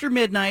just after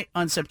midnight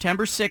on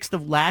September 6th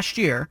of last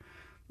year.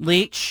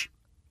 Leach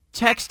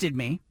texted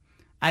me.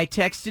 I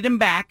texted him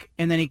back,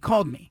 and then he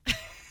called me.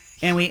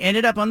 And we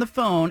ended up on the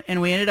phone, and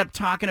we ended up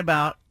talking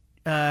about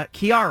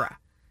Kiara.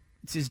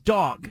 It's his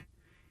dog.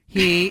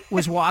 He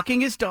was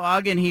walking his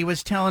dog, and he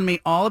was telling me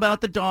all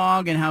about the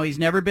dog and how he's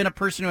never been a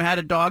person who had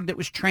a dog that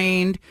was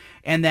trained,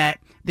 and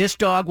that this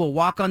dog will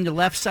walk on the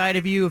left side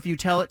of you. If you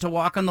tell it to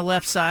walk on the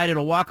left side,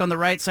 it'll walk on the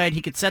right side.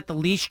 He could set the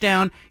leash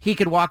down. He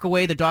could walk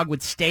away. The dog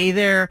would stay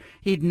there.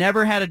 He'd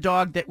never had a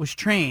dog that was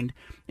trained.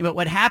 But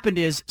what happened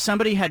is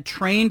somebody had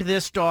trained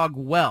this dog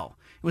well.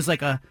 It was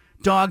like a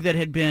dog that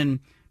had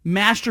been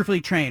masterfully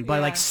trained by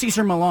like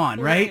Cesar Millan,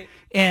 right?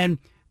 And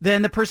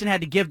then the person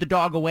had to give the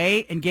dog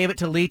away and gave it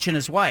to Leach and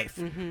his wife.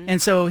 Mm-hmm.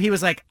 And so he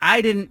was like,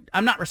 I'm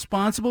not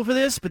responsible for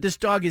this, but this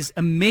dog is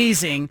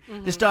amazing.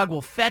 Mm-hmm. This dog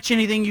will fetch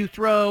anything you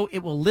throw.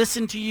 It will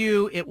listen to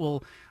you. It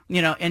will,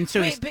 and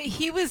so Wait, but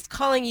he was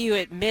calling you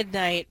at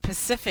midnight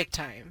Pacific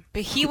time,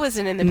 but he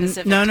wasn't in the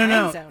Pacific no,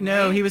 time zone,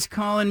 no. right? He was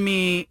calling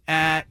me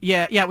at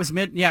it was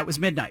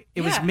midnight.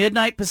 It was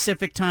midnight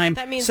Pacific time.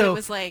 That means so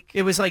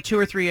it was like 2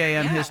 or 3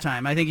 a.m. his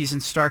time. I think he's in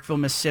Starkville,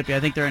 Mississippi.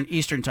 I think they're in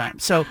Eastern time.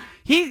 So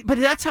but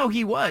that's how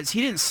he was. He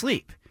didn't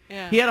sleep.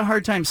 Yeah. He had a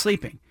hard time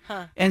sleeping.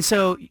 Huh. And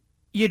so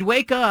I'd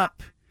wake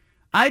up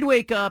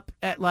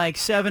at like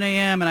 7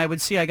 a.m. and I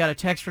would see I got a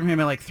text from him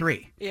at like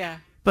 3. Yeah.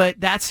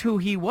 But that's who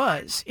he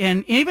was.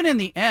 And even in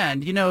the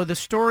end, the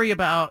story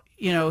about,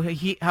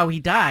 how he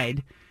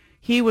died,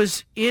 he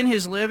was in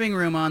his living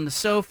room on the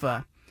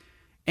sofa,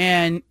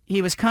 and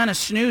he was kind of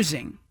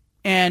snoozing,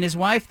 and his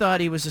wife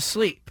thought he was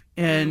asleep.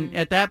 And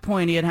at that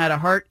point, he had a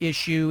heart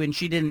issue, and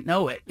she didn't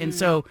know it. And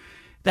so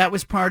that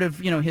was part of,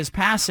 his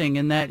passing,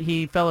 and that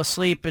he fell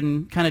asleep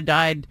and kind of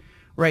died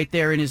right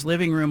there in his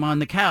living room on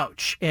the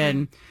couch.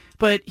 And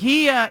but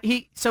we had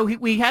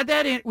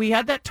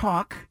that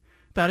talk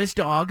about his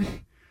dog.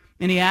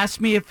 And he asked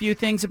me a few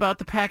things about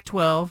the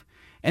Pac-12,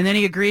 and then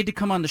he agreed to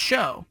come on the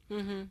show.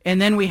 Mm-hmm. And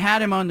then we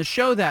had him on the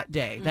show that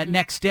day, that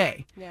next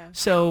day. Yeah.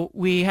 So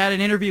we had an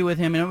interview with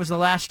him, and it was the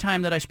last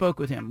time that I spoke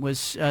with him,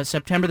 was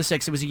September the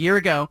 6th. It was a year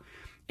ago.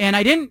 And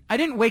I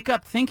didn't wake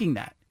up thinking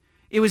that.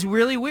 It was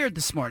really weird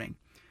this morning.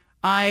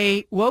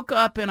 I woke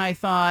up and I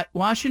thought,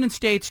 Washington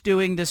State's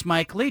doing this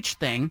Mike Leach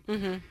thing.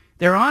 Mm-hmm.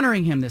 They're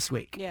honoring him this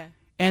week. Yeah.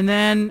 And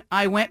then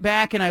I went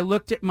back and I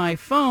looked at my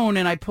phone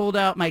and I pulled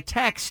out my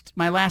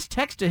last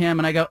text to him,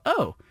 and I go,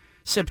 oh,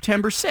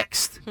 September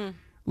 6th,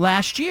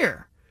 last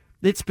year.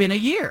 It's been a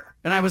year.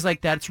 And I was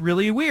like, that's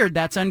really weird.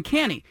 That's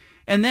uncanny.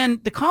 And then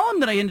the column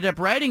that I ended up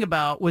writing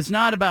about was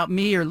not about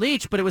me or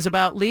Leach, but it was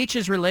about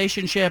Leach's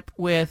relationship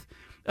with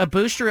a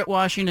booster at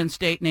Washington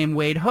State named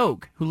Wade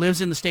Hogue, who lives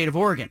in the state of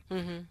Oregon.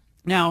 Mm-hmm.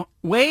 Now,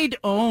 Wade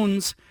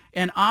owns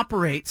and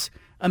operates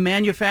a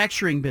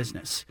manufacturing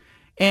business.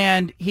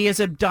 And he is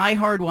a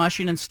diehard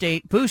Washington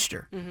State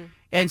booster. Mm-hmm.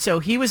 And so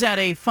he was at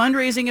a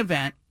fundraising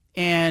event,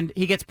 and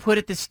he gets put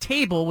at this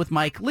table with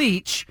Mike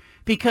Leach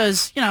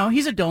because,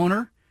 he's a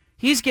donor.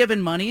 He's giving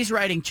money. He's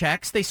writing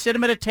checks. They sit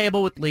him at a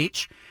table with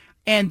Leach,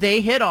 and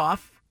they hit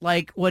off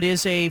like what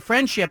is a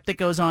friendship that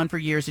goes on for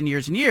years and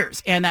years and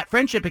years. And that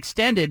friendship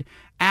extended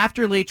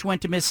after Leach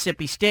went to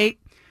Mississippi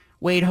State.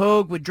 Wade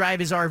Hogue would drive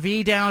his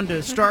RV down to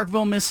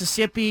Starkville,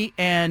 Mississippi,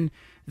 and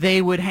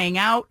they would hang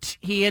out.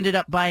 He ended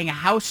up buying a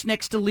house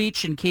next to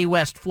Leach in Key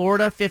West,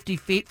 Florida, 50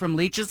 feet from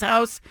Leach's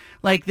house.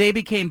 Like, they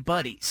became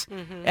buddies.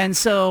 Mm-hmm. And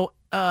so,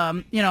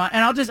 and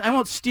I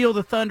won't steal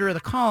the thunder of the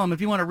column. If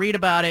you want to read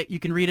about it, you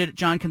can read it at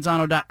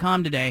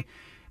johncanzano.com today.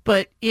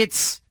 But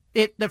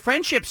the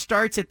friendship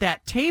starts at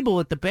that table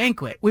at the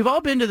banquet. We've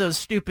all been to those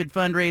stupid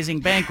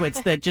fundraising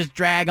banquets that just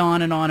drag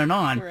on and on and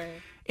on. Right.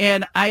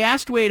 And I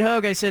asked Wade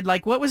Hogue, I said,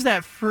 what was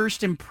that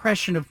first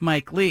impression of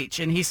Mike Leach?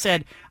 And he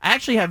said, I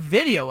actually have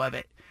video of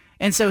it.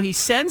 And so he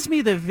sends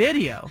me the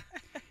video,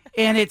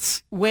 and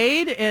it's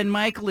Wade and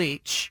Mike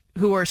Leach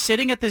who are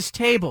sitting at this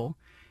table,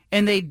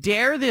 and they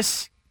dare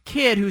this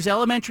kid who's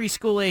elementary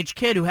school age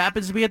kid who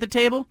happens to be at the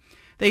table.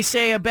 They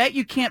say, I bet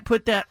you can't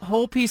put that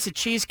whole piece of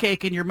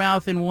cheesecake in your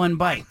mouth in one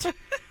bite.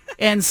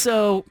 And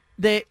so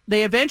they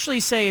eventually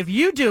say, if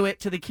you do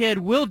it to the kid,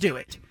 we'll do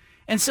it.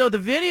 And so the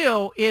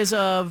video is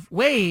of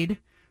Wade,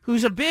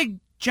 who's a big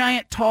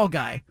giant tall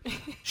guy,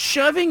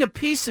 shoving a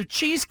piece of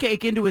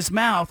cheesecake into his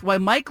mouth while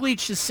Mike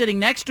Leach is sitting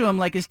next to him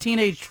like his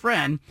teenage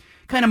friend,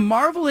 kind of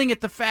marveling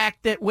at the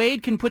fact that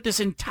Wade can put this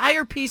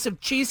entire piece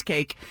of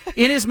cheesecake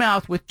in his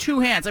mouth with two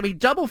hands. I mean,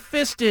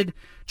 double-fisted,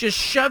 just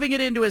shoving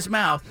it into his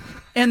mouth.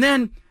 And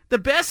then the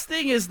best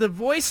thing is the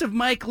voice of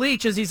Mike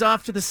Leach as he's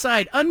off to the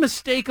side.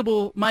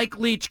 Unmistakable Mike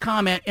Leach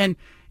comment. And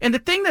the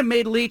thing that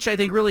made Leach, I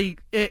think, really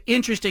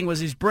interesting was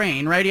his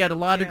brain, right? He had a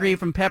law degree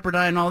from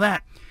Pepperdine and all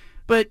that.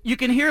 But you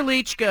can hear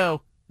Leach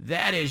go,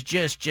 that is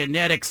just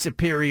genetic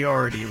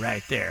superiority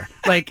right there.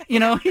 Like, you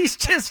know, he's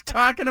just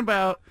talking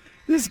about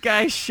this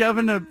guy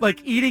shoving a,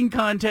 like, eating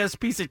contest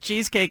piece of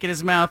cheesecake in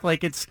his mouth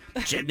like it's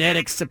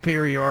genetic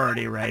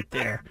superiority right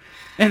there.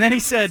 And then he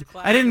said,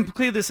 I didn't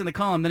include this in the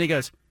column. Then he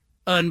goes,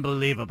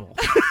 unbelievable.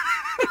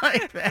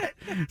 Like that.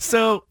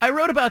 So I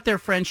wrote about their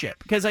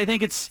friendship because I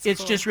think it's cool.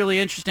 Just really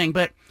interesting.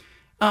 But,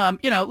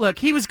 you know, look,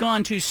 he was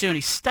gone too soon.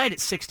 He died at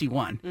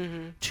 61.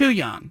 Mm-hmm. Too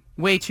young,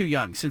 way too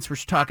young, since we're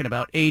talking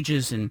about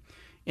ages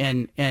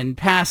and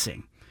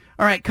passing.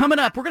 All right, coming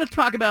up, we're going to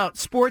talk about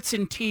sports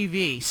and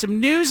TV. Some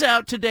news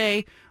out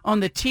today on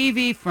the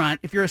TV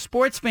front. If you're a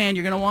sports fan,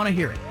 you're going to want to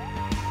hear it.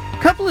 A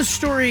couple of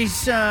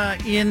stories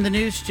in the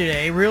news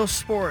today. Real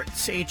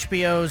Sports,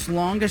 HBO's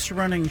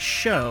longest-running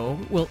show,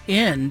 will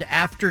end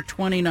after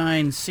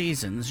 29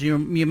 seasons. You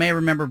may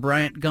remember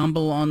Bryant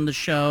Gumbel on the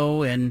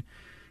show, and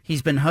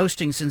he's been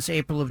hosting since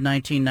April of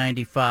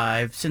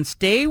 1995. Since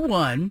day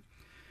one,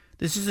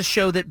 this is a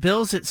show that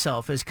bills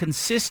itself as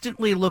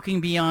consistently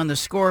looking beyond the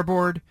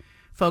scoreboard,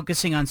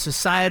 focusing on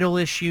societal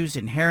issues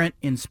inherent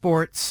in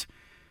sports.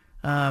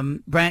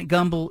 Bryant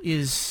Gumbel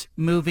is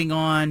moving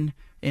on,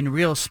 and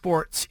Real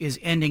Sports is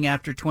ending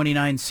after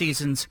 29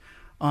 seasons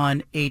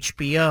on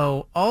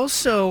HBO.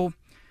 Also,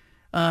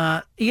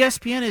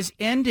 ESPN is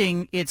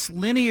ending its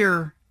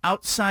linear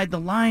Outside the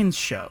Lines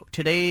show.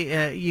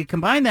 Today, you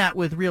combine that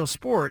with Real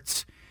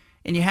Sports,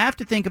 and you have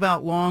to think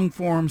about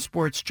long-form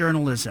sports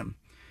journalism.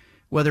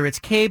 Whether it's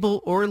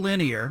cable or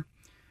linear,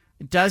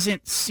 it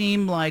doesn't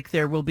seem like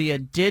there will be a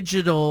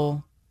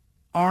digital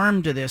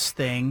arm to this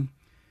thing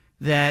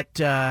that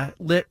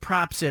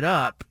props it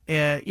up.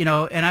 You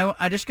know, and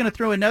I'm just going to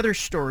throw another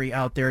story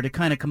out there to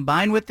kind of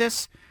combine with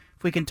this.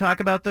 If we can talk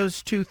about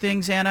those two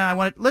things,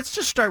 Anna, let's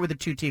just start with the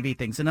two TV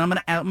things, and I'm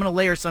going to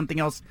layer something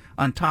else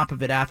on top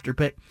of it after.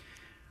 But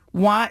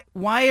why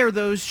are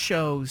those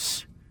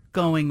shows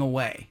going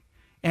away?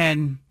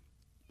 And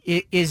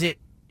is it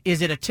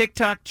a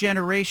TikTok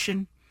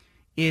generation?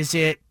 Is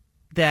it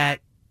that,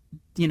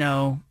 you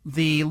know,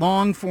 the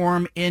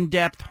long-form,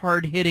 in-depth,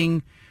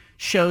 hard-hitting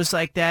shows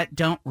like that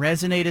don't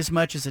resonate as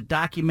much as a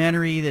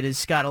documentary that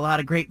has got a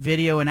lot of great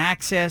video and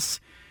access?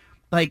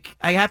 Like,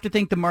 I have to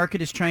think the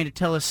market is trying to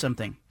tell us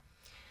something.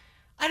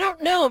 I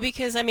don't know,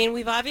 because, I mean,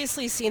 we've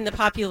obviously seen the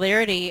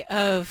popularity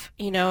of,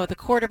 you know, the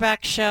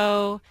quarterback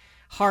show,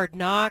 Hard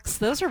Knocks.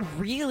 Those are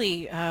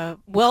really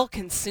well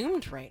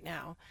consumed right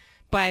now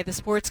by the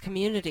sports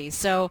community.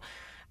 So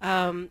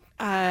I'm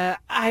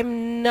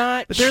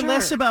not But sure. they're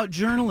less about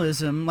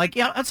journalism. Like,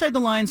 Outside the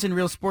Lines in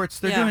Real Sports,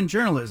 they're doing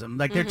journalism.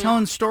 Like, they're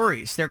telling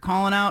stories. They're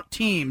calling out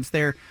teams.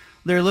 They're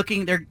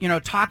looking, you know,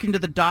 talking to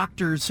the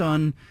doctors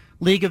on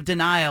League of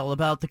Denial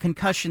about the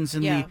concussions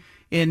in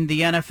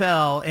the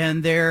NFL.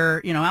 And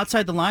they're, you know,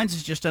 Outside the Lines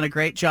has just done a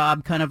great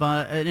job kind of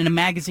in a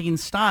magazine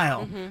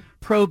style,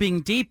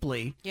 probing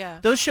deeply. Yeah.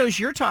 Those shows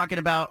you're talking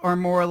about are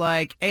more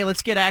like, hey,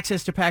 let's get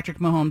access to Patrick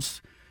Mahomes,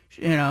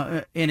 you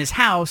know, in his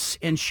house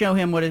and show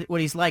him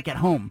what he's like at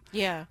home.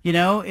 Yeah. You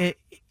know,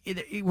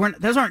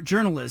 those aren't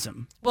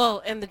journalism.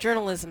 Well, and the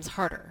journalism's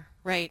harder,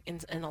 right,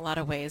 in a lot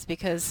of ways,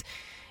 because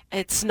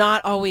it's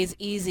not always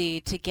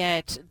easy to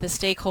get the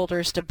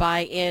stakeholders to buy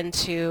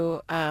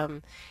into,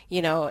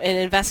 you know, an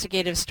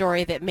investigative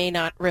story that may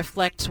not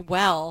reflect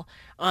well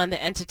on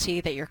the entity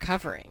that you're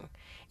covering.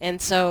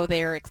 And so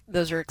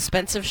those are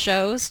expensive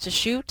shows to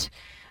shoot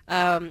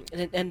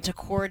and to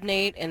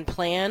coordinate and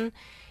plan.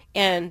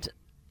 And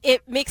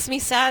it makes me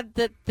sad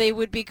that they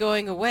would be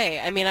going away.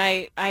 I mean,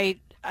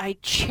 I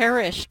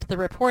cherished the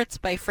reports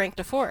by Frank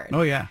DeFord.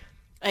 Oh, yeah.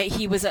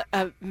 He was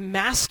a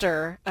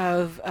master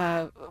of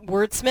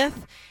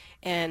wordsmith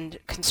and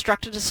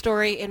constructed a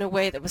story in a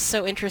way that was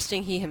so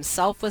interesting. He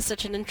himself was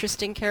such an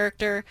interesting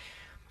character.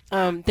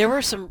 There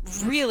were some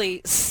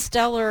really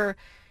stellar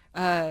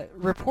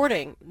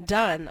reporting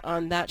done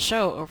on that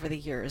show over the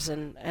years,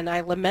 and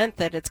I lament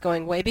that it's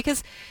going away,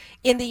 because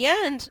in the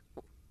end,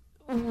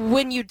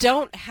 when you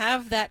don't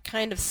have that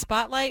kind of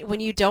spotlight, when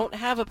you don't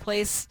have a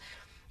place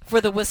for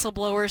the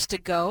whistleblowers to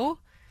go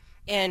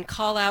and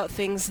call out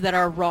things that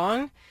are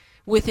wrong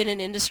within an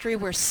industry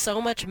where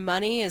so much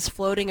money is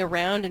floating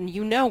around, and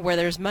you know where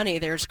there's money,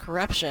 there's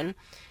corruption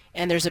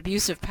and there's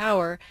abuse of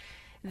power,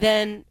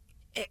 then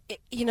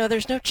you know,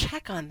 there's no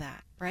check on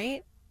that,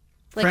 right?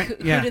 Like,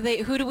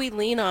 who do we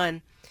lean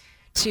on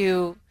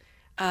to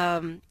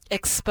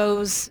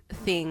expose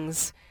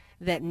things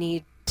that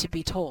need to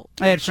be told?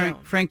 I had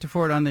Frank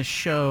DeFord on this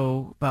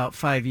show about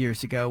 5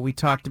 years ago. We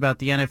talked about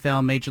the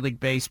NFL, Major League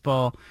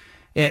Baseball.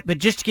 But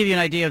just to give you an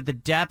idea of the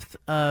depth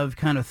of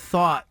kind of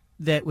thought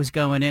that was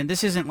going in.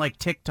 This isn't like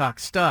TikTok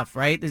stuff,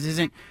 right? This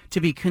isn't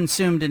to be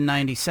consumed in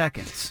 90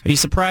 seconds. Are you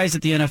surprised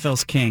that the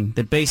NFL's king,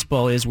 that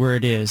baseball is where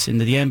it is,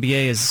 and that the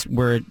NBA is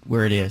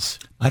where it is?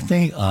 I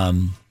think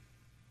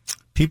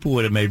people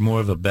would have made more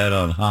of a bet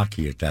on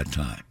hockey at that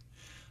time.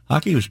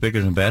 Hockey was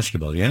bigger than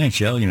basketball. The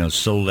NHL,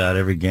 sold out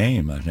every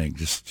game, I think,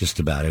 just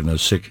about in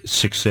those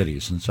six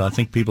cities. And so I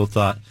think people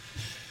thought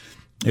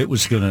it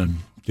was going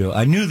to,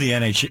 I knew the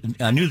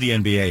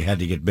NBA had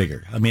to get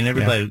bigger. I mean,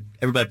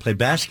 everybody played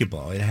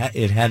basketball. It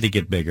had to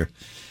get bigger.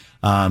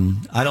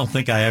 I don't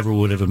think I ever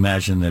would have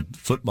imagined that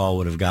football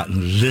would have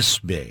gotten this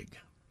big.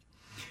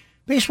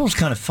 Baseball's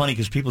kind of funny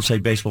because people say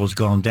baseball has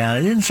gone down.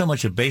 It isn't so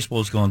much that baseball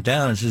has gone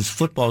down as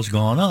football's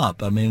gone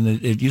up. I mean,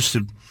 it used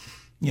to,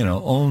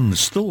 own the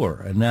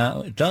store, and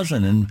now it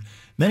doesn't. And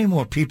many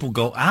more people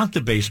go out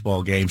to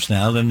baseball games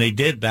now than they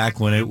did back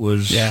when it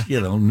was,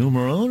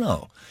 numero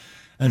uno.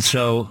 And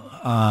so,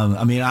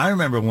 I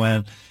remember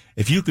when,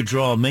 if you could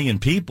draw 1 million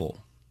people,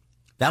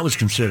 that was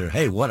considered,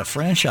 hey, what a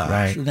franchise.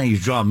 Right. Now you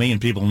draw 1 million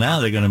people now,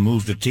 they're going to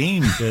move the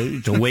team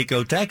to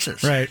Waco,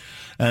 Texas. Right.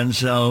 And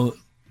so,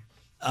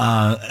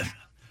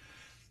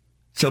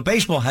 so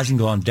baseball hasn't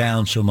gone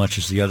down so much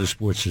as the other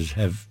sports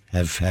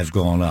have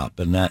gone up,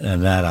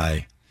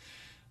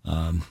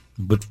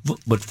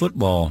 but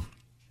football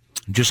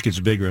just gets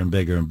bigger and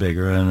bigger and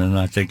bigger, and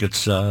I think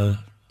it's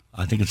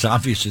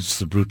obvious it's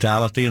the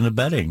brutality and the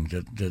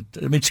betting that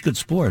it's a good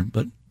sport,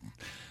 but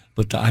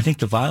I think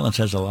the violence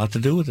has a lot to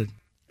do with it.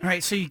 All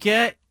right, so you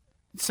get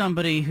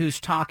somebody who's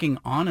talking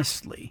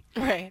honestly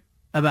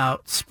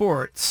about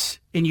sports,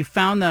 and you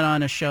found that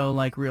on a show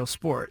like Real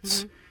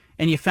Sports,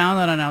 and you found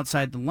that on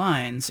Outside the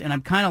Lines, and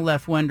I'm kind of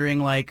left wondering,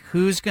 like,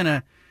 who's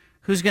gonna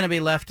be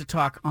left to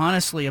talk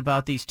honestly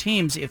about these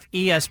teams if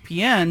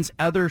ESPN's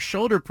other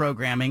shoulder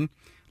programming,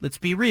 let's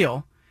be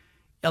real,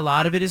 a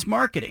lot of it is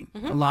marketing.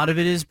 A lot of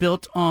it is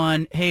built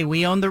on, hey,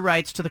 we own the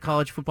rights to the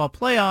college football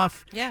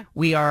playoff. Yeah.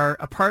 We are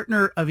a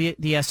partner of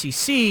the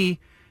SEC,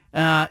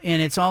 and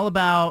it's all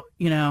about,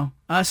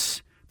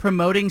 us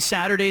promoting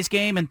Saturday's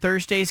game and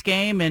Thursday's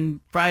game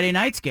and Friday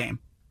night's game.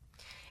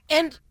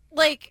 And,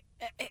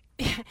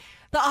 the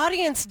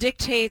audience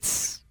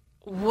dictates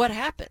what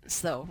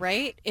happens, though,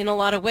 right? In a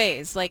lot of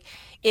ways. Like,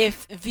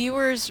 if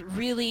viewers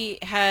really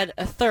had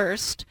a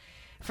thirst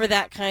for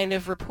that kind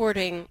of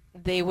reporting,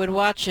 they would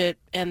watch it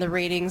and the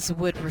ratings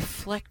would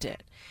reflect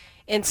it.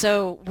 And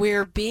so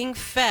we're being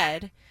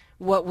fed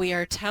what we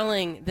are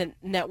telling the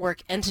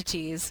network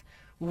entities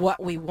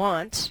what we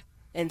want,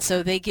 and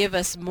so they give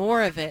us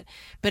more of it.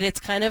 But it's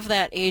kind of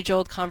that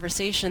age-old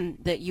conversation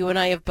that you and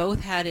I have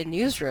both had in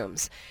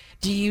newsrooms.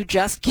 Do you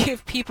just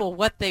give people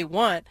what they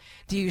want?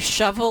 Do you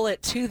shovel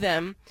it to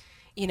them,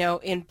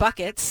 in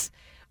buckets?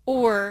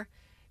 Or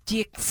do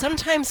you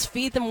sometimes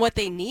feed them what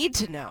they need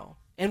to know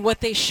and what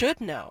they should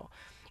know?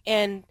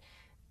 And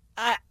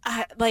I'm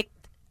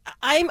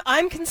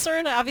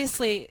concerned,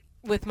 obviously,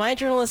 with my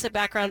journalistic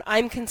background,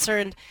 I'm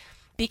concerned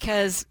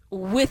because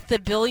with the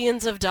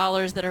billions of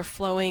dollars that are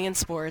flowing in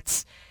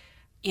sports,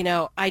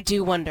 I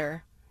do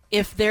wonder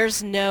if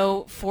there's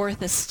no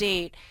fourth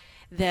estate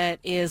that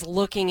is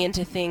looking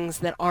into things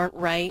that aren't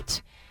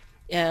right,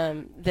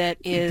 that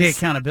is the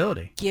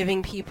accountability,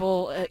 giving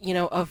people,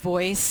 a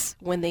voice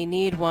when they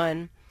need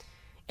one,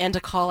 and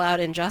to call out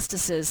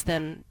injustices,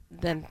 then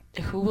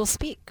who will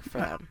speak for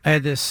them? I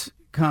had this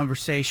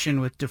conversation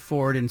with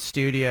DeFord in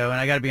studio, and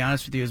I got to be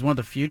honest with you, it was one of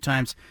the few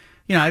times,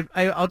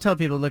 I'll tell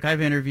people, look,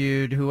 I've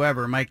interviewed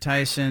whoever, Mike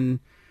Tyson,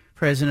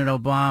 President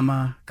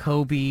Obama,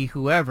 Kobe,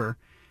 whoever.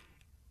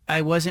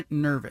 I wasn't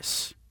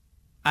nervous.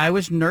 I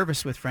was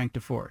nervous with Frank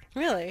DeFord.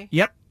 Really?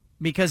 Yep,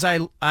 because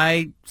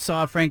I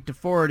saw Frank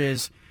DeFord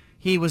as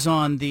he was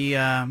on the,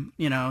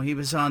 he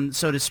was on,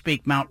 so to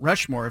speak, Mount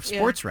Rushmore of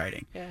sports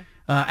writing. Yeah.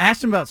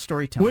 Asked him about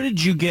storytelling. Where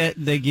did you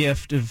get the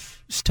gift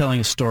of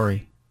telling a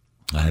story?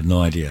 I have no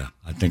idea.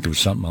 I think it was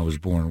something I was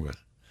born with.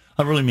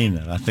 I really mean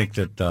that. I think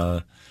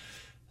that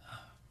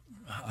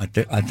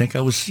I think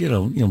I was,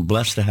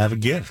 blessed to have a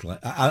gift.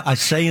 I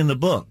say in the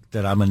book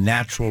that I'm a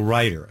natural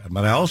writer,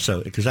 but I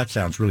also, because that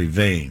sounds really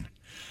vain,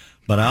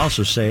 but I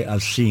also say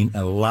I've seen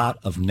a lot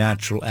of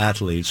natural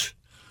athletes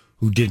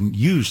who didn't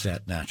use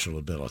that natural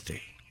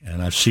ability,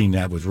 and I've seen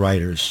that with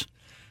writers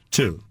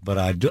too. But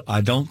I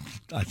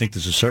think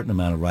there's a certain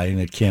amount of writing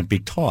that can't be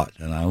taught,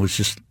 and I was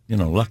just,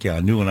 lucky.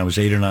 I knew when I was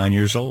 8 or 9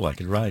 years old I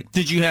could write.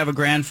 Did you have a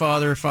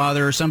grandfather,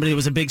 father, or somebody that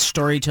was a big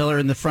storyteller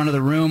in the front of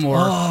the room,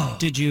 or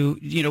did you,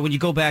 when you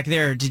go back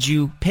there, did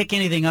you pick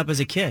anything up as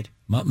a kid?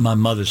 My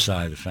mother's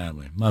side of the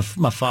family. My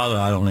father,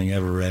 I don't think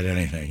ever read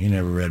anything. He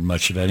never read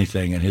much of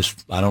anything, and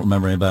I don't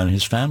remember anybody in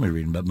his family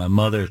reading. But my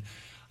mother,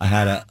 I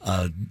had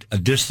a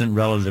distant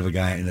relative, a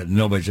guy that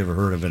nobody's ever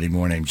heard of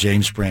anymore, named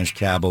James Branch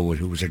Cabell,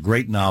 who was a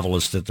great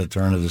novelist at the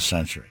turn of the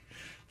century,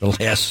 the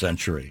last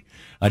century.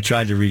 I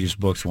tried to read his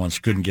books once,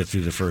 couldn't get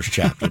through the first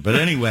chapter. But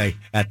anyway,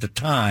 at the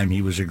time,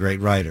 he was a great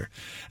writer.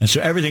 And so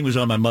everything was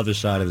on my mother's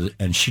side of it,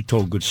 and she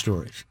told good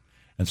stories.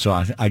 And so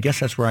I guess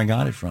that's where I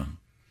got it from.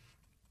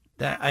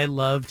 I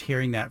loved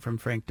hearing that from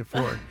Frank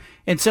DeFord.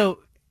 And so,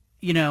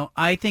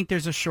 I think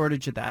there's a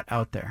shortage of that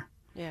out there.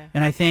 Yeah.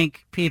 And I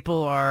think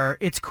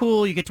it's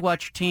cool. You get to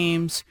watch your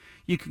teams.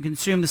 You can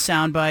consume the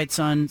sound bites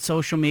on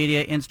social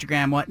media,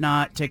 Instagram,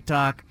 whatnot,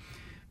 TikTok.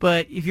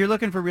 But if you're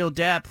looking for real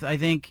depth, I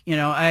think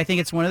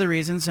it's one of the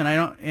reasons,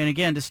 and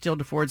again, to steal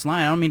DeFord's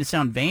line, I don't mean to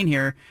sound vain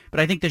here, but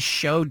I think this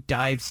show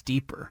dives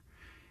deeper.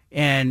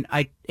 And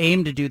I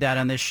aim to do that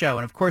on this show.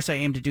 And of course I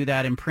aim to do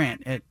that in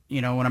print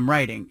when I'm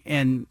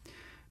writing.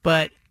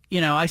 But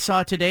I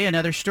saw today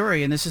another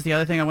story, and this is the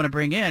other thing I want to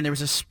bring in. There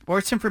was a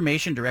sports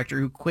information director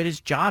who quit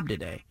his job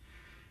today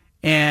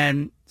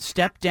and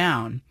stepped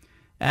down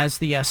as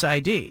the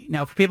SID.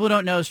 Now, for people who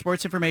don't know,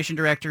 sports information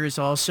director is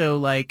also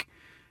like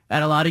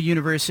at a lot of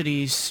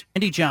universities.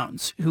 Andy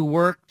Jones, who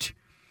worked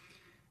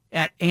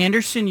at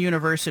Anderson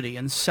University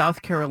in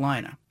South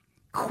Carolina,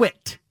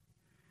 quit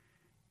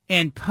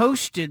and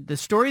posted the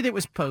story that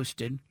was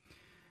posted.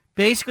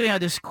 Basically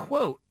had this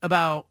quote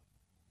about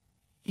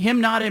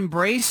him not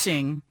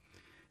embracing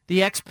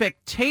the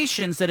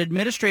expectations that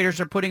administrators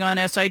are putting on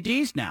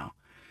SIDs now.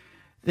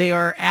 They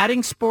are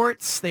adding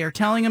sports. They are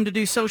telling them to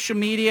do social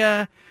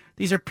media.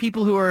 These are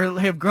people who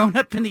have grown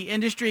up in the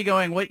industry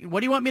going, what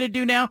do you want me to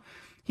do now?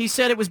 He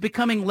said it was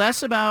becoming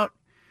less about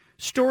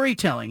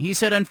storytelling. He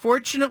said,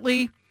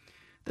 unfortunately,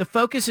 the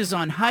focus is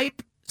on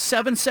hype,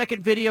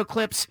 7-second video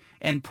clips,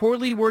 and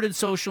poorly worded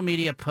social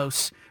media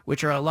posts,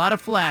 which are a lot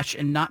of flash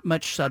and not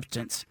much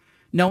substance.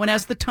 No one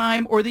has the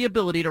time or the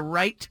ability to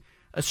write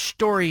a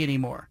story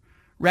anymore.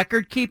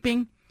 Record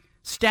keeping,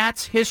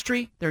 stats,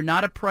 history, they're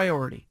not a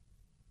priority.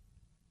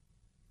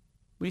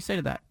 What do you say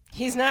to that?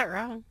 He's not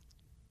wrong.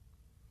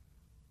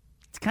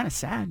 It's kind of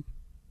sad.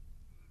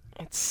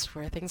 It's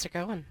where things are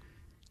going.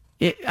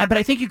 But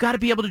I think you got to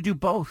be able to do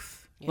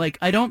both. Yeah. Like,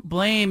 I don't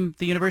blame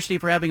the university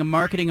for having a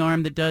marketing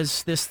arm that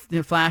does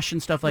the flash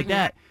and stuff like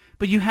that.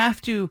 But you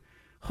have to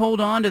hold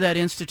on to that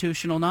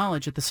institutional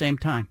knowledge at the same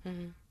time.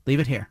 Leave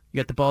it here. You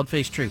got the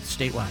bald-faced truth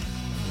statewide.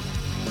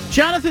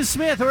 Jonathan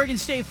Smith, Oregon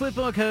State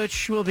football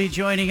coach, will be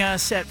joining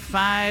us at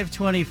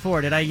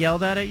 5:24. Did I yell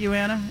that at you,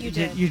 Anna? You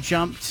did. You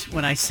jumped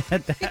when I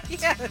said that.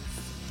 Yes.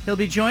 He'll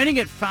be joining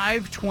at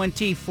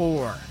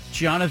 5:24.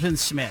 Jonathan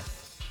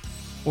Smith,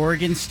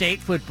 Oregon State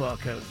football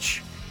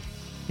coach.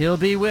 He'll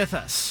be with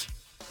us.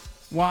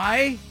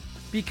 Why?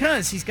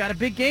 Because he's got a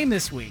big game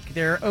this week.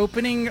 They're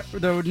opening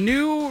the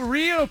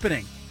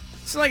reopening.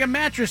 It's like a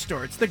mattress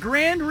store. It's the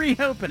grand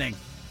reopening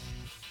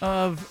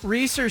of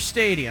Reser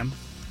Stadium.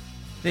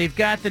 They've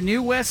got the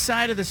new west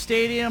side of the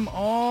stadium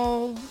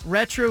all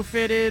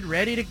retrofitted,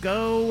 ready to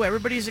go.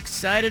 Everybody's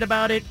excited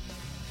about it.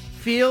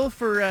 Feel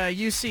for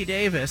UC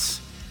Davis.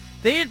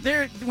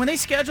 When they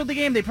scheduled the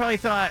game, they probably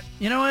thought,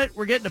 you know what,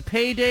 we're getting a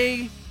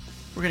payday.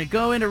 We're going to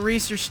go into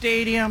Reser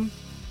Stadium.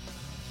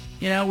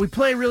 We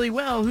play really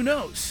well. Who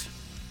knows?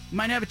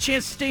 Might have a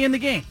chance to stay in the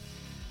game.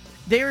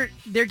 They're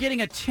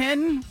getting a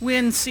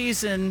 10-win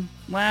season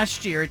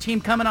last year, a team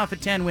coming off a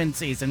 10-win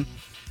season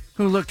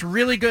who looked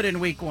really good in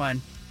week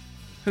one,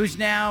 who's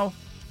now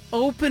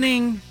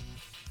opening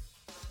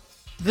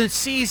the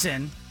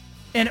season.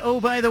 And, oh,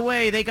 by the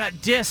way, they got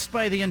dissed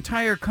by the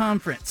entire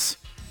conference.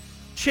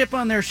 Chip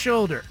on their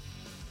shoulder.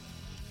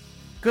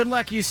 Good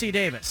luck, UC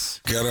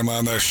Davis. Get him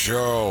on the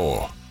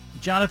show.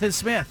 Jonathan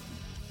Smith,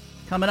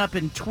 coming up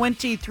in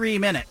 23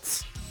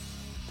 minutes.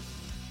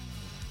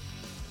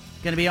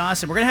 Going to be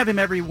awesome. We're going to have him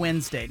every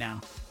Wednesday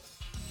now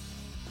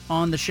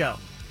on the show.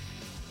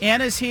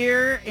 Anna's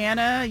here.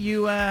 Anna,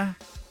 you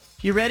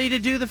ready to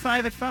do the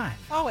 5 at 5?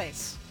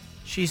 Always.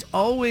 She's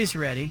always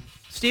ready.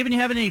 Steven, you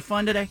having any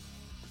fun today?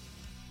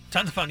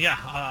 Tons of fun, yeah.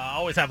 I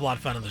always have a lot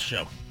of fun on the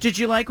show. Did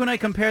you like when I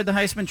compared the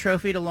Heisman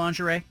Trophy to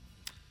lingerie?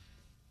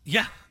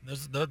 Yeah,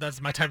 that's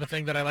my type of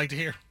thing that I like to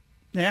hear.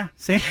 Yeah,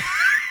 see?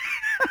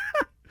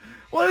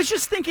 Well, I was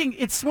just thinking,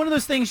 it's one of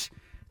those things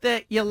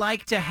that you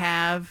like to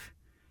have,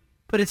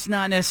 but it's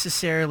not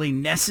necessarily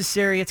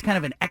necessary. It's kind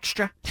of an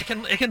extra. It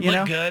can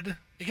look good.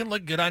 It can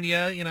look good on you,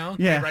 in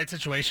the right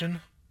situation.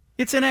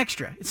 It's an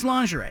extra. It's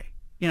lingerie,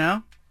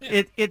 Yeah.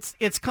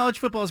 It's college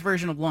football's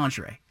version of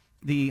lingerie,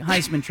 the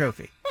Heisman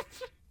Trophy.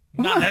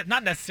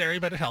 Not necessary,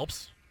 but it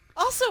helps.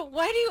 Also,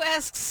 why do you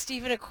ask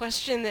Steven a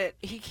question that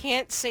he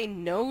can't say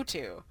no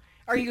to?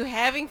 Are you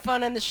having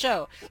fun on the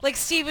show? Like,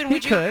 Steven,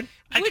 He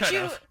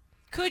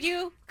could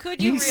you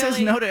he really? says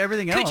no to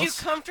everything else. Could you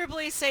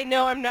comfortably say,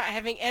 no, I'm not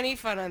having any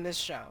fun on this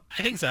show?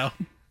 I think so.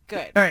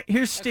 Good. All right,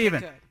 here's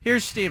Steven. Good.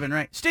 Here's Steven,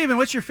 right? Steven,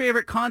 what's your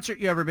favorite concert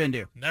you ever been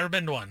to? Never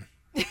been to one.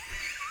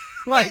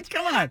 Like,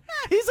 come on.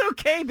 He's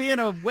okay being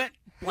a wet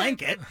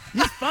blanket.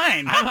 He's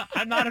fine.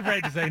 I'm not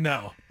afraid to say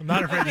no. I'm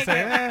not afraid to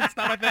say, it's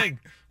not my thing.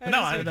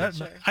 No, I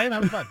am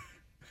having fun.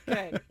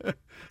 Good.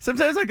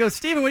 Sometimes I go,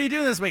 Steven, what are you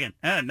doing this weekend?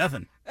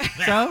 Nothing.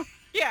 So?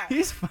 Yeah.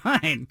 He's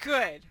fine.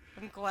 Good.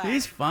 I'm glad.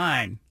 He's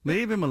fine.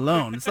 Leave him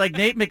alone. It's like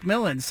Nate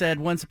McMillan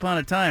said once upon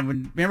a time.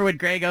 Remember when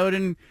Greg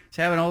Oden was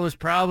having all those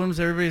problems?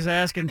 Everybody's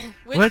asking,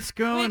 what's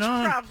going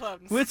on?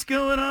 Problems? What's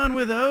going on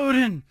with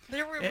Oden?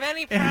 There were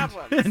many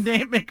problems. And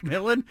Nate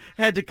McMillan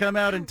had to come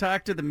out and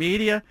talk to the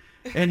media,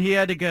 and he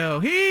had to go,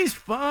 he's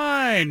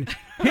fine.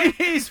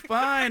 He's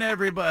fine,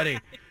 everybody.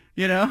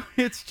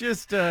 It's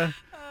just,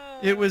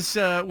 It was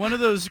one of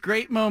those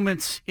great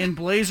moments in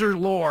Blazer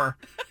lore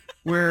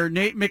where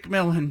Nate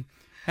McMillan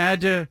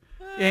had to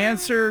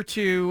answer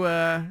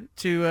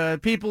to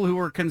people who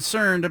were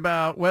concerned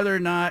about whether or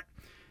not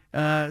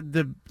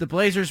the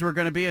Blazers were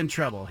going to be in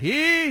trouble.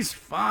 He's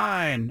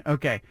fine.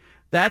 Okay,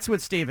 that's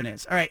what Steven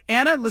is. All right,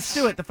 Anna, let's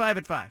do it. The 5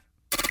 at 5.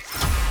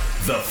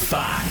 The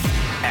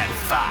 5 at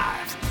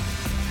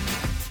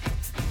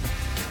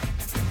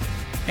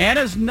 5.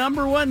 Anna's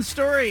number one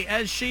story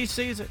as she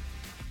sees it.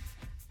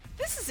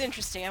 This is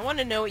interesting. I want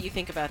to know what you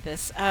think about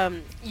this.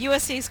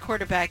 USC's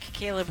quarterback,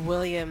 Caleb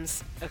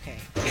Williams. Okay.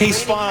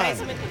 He's fine.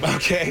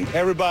 Okay,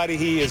 everybody,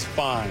 he is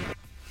fine.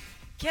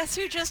 Guess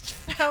who just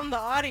found the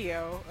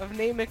audio of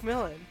Nate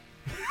McMillan?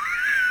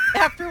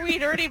 After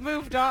we'd already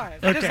moved on.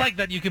 I just like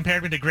that you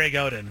compared me to Greg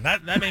Oden.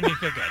 That made me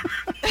feel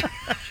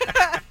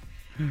good.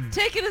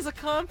 Take it as a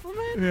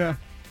compliment? Yeah.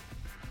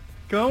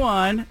 Go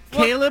on. Well,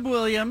 Caleb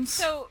Williams.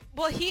 So,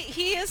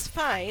 he is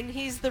fine.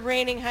 He's the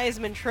reigning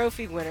Heisman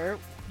Trophy winner,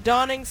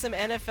 donning some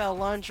NFL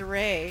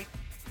lingerie,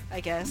 I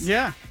guess.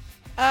 Yeah.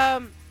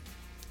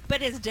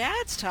 But his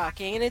dad's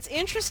talking, and it's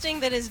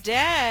interesting that his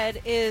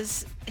dad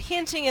is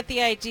hinting at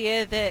the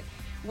idea that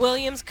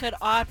Williams could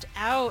opt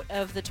out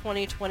of the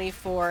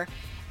 2024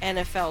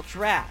 NFL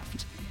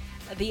draft.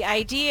 The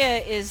idea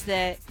is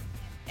that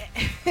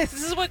this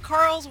is what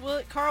Carl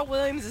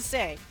Williams is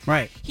saying.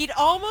 Right. He'd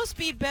almost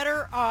be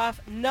better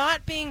off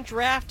not being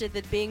drafted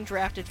than being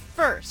drafted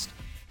first.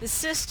 The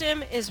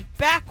system is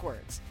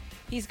backwards.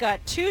 He's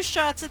got 2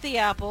 shots at the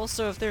apple,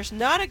 so if there's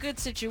not a good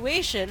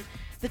situation,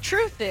 the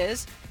truth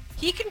is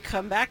he can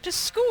come back to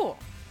school.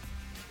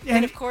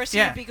 And of course, he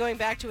would be going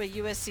back to a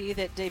USC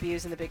that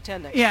debuts in the Big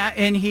Ten next year. Yeah,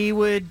 and he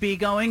would be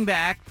going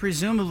back,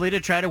 presumably, to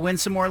try to win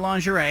some more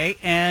lingerie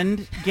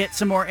and get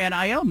some more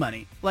NIL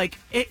money. And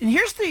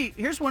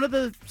here's one of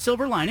the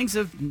silver linings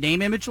of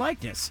name, image,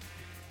 likeness.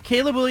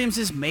 Caleb Williams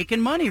is making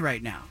money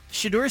right now.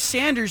 Shedeur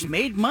Sanders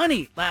made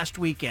money last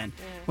weekend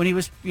when he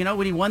was,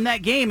 when he won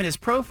that game and his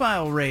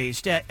profile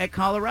raised at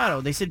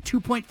Colorado. They said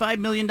 $2.5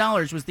 million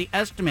was the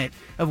estimate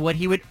of what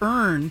he would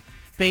earn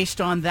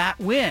based on that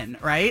win,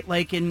 right?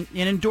 Like in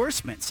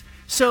endorsements.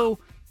 So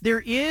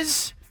there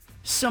is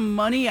some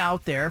money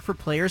out there for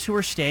players who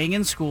are staying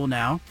in school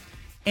now.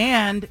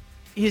 And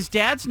his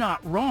dad's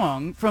not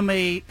wrong from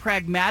a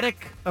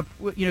pragmatic,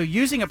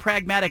 using a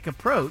pragmatic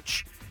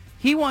approach.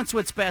 He wants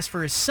what's best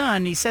for his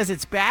son. He says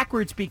it's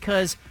backwards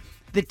because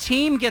the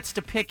team gets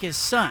to pick his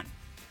son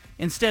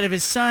instead of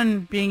his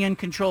son being in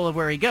control of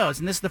where he goes.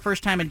 And this is the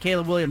first time in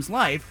Caleb Williams'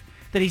 life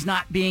that he's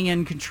not being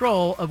in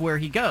control of where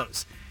he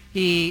goes.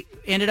 He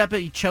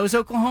chose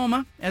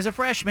Oklahoma as a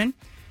freshman.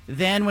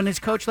 Then when his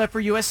coach left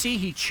for USC,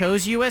 he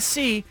chose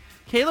USC.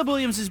 Caleb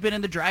Williams has been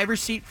in the driver's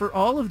seat for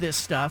all of this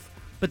stuff.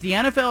 But the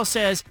NFL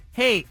says,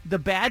 hey, the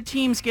bad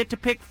teams get to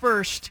pick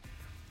first.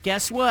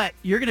 Guess what?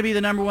 You're going to be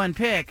the number one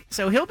pick.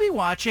 So he'll be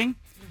watching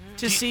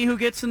to see who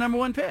gets the number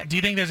one pick. Do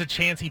you think there's a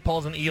chance he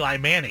pulls an Eli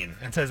Manning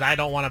and says, I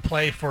don't want to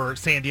play for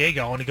San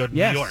Diego. I want to go to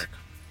New York?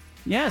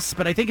 Yes,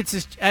 but I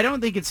don't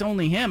think it's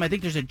only him. I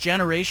think there's a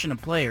generation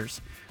of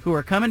players who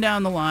are coming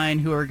down the line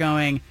who are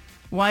going,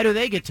 why do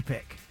they get to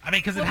pick? I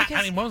mean,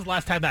 when was the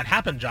last time that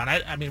happened, John?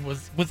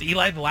 Was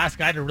Eli the last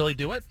guy to really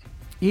do it?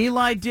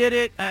 Eli did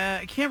it.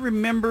 I can't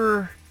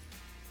remember.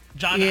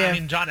 John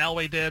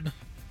Elway did.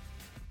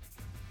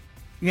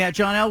 Yeah,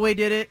 John Elway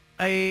did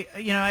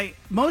it.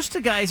 Most of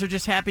the guys are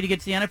just happy to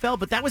get to the NFL,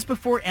 but that was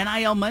before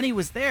NIL money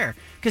was there.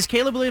 Because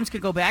Caleb Williams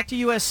could go back to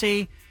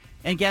USC,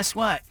 and guess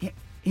what?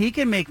 He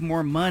can make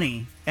more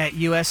money at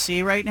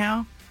USC right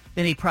now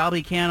than he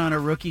probably can on a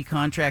rookie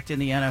contract in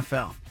the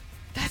NFL.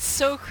 That's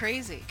so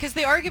crazy. Because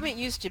the argument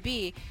used to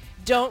be,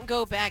 don't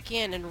go back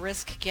in and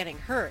risk getting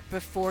hurt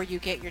before you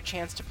get your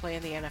chance to play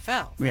in the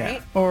NFL, right?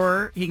 Yeah.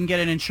 Or he can get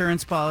an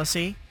insurance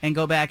policy and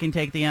go back and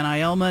take the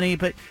NIL money.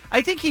 But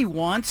I think he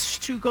wants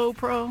to go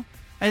pro.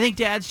 I think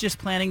Dad's just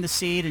planting the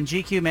seed, and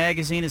GQ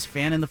Magazine is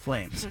fanning the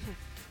flames.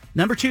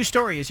 Number 2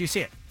 story as you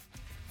see it.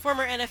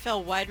 Former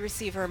NFL wide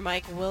receiver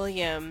Mike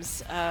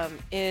Williams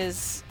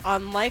is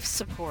on life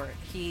support.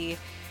 He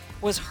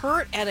was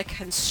hurt at a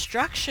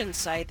construction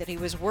site that he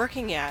was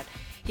working at.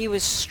 He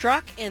was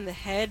struck in the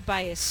head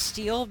by a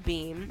steel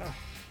beam.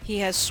 He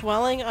has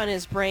swelling on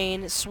his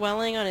brain,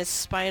 swelling on his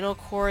spinal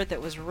cord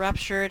that was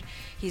ruptured.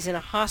 He's in a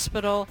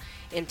hospital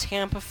in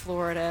Tampa,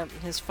 Florida.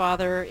 His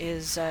father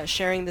is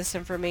sharing this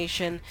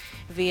information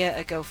via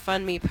a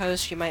GoFundMe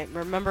post. You might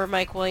remember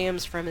Mike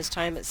Williams from his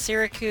time at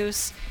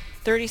Syracuse.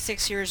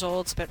 36 years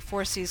old, spent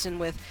 4 seasons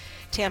with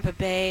Tampa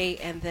Bay,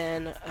 and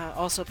then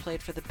also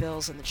played for the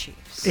Bills and the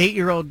Chiefs.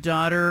 8-year-old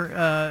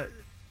daughter.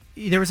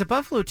 There was a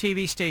Buffalo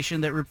TV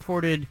station that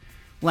reported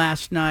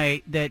last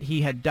night that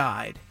he had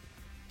died.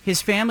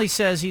 His family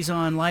says he's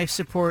on life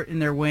support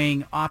and they're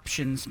weighing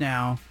options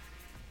now.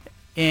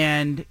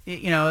 And,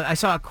 I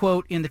saw a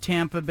quote in the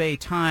Tampa Bay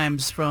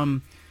Times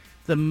from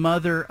the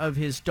mother of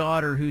his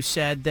daughter who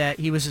said that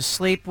he was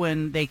asleep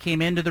when they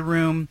came into the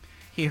room.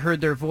 He heard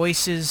their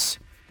voices.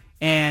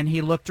 And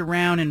he looked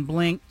around and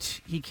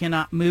blinked. He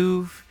cannot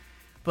move.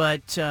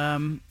 But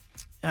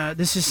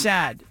this is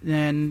sad,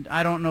 and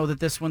I don't know that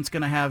this one's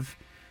going to have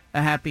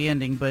a happy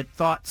ending, but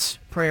thoughts,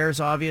 prayers,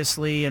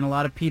 obviously, and a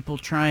lot of people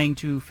trying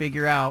to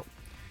figure out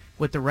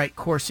what the right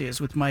course is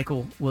with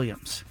Michael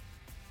Williams.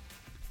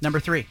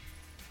 Number 3.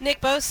 Nick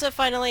Bosa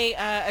finally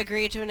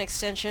agreed to an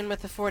extension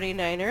with the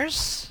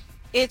 49ers.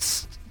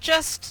 It's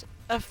just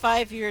a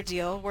 5-year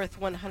deal worth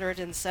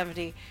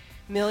 $170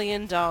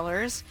 million.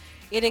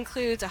 It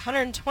includes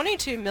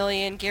 $122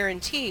 million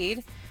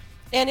guaranteed,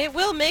 and it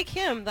will make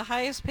him the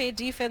highest paid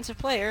defensive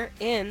player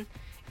in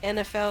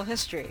NFL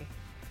history.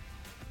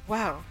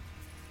 Wow.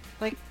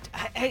 Like,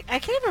 I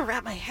can't even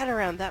wrap my head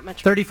around that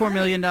much. $34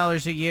 million a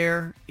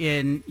year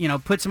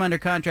puts him under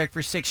contract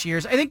for 6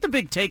 years. I think the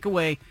big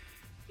takeaway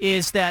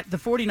is that the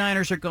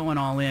 49ers are going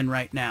all in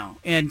right now.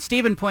 And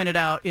Steven pointed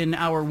out in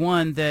hour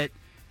 1 that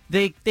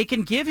they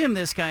can give him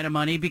this kind of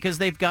money because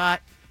they've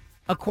got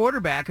a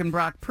quarterback in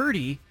Brock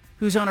Purdy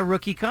who's on a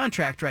rookie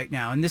contract right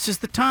now. And this is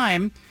the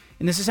time,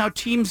 and this is how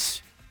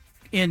teams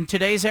in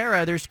today's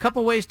era, there's a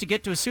couple ways to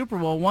get to a Super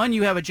Bowl. One,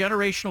 you have a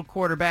generational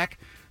quarterback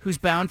who's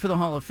bound for the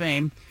Hall of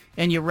Fame,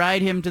 and you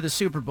ride him to the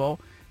Super Bowl.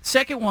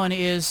 Second one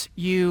is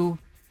you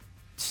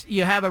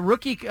have a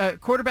rookie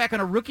quarterback on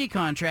a rookie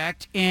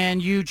contract,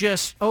 and you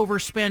just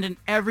overspend in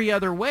every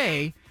other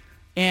way,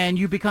 and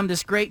you become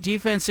this great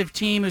defensive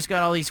team who's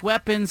got all these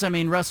weapons. I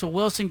mean, Russell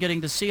Wilson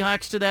getting the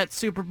Seahawks to that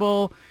Super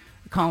Bowl,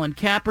 Colin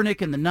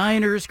Kaepernick and the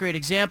Niners, great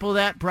example of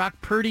that. Brock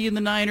Purdy in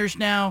the Niners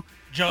now.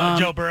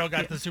 Joe Burrow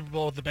got the Super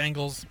Bowl with the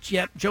Bengals.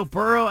 Yep, Joe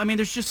Burrow. I mean,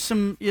 there's just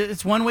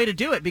it's one way to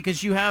do it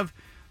because you have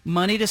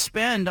money to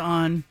spend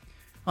on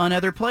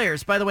other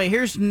players. By the way,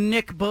 here's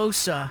Nick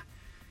Bosa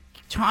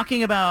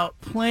talking about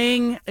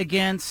playing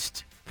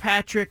against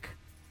Patrick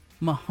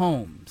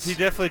Mahomes. He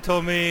definitely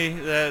told me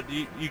that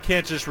you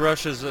can't just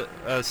rush as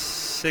a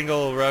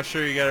single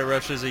rusher. You got to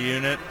rush as a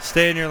unit.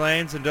 Stay in your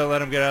lanes and don't let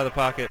them get out of the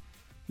pocket.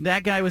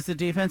 That guy was the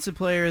Defensive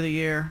Player of the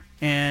Year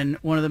and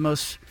one of the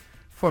most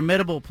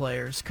formidable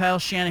players. Kyle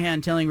Shanahan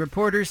telling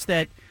reporters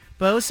that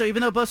Bosa,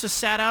 even though Bosa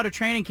sat out of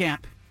training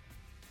camp,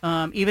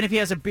 even if he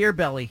has a beer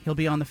belly, he'll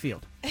be on the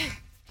field.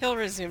 He'll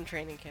resume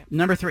training camp.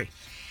 Number 3.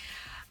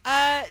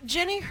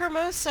 Jenny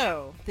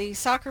Hermoso, the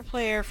soccer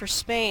player for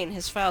Spain,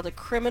 has filed a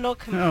criminal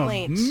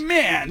complaint. Oh,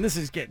 man, this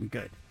is getting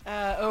good.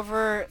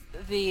 Over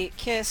the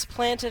kiss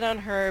planted on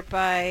her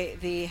by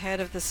the head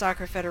of the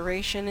Soccer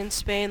Federation in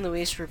Spain,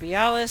 Luis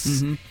Rubiales.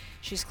 Mm-hmm.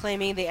 She's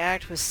claiming the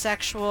act was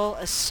sexual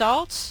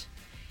assault.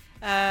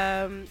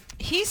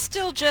 He's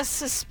still just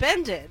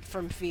suspended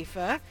from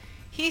FIFA.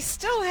 He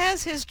still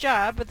has his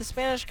job, but the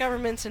Spanish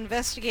government's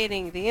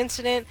investigating the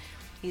incident.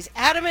 He's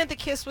adamant the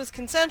kiss was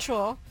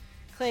consensual,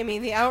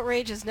 claiming the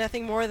outrage is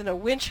nothing more than a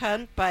witch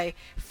hunt by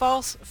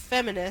false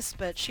feminists,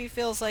 but she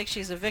feels like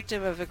she's a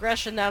victim of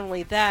aggression. Not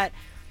only that,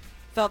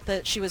 felt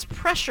that she was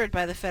pressured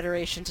by the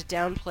Federation to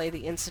downplay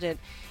the incident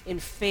in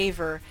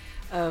favor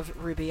of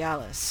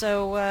Rubiales.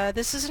 So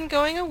this isn't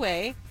going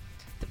away.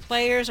 The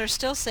players are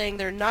still saying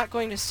they're not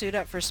going to suit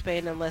up for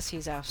Spain unless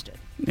he's ousted.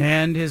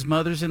 And his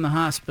mother's in the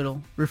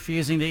hospital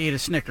refusing to eat a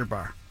Snicker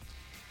bar.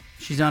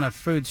 She's on a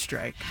food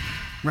strike,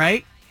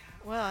 right?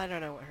 Well, I don't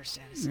know what her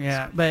status is.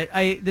 Yeah, but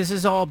this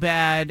is all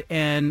bad,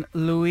 and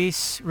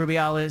Luis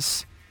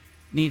Rubiales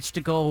needs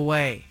to go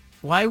away.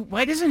 Why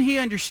doesn't he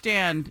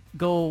understand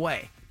go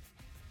away?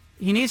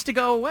 He needs to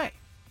go away.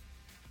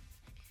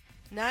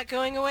 Not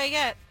going away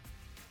yet.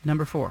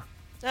 Number 4.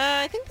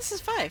 I think this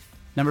is 5.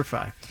 Number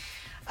 5.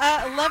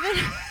 11.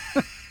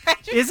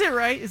 Is it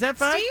right? Is that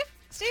 5?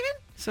 Steven?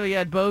 So you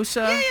had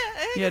Bosa. Yeah, I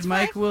think you had it's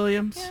Mike 5.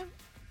 Williams. Yeah,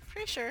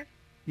 pretty sure.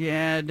 You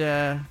had,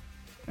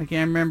 I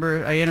can't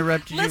remember. I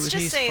interrupted Let's you.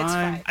 just He's say it's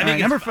fine. 5. I think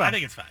number it's 5. I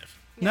think it's 5.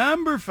 Yeah.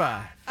 Number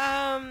 5.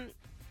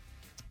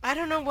 I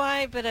don't know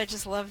why, but I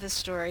just love this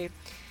story.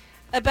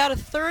 About a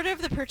third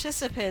of the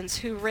participants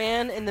who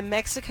ran in the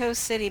Mexico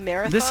City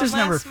Marathon This is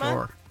number last 4.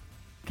 month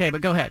Okay,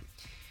 but go ahead.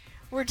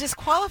 were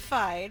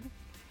disqualified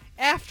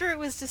after it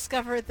was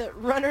discovered that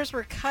runners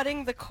were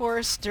cutting the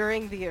course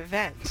during the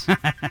event.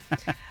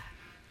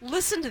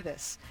 Listen to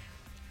this.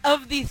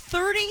 Of the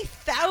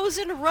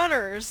 30,000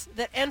 runners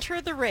that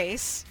entered the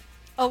race,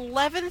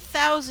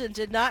 11,000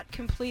 did not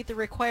complete the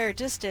required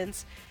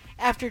distance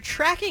after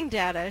tracking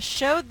data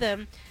showed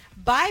them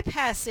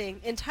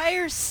bypassing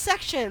entire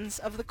sections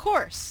of the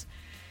course.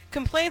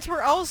 Complaints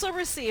were also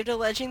received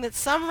alleging that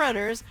some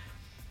runners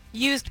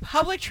used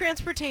public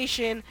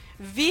transportation,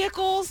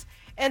 vehicles,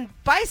 and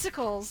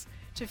bicycles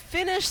to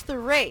finish the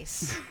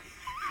race.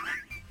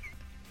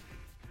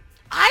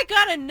 I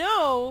gotta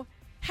know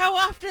how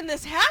often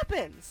this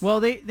happens. Well,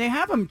 they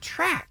have them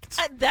tracked.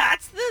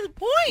 That's the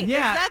point.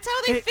 Yeah. That's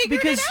how they figured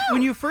because it out.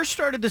 when you first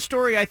started the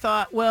story, I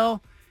thought,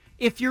 well,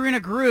 if you're in a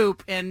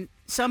group and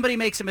somebody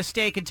makes a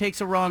mistake and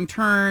takes a wrong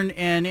turn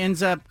and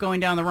ends up going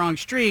down the wrong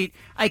street,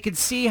 I could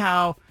see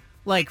how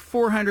like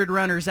 400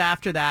 runners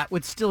after that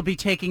would still be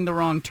taking the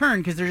wrong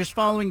turn because they're just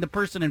following the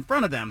person in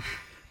front of them.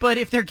 But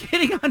if they're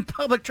getting on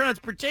public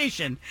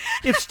transportation,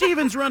 if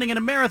Steven's running in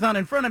a marathon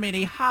in front of me and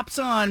he hops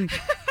on,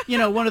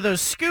 one of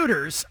those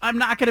scooters, I'm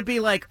not going to be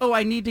like, oh,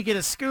 I need to get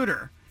a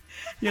scooter.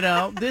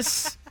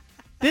 This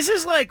This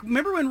is like,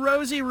 remember when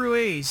Rosie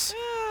Ruiz,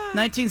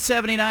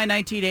 1979,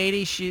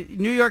 1980,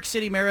 New York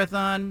City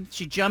Marathon,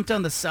 she jumped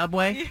on the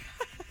subway.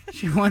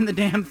 She won the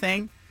damn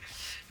thing.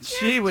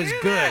 She was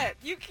good. That.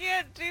 You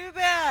can't do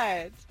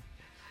that.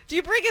 Do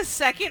you bring a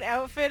second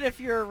outfit if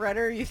you're a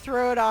runner? You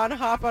throw it on,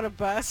 hop on a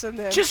bus, and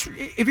then... Just,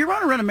 if you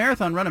want to run a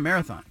marathon, run a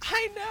marathon.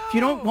 I know. If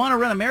you don't want to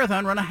run a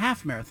marathon, run a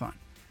half marathon.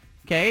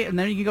 Okay, and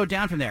then you can go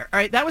down from there. All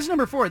right, that was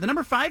number 4. The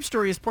number 5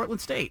 story is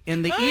Portland State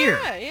in the ear.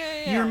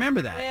 Yeah. You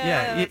remember that?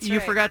 Yeah, you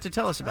forgot to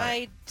tell us about it.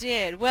 I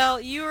did. Well,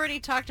 you already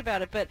talked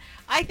about it, but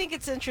I think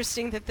it's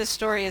interesting that this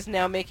story is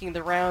now making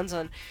the rounds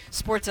on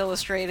Sports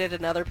Illustrated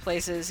and other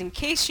places. In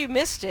case you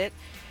missed it,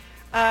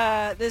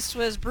 this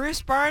was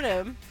Bruce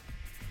Barnum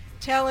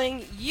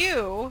telling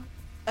you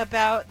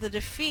about the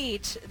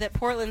defeat that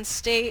Portland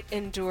State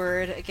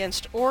endured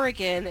against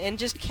Oregon, and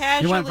just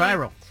casually... You went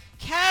viral.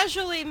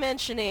 Casually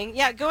mentioning,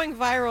 going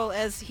viral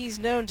as he's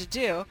known to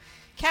do,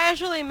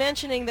 casually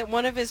mentioning that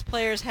one of his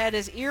players had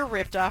his ear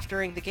ripped off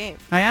during the game.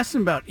 I asked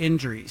him about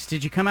injuries.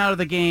 Did you come out of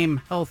the game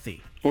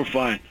healthy? We're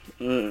fine.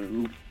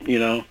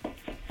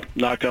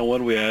 Knock on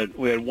wood, we had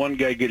one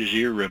guy get his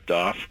ear ripped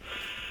off.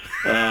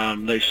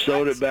 They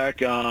sewed it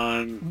back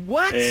on.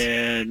 What?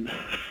 And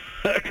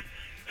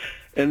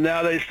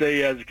now they say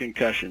he has a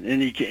concussion,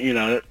 and he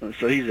can't,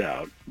 so he's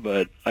out.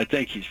 But I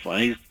think he's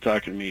fine. He's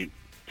talking to me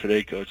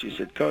today, Coach. He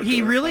said, Coach,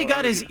 he really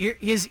got his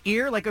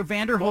ear like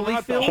Evander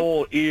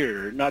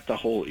Holyfield? Not the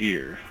whole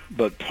ear,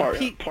 but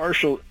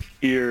partial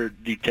ear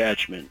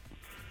detachment.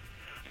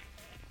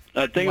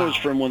 I think it was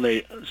from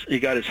when he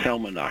got his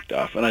helmet knocked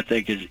off, and I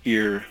think his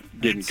ear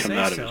didn't come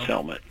out of his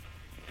helmet.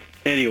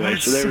 Anyway,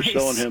 so they were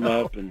sewing him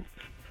up, and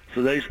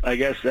so I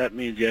guess that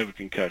means you have a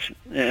concussion.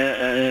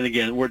 And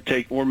again,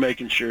 we're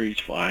making sure he's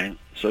fine,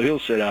 so he'll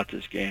sit out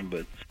this game.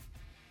 But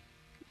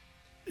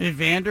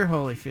Evander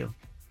Holyfield.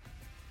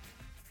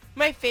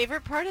 My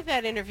favorite part of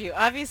that interview,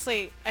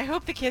 obviously, I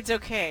hope the kid's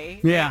okay.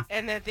 Yeah.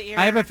 And that the ear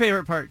I have a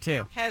favorite part,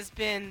 too. Has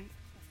been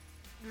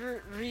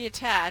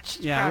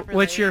reattached properly.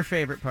 What's your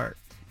favorite part?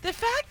 The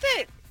fact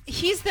that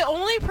he's the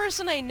only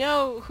person I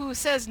know who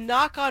says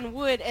knock on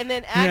wood and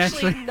then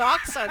actually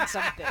knocks on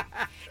something.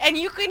 And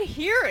you can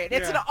hear it.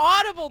 It's an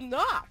audible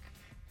knock.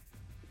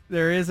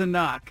 There is a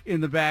knock in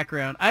the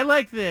background. I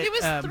like that. It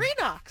was 3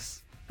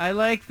 knocks. I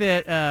like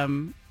that.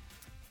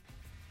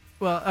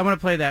 Well, I want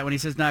to play that when he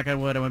says knock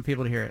on wood. I want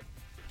people to hear it.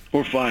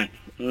 We're fine.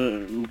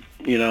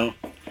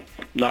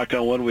 Knock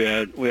on wood, we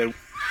had. You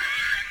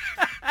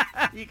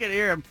can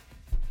hear him.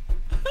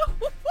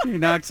 He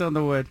knocks on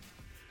the wood.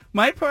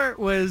 My part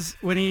was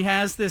when he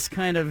has this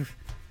kind of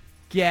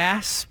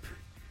gasp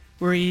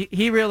where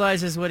he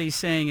realizes what he's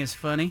saying is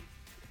funny.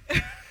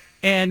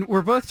 And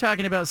we're both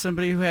talking about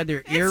somebody who had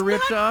their ear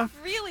ripped off.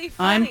 Really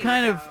funny.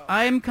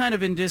 I'm kind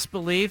of in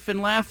disbelief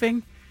and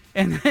laughing.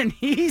 And then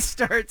he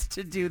starts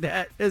to do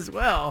that as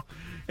well.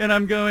 And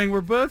I'm going, we're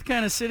both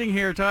kind of sitting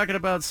here talking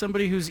about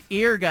somebody whose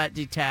ear got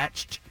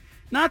detached.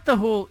 Not the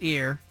whole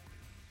ear.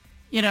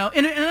 And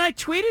I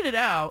tweeted it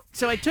out.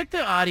 So I took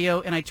the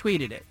audio and I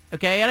tweeted it.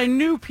 Okay? And I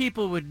knew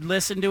people would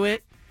listen to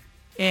it.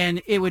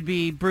 And it would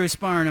be Bruce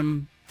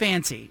Barnum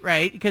fancy,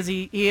 right? Because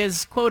he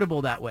is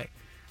quotable that way.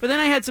 But then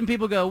I had some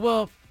people go,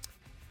 well,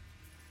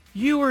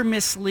 you were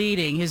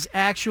misleading. His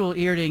actual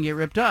ear didn't get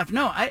ripped off.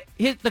 No,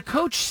 the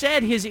coach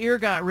said his ear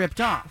got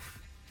ripped off.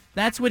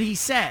 That's what he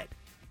said.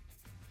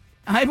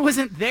 I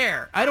wasn't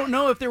there. I don't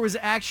know if there was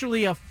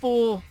actually a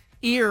full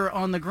ear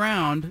on the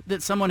ground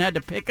that someone had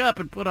to pick up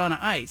and put on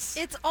ice.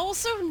 It's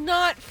also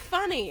not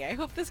funny. I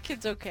hope this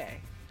kid's okay.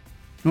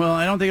 Well,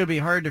 I don't think it would be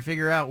hard to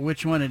figure out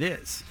which one it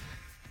is.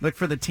 Look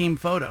for the team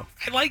photo.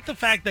 I like the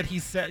fact that he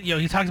said,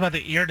 he talks about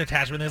the ear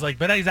detachment. He's like,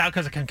 but he's out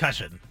because of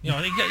concussion. You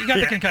got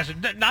the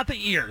concussion, not the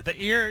ear.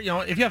 The ear,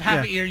 if you have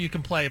half an ear, you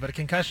can play, but a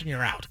concussion,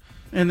 you're out.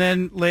 And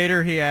then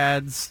later he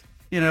adds,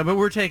 but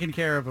we're taking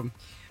care of him.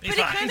 But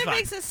it kind of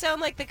makes it sound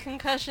like the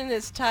concussion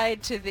is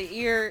tied to the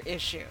ear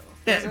issue.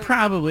 It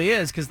probably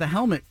is because the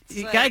helmet.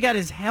 The guy got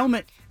his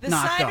helmet knocked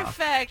off. The side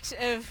effect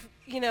of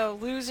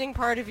losing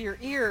part of your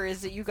ear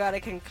is that you got a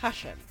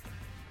concussion.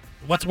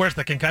 What's worse,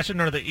 the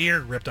concussion or the ear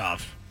ripped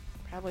off?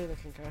 Probably the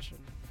concussion.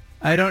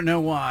 I don't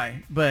know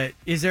why, but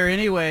is there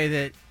any way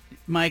that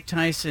Mike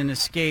Tyson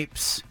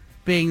escapes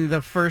being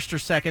the first or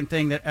second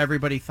thing that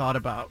everybody thought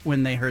about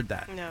when they heard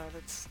that? No,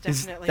 that's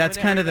definitely that's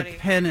kind of the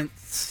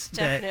penance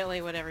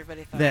definitely what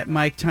everybody thought that about.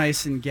 Mike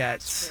Tyson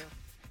gets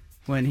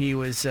when he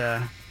was,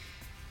 Well,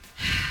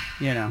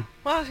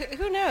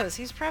 who knows?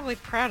 He's probably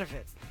proud of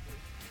it.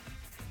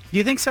 Do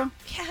you think so?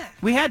 Yeah.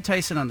 We had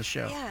Tyson on the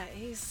show. Yeah,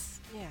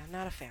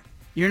 not a fan.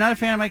 You're not a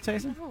fan of Mike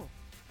Tyson? No.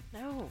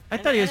 I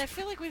thought he was. And I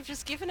feel like we've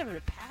just given him a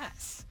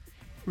pass.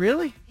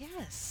 Really?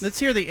 Yes. Let's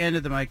hear the end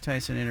of the Mike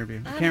Tyson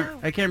interview.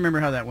 I can't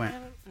remember how that went. I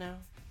don't know.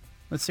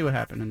 Let's see what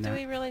happened in that. Do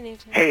we really need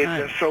to? Hey, it's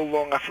been so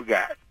long I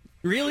forgot.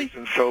 Really? It's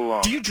been so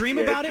long. Do you dream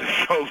about it?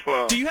 It's been so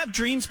long. Do you have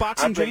dreams,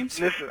 boxing dreams?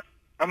 Listen,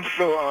 I'm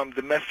so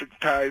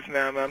domesticized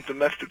now. I'm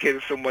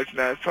domesticated so much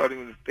now. It's hard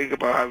even to think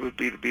about how it would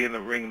be to be in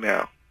the ring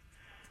now.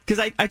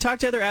 Because I talk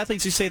to other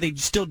athletes who say they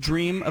still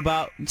dream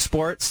about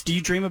sports. Do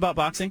you dream about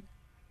boxing?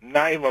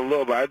 Not even a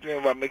little bit. I dream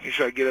about making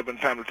sure I get up in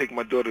time to take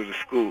my daughter to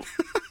school.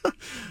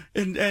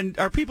 And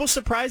are people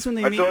surprised when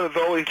they My meet? daughter's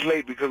always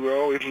late because we're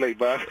always late,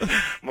 but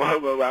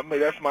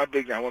that's my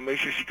big thing. I want to make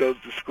sure she goes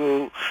to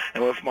school,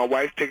 and if my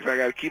wife takes her, I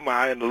got to keep my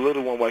eye on the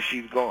little one while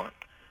she's gone,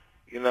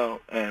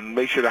 and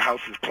make sure the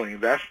house is clean.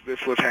 That's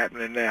what's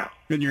happening now.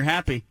 And you're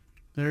happy.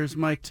 There's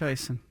Mike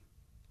Tyson.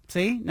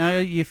 See? Now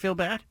you feel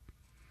bad?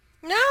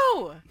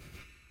 No!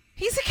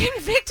 He's a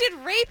convicted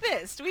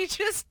rapist. We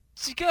just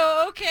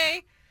go,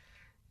 okay.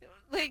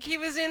 Like, he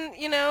was in,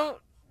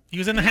 He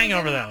was in The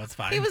Hangover, though. It's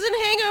fine. He was in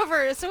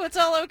Hangover, so it's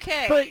all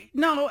okay. But,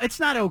 no,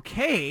 it's not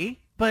okay.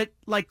 But,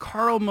 like,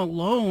 Karl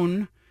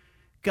Malone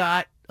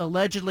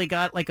allegedly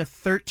got, like, a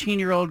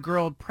 13-year-old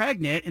girl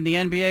pregnant, and the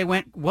NBA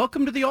went,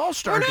 welcome to the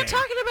All-Star game. We're not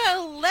talking about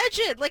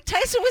alleged. Like,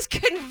 Tyson was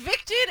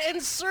convicted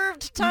and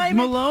served time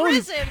Malone in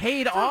prison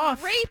paid for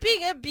off.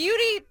 raping a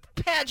beauty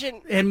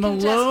pageant And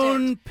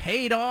Malone contestant.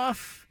 paid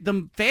off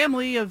the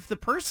family of the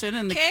person,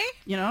 and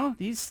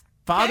he's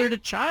fathered a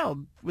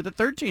child with a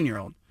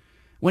 13-year-old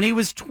when he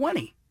was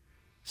 20.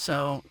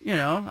 So,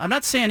 I'm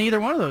not saying either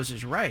one of those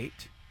is right.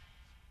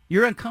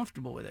 You're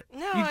uncomfortable with it.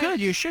 No,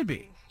 You should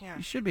be. Yeah.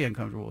 You should be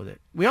uncomfortable with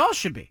it. We all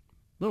should be.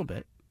 A little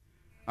bit.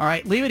 All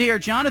right, leave it here.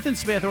 Jonathan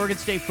Smith, Oregon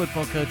State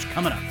football coach,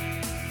 coming up.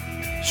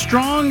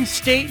 Strong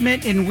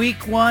statement in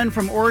week 1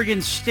 from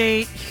Oregon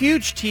State.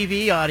 Huge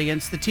TV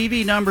audience. The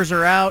TV numbers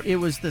are out. It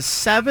was the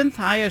 7th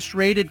highest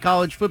rated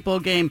college football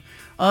game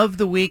of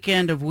the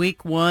weekend of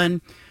week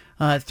 1.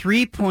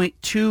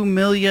 3.2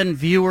 million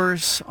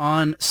viewers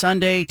on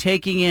Sunday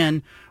taking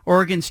in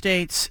Oregon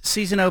State's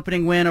season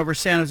opening win over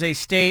San Jose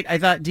State. I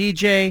thought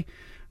DJ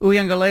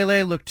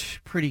Uiagalelei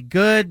looked pretty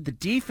good. The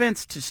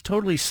defense just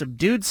totally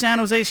subdued San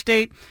Jose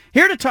State.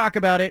 Here to talk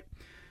about it,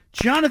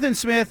 Jonathan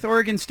Smith,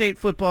 Oregon State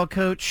football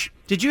coach.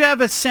 Did you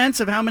have a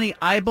sense of how many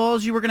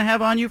eyeballs you were going to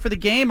have on you for the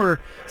game, or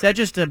is that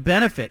just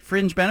a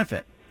fringe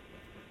benefit?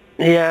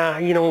 Yeah,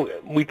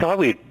 we thought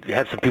we'd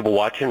have some people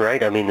watching,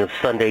 right? I mean, the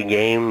Sunday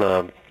game,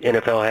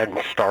 NFL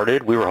hadn't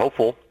started. We were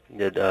hopeful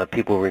that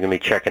people were going to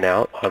be checking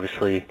out.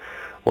 Obviously,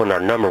 wasn't our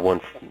number one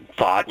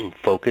thought and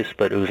focus,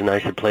 but it was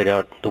nice it played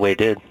out the way it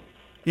did.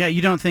 Yeah,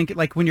 you don't think,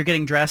 like, when you're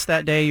getting dressed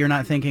that day, you're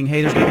not thinking,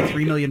 hey, there's going to be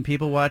 3 million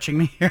people watching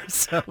me here,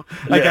 so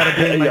I got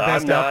to be in my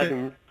best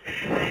outfit.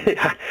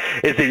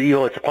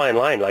 It's a fine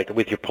line, like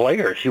with your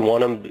players. You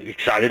want them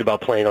excited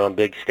about playing on a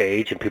big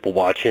stage and people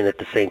watching. At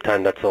the same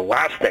time, that's the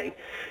last thing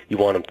you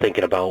want them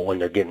thinking about when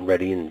they're getting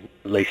ready and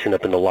lacing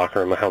up in the locker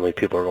room, how many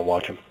people are going to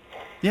watch them.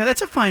 Yeah,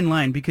 that's a fine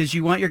line because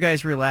you want your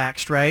guys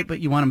relaxed, right? But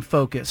you want them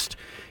focused.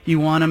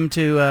 You want them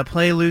to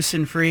play loose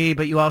and free,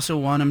 but you also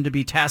want them to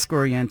be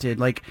task-oriented.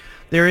 Like,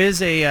 there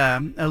is a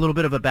little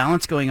bit of a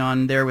balance going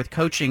on there with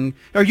coaching.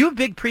 Are you a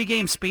big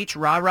pregame speech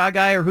rah-rah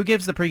guy, or who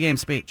gives the pregame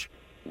speech?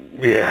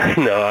 Yeah,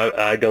 no,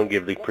 I don't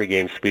give the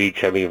pregame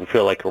speech. I mean, I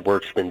feel like our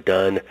work's been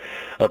done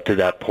up to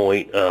that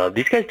point.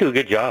 These guys do a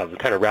good job of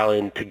kind of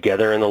rallying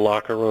together in the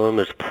locker room.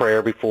 There's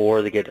prayer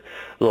before. They get a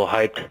little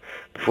hyped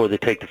before they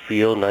take the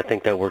field, and I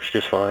think that works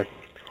just fine.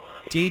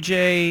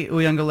 DJ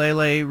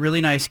Uiagalelei,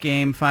 really nice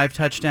game, 5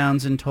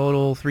 touchdowns in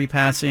total, 3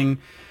 passing,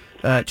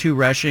 2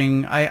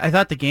 rushing. I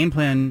thought the game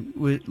plan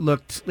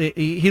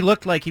he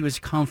looked like he was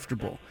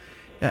comfortable.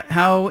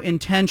 How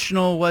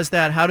intentional was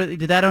that? How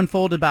did that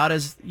unfold about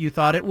as you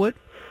thought it would?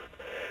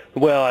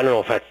 Well, I don't know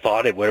if I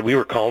thought it would. We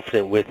were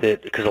confident with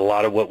it because a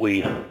lot of what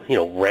we,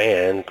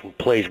 ran,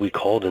 plays we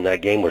called in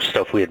that game were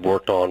stuff we had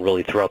worked on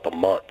really throughout the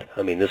month.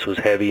 I mean, this was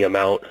heavy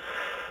amount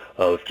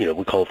of,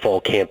 we call it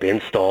fall camp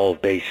install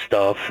base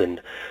stuff,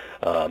 and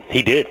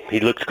he did.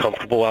 He looked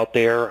comfortable out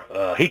there.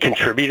 He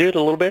contributed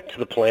a little bit to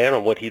the plan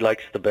on what he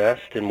likes the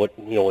best and what,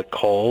 what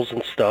calls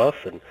and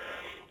stuff, and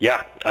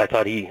yeah, I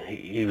thought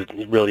he was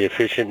really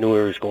efficient, knew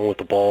where he was going with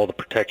the ball. The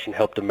protection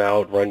helped him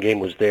out. Run game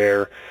was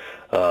there.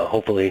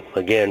 Hopefully,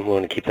 again, we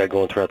want to keep that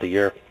going throughout the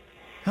year.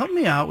 Help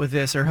me out with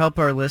this, or help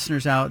our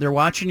listeners out. They're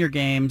watching your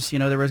games.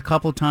 There was a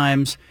couple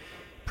times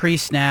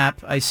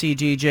pre-snap, I see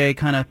DJ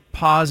kind of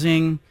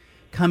pausing,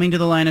 coming to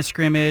the line of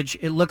scrimmage.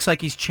 It looks like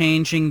he's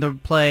changing the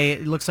play.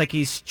 It looks like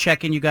he's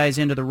checking you guys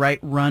into the right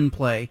run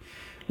play.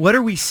 What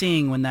are we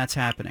seeing when that's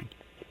happening?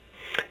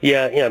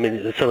 Yeah, I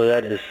mean, some of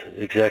that is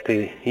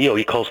exactly,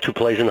 he calls 2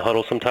 plays in the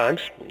huddle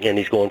sometimes, and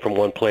he's going from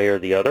one play or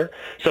the other.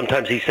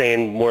 Sometimes he's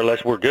saying more or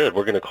less, we're good.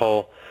 We're going to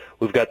call,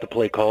 we've got the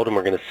play called, and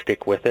we're going to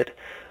stick with it.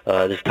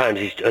 There's times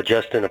he's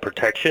adjusting a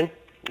protection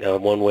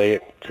one way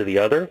to the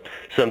other.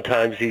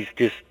 Sometimes he's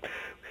just,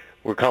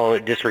 we're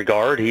calling it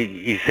disregard.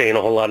 He's saying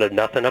a whole lot of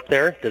nothing up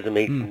there. Doesn't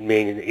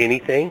mean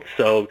anything.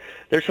 So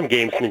there's some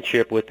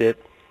gamesmanship with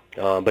it.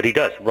 But he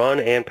does run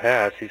and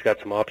pass. He's got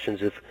some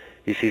options if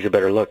he sees a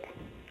better look.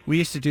 We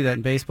used to do that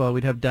in baseball.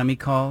 We'd have dummy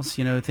calls,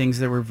 things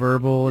that were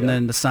verbal, and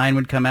then the sign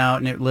would come out,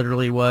 and it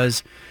literally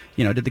was,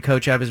 did the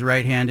coach have his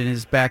right hand in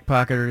his back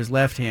pocket or his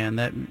left hand?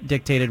 That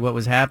dictated what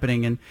was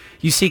happening. And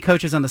you see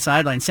coaches on the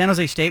sideline. San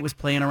Jose State was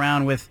playing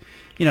around with,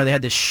 they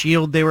had this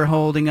shield they were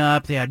holding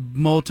up. They had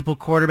multiple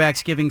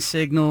quarterbacks giving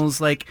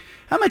signals. Like,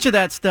 how much of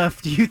that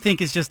stuff do you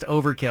think is just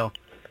overkill?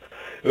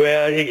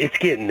 Well, it's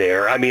getting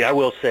there. I mean, I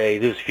will say,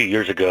 this was a few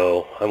years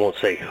ago, I won't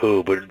say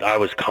who, but I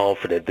was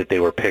confident that they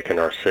were picking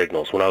our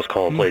signals. When I was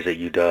calling plays at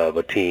UW,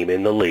 a team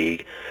in the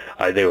league,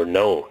 they were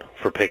known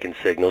for picking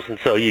signals. And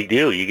so you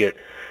get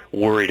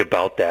worried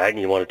about that, and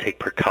you want to take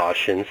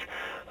precautions.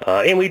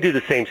 And we do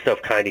the same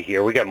stuff kind of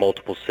here. We got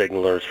multiple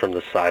signalers from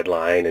the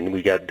sideline, and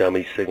we got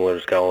dummy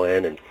signalers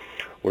going, and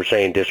we're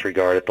saying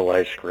disregard at the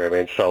line of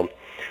scrimmage. So,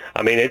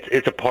 I mean,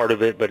 it's a part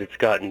of it, but it's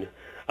gotten...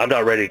 I'm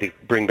not ready to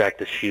bring back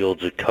the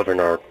shields of covering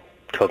our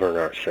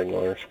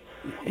signalers.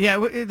 Yeah,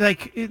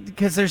 like,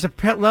 because there's a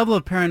level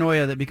of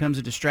paranoia that becomes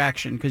a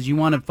distraction because you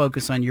want to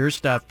focus on your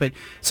stuff. But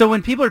so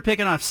when people are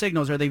picking off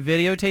signals, are they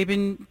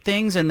videotaping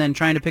things and then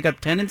trying to pick up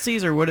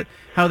tendencies, or what?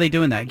 How are they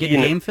doing that?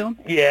 Getting game film?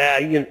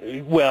 Yeah,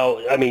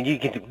 well, I mean, you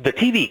can the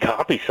TV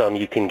copy some.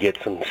 You can get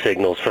some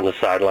signals from the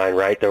sideline,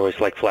 right? They're always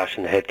like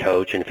flashing the head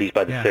coach, and if he's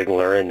by the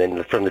signaler, and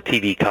then from the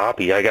TV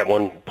copy, I got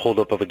one pulled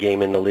up of a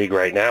game in the league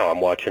right now. I'm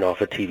watching off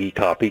a TV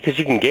copy because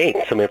you can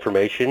gain some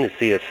information to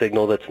see a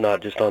signal that's not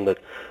just on the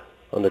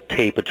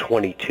tape of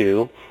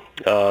 22.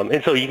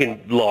 And so you can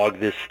log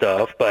this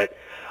stuff, but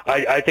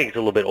I think it's a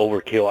little bit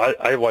overkill.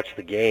 I watch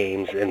the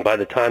games, and by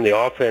the time the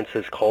offense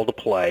has called a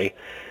play,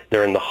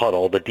 they're in the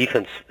huddle. The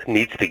defense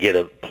needs to get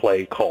a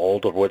play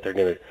called or what they're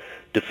going to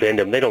defend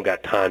them. They don't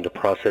got time to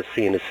process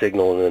seeing a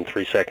signal and then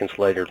 3 seconds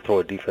later throw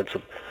a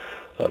defensive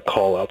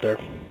call out there.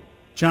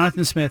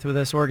 Jonathan Smith with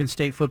us, Oregon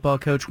State football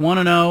coach,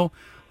 1-0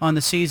 on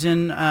the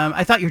season.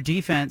 I thought your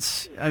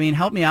defense, I mean,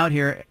 help me out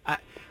here.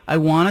 I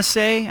want to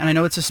say, and I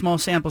know it's a small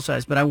sample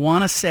size, but I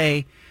want to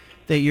say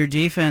that your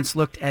defense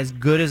looked as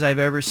good as I've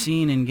ever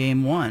seen in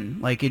Game 1,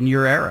 like in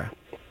your era.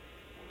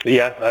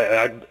 Yeah,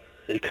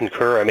 I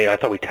concur. I mean, I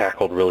thought we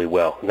tackled really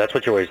well, and that's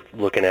what you're always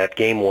looking at.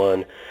 Game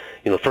 1,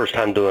 the first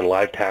time doing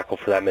live tackle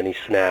for that many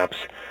snaps,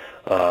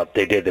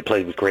 they did. They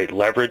played with great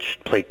leverage,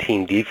 played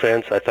team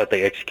defense. I thought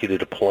they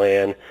executed a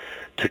plan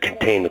to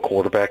contain the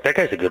quarterback. That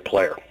guy's a good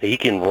player. He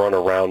can run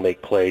around,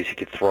 make plays. He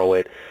could throw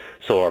it.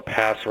 So our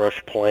pass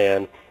rush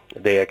plan,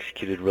 they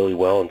executed really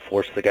well and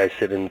forced the guy to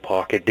sit in the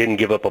pocket. Didn't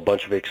give up a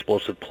bunch of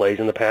explosive plays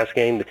in the pass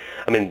game.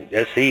 I mean,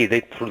 SC,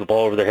 they threw the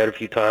ball over their head a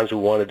few times. We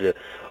wanted to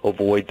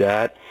avoid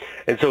that.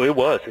 And so it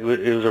was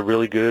a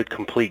really good,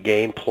 complete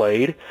game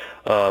played.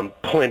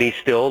 Plenty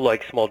still,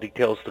 like small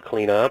details to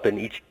clean up. And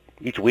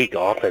each week,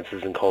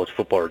 offenses in college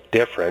football are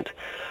different.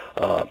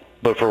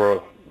 But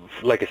for,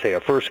 like I say, a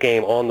first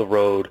game on the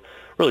road,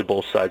 really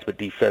both sides, but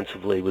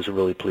defensively was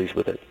really pleased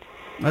with it.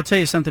 I'll tell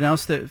you something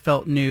else that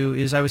felt new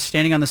is I was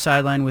standing on the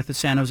sideline with the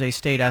San Jose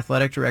State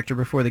athletic director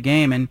before the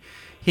game, and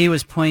he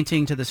was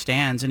pointing to the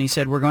stands, and he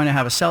said, we're going to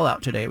have a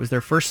sellout today. It was their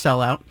first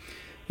sellout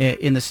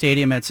in the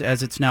stadium as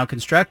it's now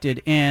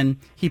constructed, and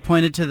he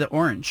pointed to the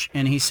orange,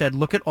 and he said,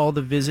 look at all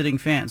the visiting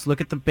fans.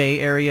 Look at the Bay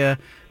Area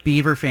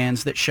Beaver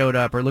fans that showed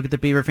up, or look at the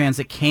Beaver fans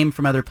that came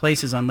from other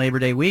places on Labor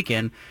Day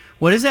weekend.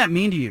 What does that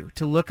mean to you,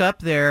 to look up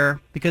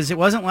there? Because it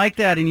wasn't like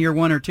that in year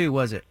 1 or 2,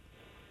 was it?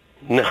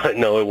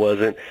 No, it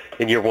wasn't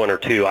in year 1 or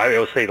 2. I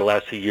would say the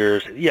last few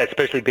years, yeah,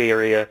 especially Bay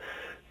Area,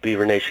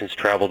 Beaver Nation's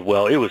traveled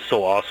well. It was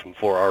so awesome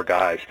for our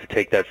guys to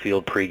take that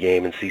field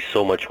pregame and see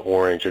so much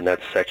orange in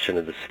that section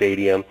of the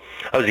stadium.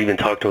 I was even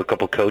talking to a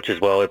couple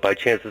coaches, well, if by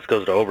chance this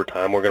goes to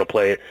overtime, we're going to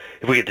play it.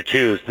 If we get to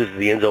choose, this is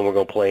the end zone we're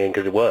going to play in,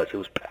 because it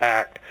was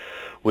packed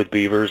with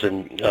Beavers,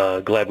 and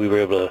glad we were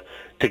able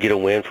to get a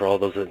win for all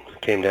those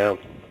that came down.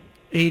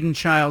 Aiden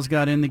Childs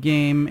got in the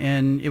game,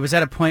 and it was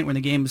at a point when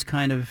the game was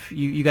kind of,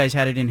 you guys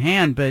had it in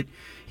hand, but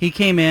he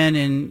came in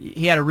and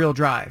he had a real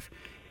drive.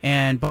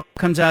 And ball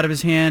comes out of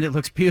his hand. It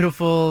looks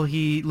beautiful.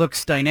 He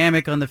looks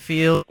dynamic on the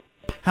field.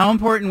 How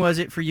important was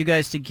it for you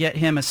guys to get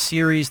him a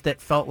series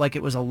that felt like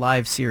it was a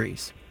live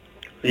series?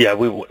 Yeah,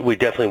 we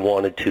definitely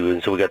wanted to,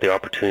 and so we got the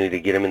opportunity to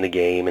get him in the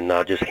game and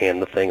not just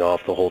hand the thing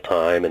off the whole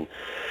time. And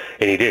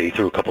he did. He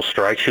threw a couple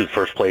strikes. Shoot,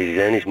 first play he's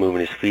in, he's moving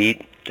his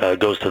feet.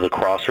 Goes to the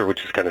crosser,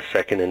 which is kind of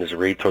second in his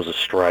read, throws a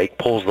strike,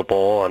 pulls the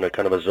ball on a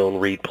kind of a zone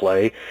read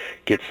play,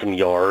 gets some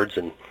yards,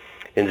 and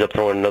ends up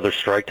throwing another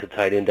strike to the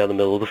tight end down the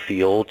middle of the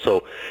field.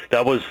 So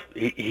that was,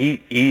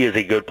 he is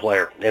a good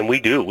player, and we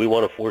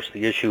want to force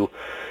the issue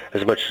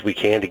as much as we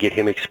can to get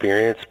him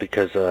experience,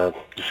 because the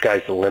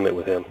sky's the limit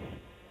with him.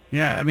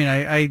 Yeah, I mean,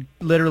 I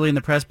literally in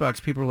the press box,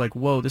 people were like,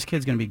 "Whoa, this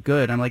kid's gonna be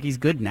good." I'm like, "He's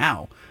good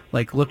now.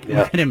 Like, look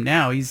at him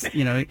now. He's,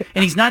 and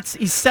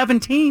he's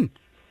 17."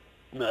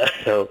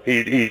 So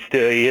he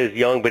is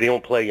young, but he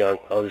don't play young.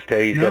 I'll just tell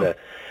you,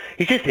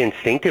 he's just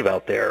instinctive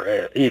out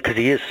there, because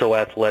he is so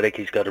athletic.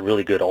 He's got a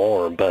really good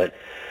arm, but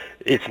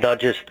it's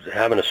not just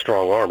having a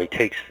strong arm. He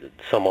takes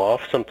some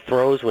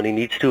throws when he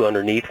needs to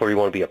underneath, where you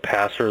want to be a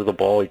passer of the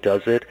ball. He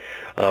does it,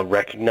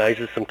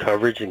 recognizes some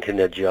coverage and can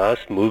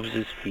adjust, moves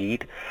his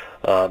feet.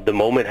 The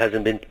moment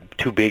hasn't been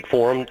too big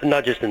for him,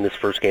 not just in this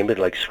first game, but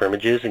like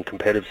scrimmages and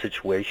competitive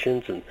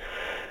situations.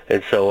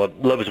 And so I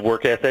love his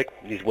work ethic.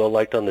 He's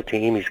well-liked on the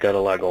team. He's got a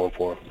lot going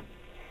for him.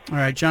 All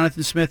right,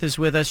 Jonathan Smith is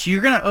with us.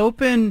 You're going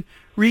to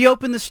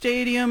reopen the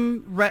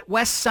stadium,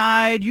 West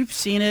Side. You've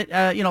seen it.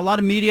 A lot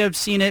of media have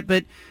seen it,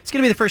 but it's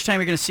going to be the first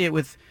time you're going to see it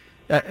with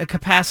a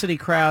capacity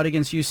crowd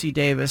against UC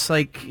Davis.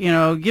 Like,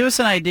 give us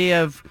an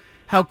idea of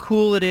how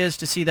cool it is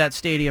to see that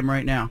stadium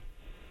right now.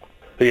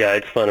 Yeah,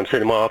 it's fun. I'm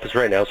sitting in my office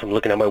right now, so I'm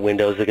looking at my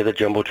windows. They got the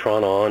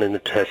Jumbotron on and the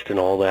test and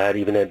all that.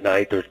 Even at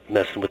night, they're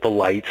messing with the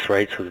lights,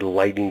 right? So the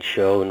lighting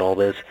show and all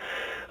this,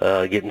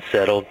 getting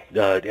settled.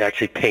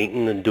 Actually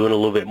painting and doing a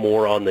little bit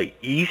more on the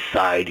east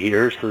side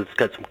here, so it's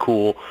got some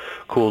cool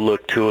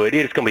look to it.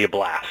 It's going to be a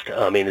blast.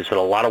 I mean, it's been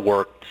a lot of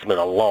work. It's been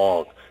a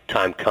long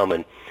time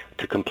coming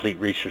to complete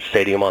Research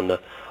Stadium on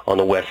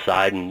the west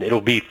side, and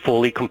it'll be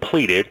fully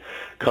completed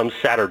come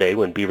Saturday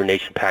when Beaver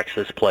Nation packs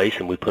this place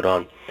and we put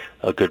on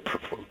a good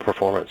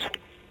performance.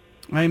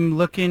 I'm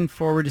looking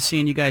forward to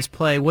seeing you guys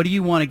play. What do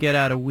you want to get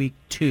out of week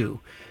 2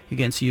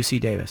 against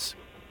UC Davis?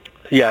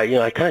 Yeah,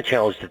 I kind of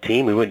challenged the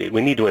team.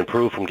 We need to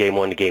improve from game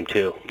 1 to game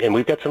 2. And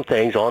we've got some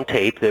things on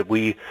tape that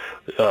we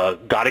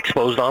got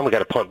exposed on. We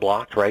got a punt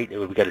blocked, right?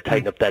 We've got to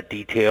tighten up that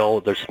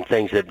detail. There's some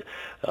things that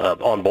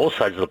on both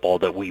sides of the ball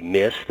that we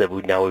missed that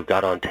we've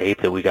got on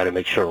tape that we got to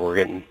make sure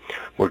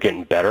we're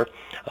getting better.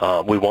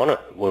 We want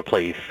to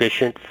play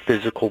efficient,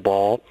 physical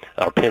ball.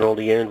 Our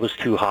penalty end was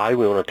too high.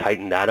 We want to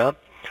tighten that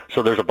up.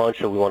 So there's a bunch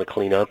that we want to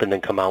clean up and then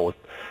come out with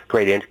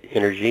great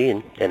energy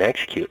and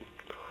execute.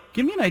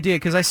 Give me an idea,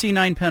 because I see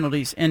 9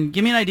 penalties, and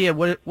give me an idea,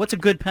 what's a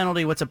good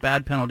penalty, what's a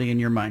bad penalty in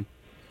your mind?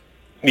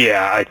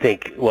 Yeah, I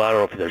think, I don't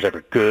know if there's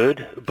ever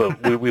good,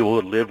 but we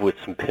will live with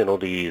some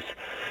penalties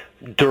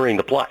during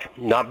the play,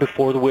 not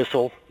before the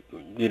whistle,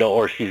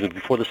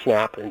 before the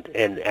snap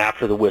and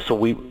after the whistle.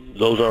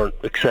 Those aren't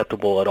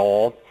acceptable at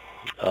all.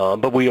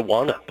 But we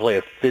want to play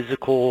a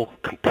physical,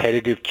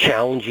 competitive,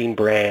 challenging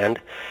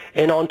brand,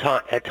 and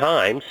at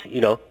times,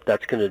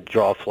 that's going to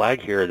draw a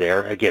flag here or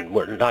there. Again,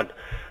 we're not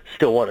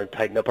still want to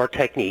tighten up our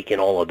technique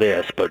and all of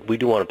this, but we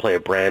do want to play a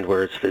brand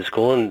where it's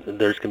physical, and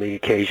there's going to be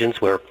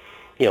occasions where,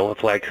 a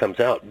flag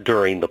comes out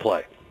during the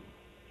play.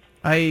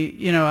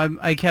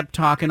 I kept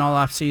talking all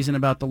off season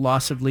about the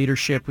loss of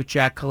leadership with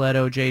Jack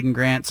Coletto, Jaden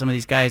Grant, some of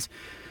these guys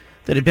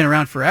that have been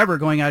around forever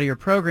going out of your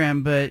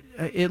program, but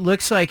it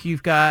looks like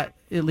you've got,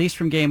 at least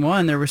from game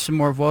 1, there were some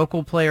more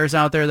vocal players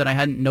out there that I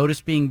hadn't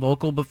noticed being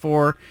vocal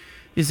before.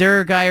 Is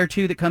there a guy or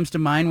two that comes to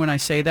mind when I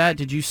say that?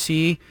 Did you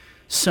see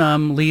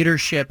some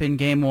leadership in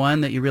game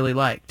 1 that you really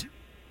liked?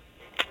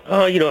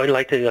 I thought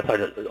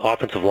the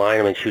offensive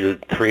line,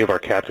 3 of our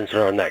captains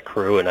are on that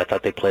crew, and I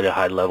thought they played at a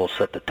high level,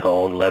 set the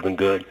tone. Levin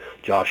Good,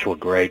 Joshua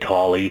Gray,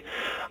 Tolley.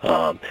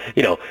 The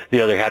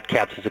other half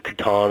captains of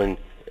Catan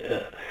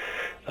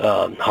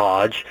and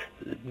Hodge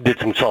did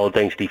some solid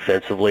things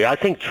defensively. I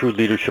think true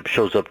leadership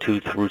shows up, too,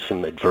 through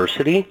some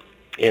adversity.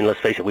 And let's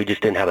face it, we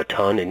just didn't have a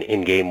ton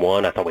in game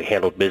 1. I thought we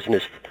handled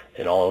business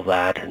and all of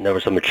that, and there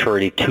was a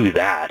maturity to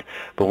that.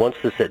 But once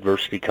this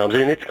adversity comes,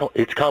 and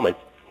it's coming,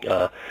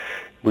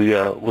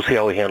 we'll see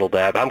how we handle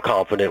that. I'm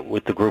confident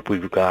with the group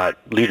we've got,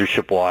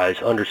 leadership-wise,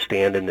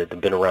 understanding that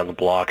they've been around the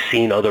block,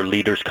 seeing other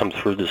leaders come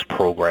through this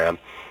program.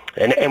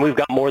 And we've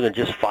got more than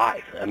just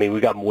 5.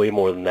 We've got way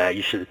more than that.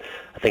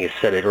 I think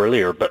I said it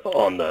earlier, but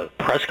on the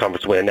press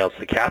conference when we announced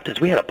the captains,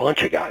 we had a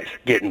bunch of guys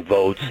getting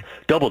votes,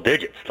 double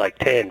digits, like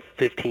 10,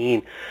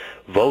 15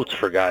 votes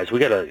for guys. We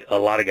got a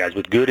lot of guys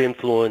with good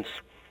influence.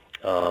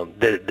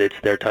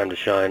 It's their time to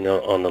shine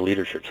on the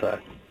leadership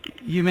side.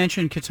 You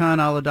mentioned Catan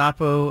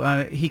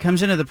Oladapo. He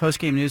comes into the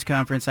post-game news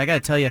conference. I got to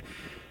tell you,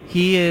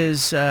 he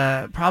is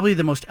probably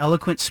the most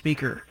eloquent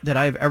speaker that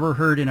I've ever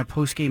heard in a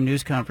post-game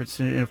news conference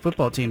in a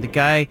football team. The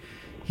guy,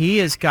 he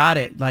has got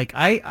it. Like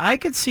I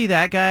could see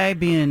that guy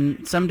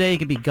being someday. He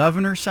could be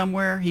governor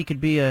somewhere. He could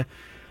be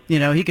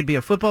he could be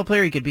a football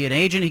player. He could be an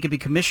agent. He could be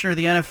commissioner of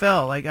the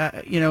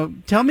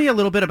NFL. Tell me a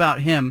little bit about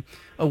him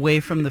away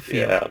from the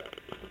field.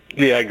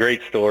 Yeah,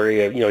 great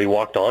story. He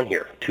walked on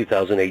here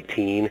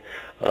 2018,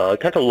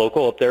 kind of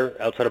local up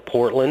there outside of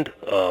Portland.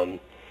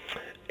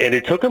 And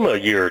it took him a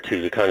year or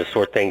two to kind of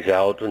sort things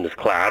out in his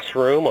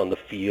classroom, on the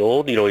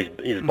field.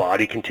 His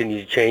body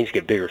continued to change,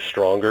 get bigger,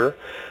 stronger.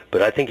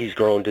 But I think he's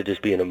grown to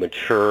just being a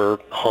mature,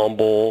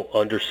 humble,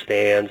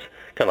 understands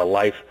kind of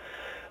life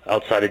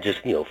outside of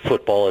just,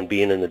 football and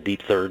being in the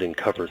deep third and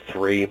cover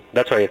 3.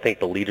 That's why I think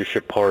the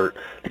leadership part,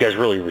 the guys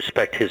really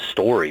respect his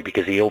story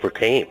because he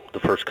overcame the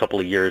first couple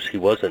of years. He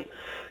wasn't,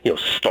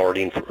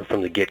 starting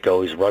from the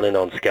get-go. He's running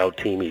on scout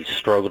team. He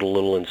struggled a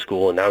little in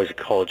school, and now he's a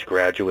college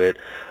graduate.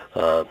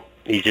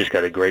 He's just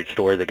got a great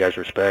story that guys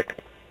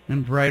respect.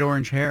 And bright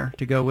orange hair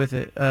to go with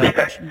it.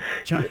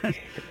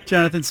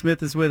 Jonathan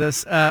Smith is with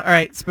us. All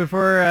right, so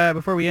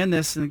before we end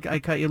this, and I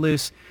cut you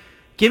loose,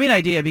 give me an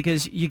idea,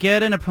 because you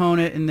get an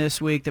opponent in this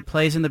week that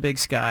plays in the Big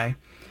Sky.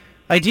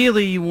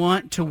 Ideally, you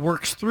want to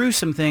work through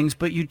some things,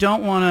 but you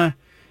don't want to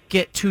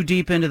get too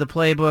deep into the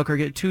playbook or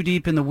get too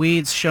deep in the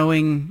weeds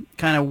showing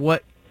kind of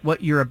what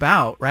you're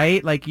about,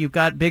 right? Like you've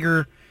got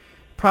bigger,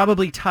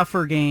 probably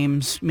tougher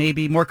games,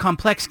 maybe more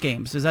complex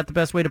games. Is that the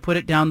best way to put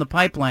it, down the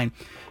pipeline?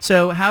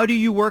 So how do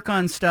you work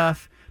on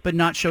stuff but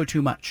not show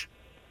too much?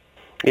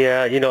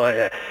 Yeah,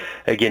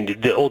 again,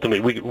 the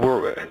ultimate,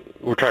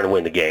 we're trying to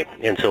win the game,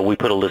 and so we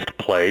put a list of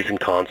plays and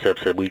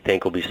concepts that we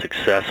think will be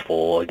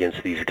successful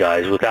against these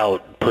guys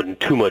without putting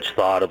too much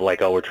thought of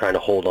like, oh, we're trying to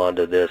hold on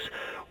to this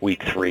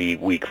week 3,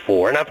 week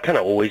 4, and I've kind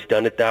of always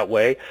done it that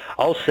way.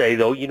 I'll say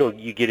though,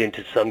 you get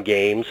into some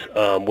games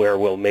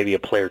where maybe a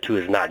play or two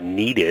is not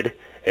needed,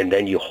 and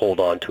then you hold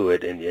on to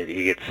it and it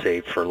gets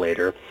saved for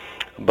later.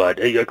 But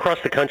across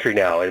the country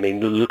now, I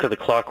mean, look at the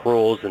clock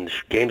rules, and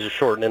games are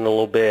shortening a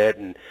little bit,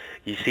 and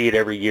you see it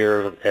every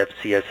year,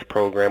 FCS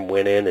program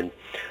winning, and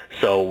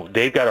so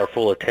they've got our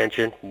full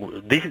attention.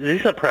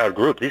 These are a proud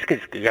group. These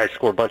guys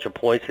score a bunch of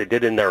points. They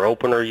did in their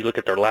opener. You look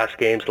at their last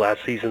games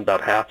last season,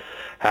 about half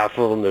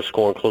of them, they're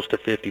scoring close to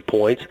 50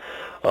 points.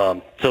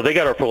 So they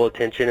got our full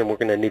attention, and we're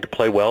going to need to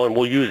play well, and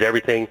we'll use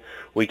everything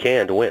we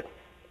can to win.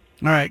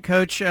 All right,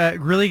 Coach,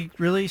 really,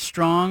 really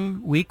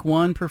strong Week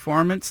 1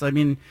 performance. I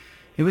mean,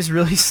 it was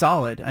really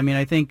solid. I mean,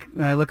 I think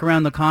I look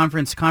around the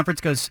conference. Conference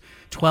goes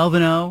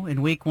 12-0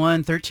 in Week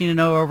 1, 13-0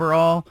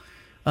 overall.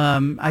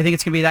 I think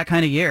it's going to be that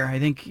kind of year. I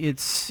think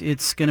it's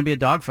going to be a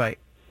dogfight.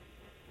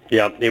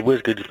 Yeah, it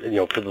was good,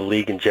 for the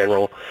league in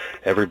general.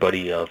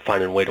 Everybody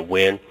finding a way to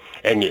win.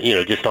 And,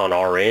 just on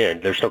our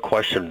end, there's no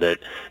question that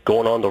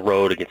going on the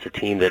road against a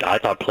team that I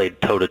thought played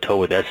toe-to-toe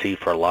with SC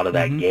for a lot of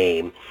that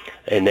game,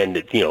 and then,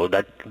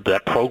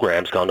 that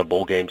program's gone to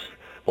bowl games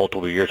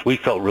multiple years. We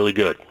felt really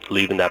good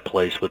leaving that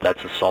place, but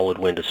that's a solid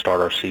win to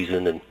start our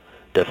season, and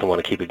definitely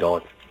want to keep it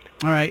going.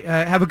 All right.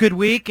 Have a good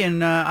week,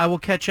 and I will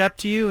catch up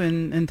to you,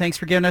 and thanks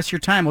for giving us your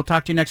time. We'll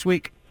talk to you next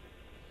week.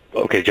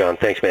 Okay, John.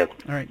 Thanks, man.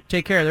 All right.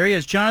 Take care. There he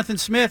is, Jonathan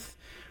Smith,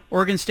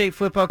 Oregon State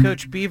football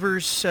coach.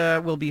 Beavers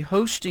will be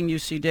hosting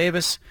UC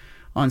Davis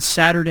on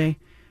Saturday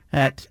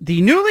at the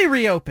newly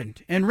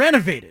reopened and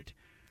renovated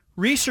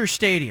Reser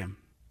Stadium.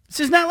 This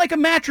is not like a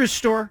mattress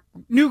store,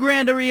 new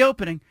grand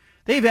reopening.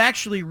 They've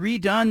actually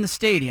redone the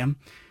stadium,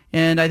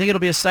 and I think it'll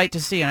be a sight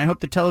to see, and I hope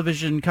the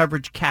television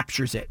coverage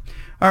captures it.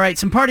 All right,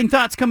 some parting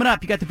thoughts coming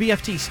up. You got the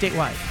BFT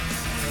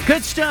statewide.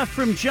 Good stuff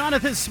from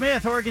Jonathan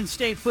Smith, Oregon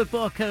State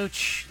football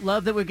coach.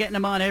 Love that we're getting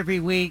him on every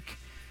week.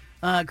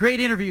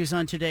 Great interviews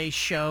on today's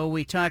show.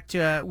 We talked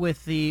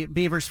with the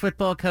Beavers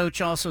football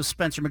coach, also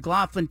Spencer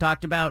McLaughlin,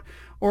 talked about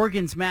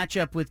Oregon's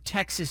matchup with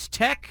Texas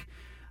Tech.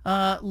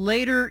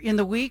 Later in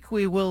the week,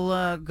 we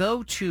will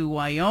go to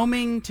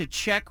Wyoming to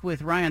check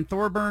with Ryan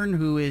Thorburn,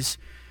 who is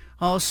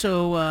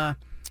also,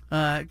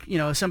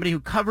 somebody who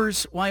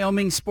covers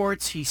Wyoming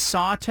sports. He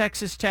saw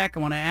Texas Tech. I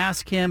want to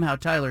ask him how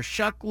Tyler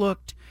Shuck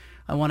looked.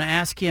 I want to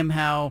ask him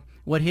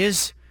what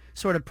his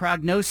sort of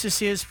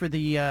prognosis is for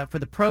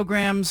the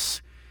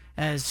programs,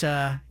 as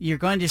you're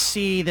going to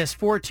see this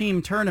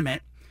 4-team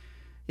tournament.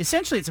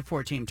 Essentially, it's a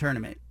 4-team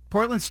tournament.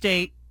 Portland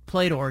State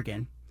played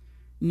Oregon.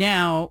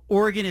 Now,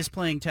 Oregon is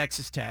playing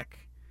Texas Tech.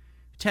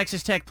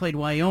 Texas Tech played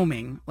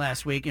Wyoming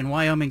last week, and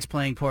Wyoming's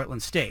playing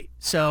Portland State.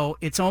 So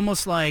it's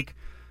almost like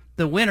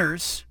the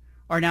winners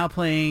are now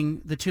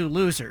playing the two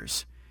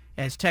losers,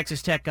 as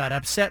Texas Tech got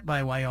upset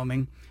by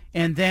Wyoming.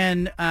 And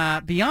then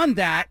beyond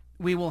that,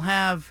 we will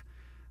have,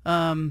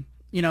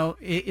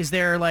 is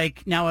there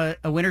like now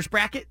a winner's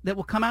bracket that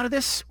will come out of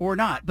this or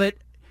not? But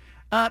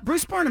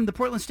Bruce Barnum, the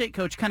Portland State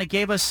coach, kind of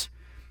gave us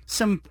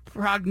some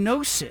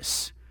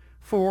prognosis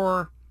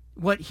for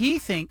what he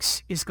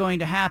thinks is going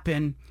to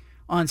happen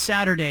on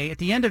Saturday at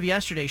the end of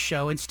yesterday's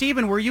show. And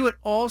Stephen, were you at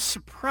all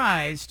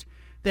surprised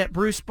that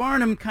Bruce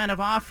Barnum kind of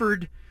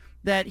offered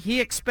that he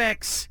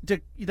expects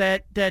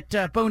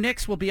that Bo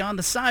Nix will be on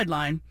the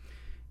sideline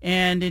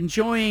and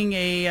enjoying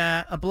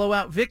a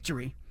blowout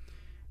victory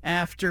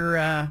after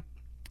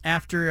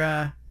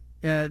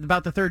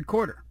about the third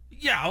quarter?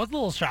 Yeah, I was a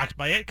little shocked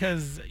by it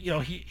because,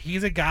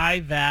 he's a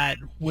guy that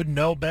would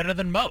know better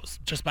than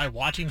most just by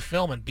watching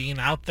film and being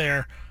out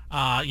there,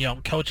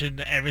 coaching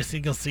every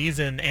single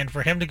season. And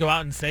for him to go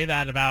out and say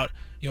that about,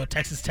 a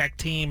Texas Tech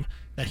team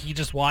that he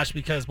just watched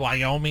because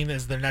Wyoming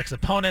is their next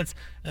opponents,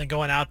 and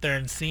going out there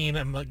and seeing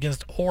them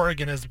against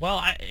Oregon as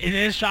well, it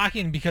is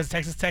shocking because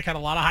Texas Tech had a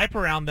lot of hype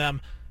around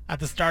them at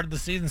the start of the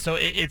season. So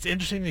it's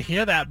interesting to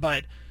hear that,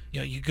 but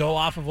you go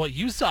off of what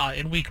you saw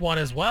in week 1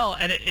 as well,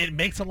 and it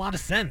makes a lot of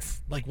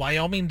sense. Like,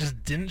 Wyoming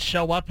just didn't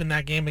show up in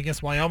that game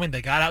against Wyoming.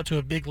 They got out to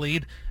a big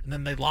lead, and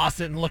then they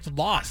lost it and looked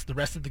lost the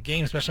rest of the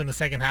game, especially in the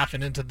second half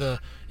and into the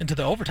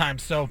overtime.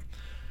 So,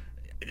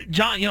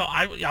 John,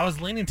 I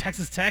was leaning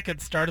Texas Tech at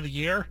the start of the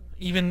year.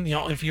 Even,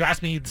 if you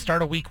asked me to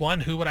start a week 1,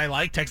 who would I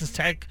like? Texas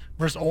Tech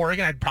versus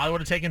Oregon, I probably would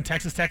have taken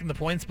Texas Tech in the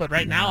points. But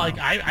right now, I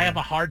have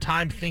a hard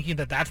time thinking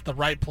that that's the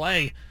right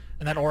play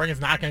and that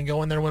Oregon's not going to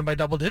go in there and win by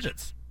double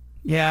digits.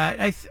 Yeah,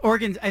 I think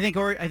Oregon's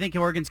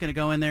going to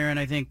go in there, and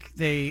I think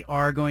they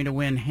are going to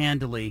win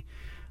handily.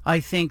 I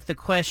think the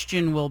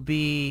question will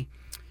be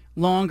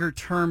longer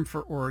term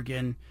for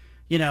Oregon.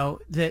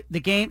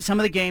 The game, some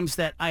of the games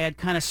that I had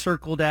kind of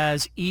circled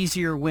as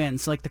easier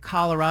wins, like the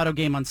Colorado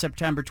game on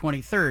September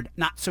 23rd,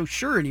 not so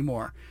sure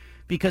anymore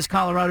because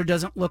Colorado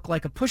doesn't look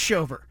like a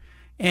pushover.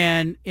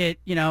 And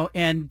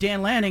and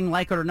Dan Lanning,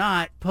 like it or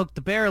not, poked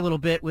the bear a little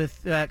bit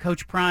with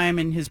Coach Prime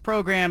and his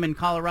program in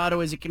Colorado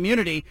as a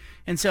community.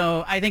 And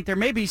so I think there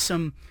may be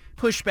some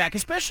pushback,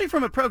 especially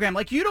from a program.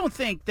 Like, you don't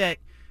think that,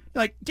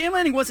 like, Dan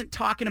Lanning wasn't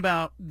talking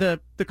about the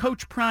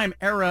Coach Prime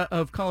era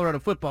of Colorado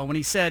football when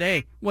he said,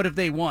 hey, what have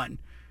they won?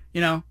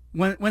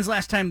 When's the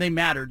last time they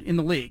mattered in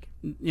the league?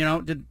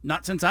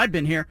 Not since I've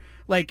been here.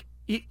 Like,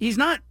 he's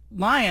not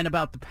lying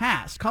about the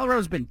past.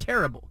 Colorado's been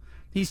terrible.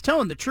 He's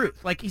telling the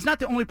truth. Like, he's not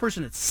the only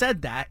person that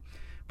said that.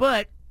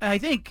 But I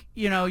think,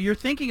 you're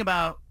thinking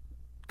about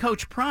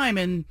Coach Prime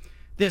and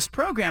this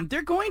program.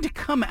 They're going to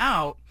come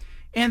out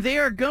and they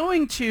are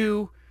going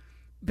to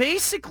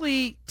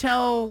basically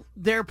tell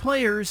their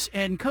players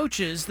and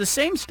coaches the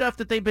same stuff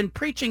that they've been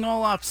preaching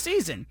all off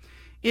season,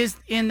 is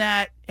in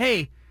that,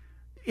 hey,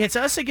 it's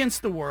us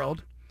against the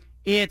world.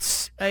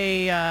 It's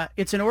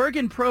an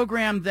Oregon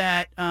program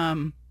that,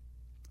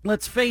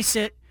 let's face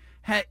it,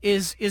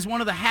 is one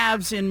of the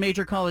haves in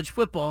major college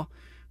football,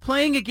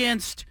 playing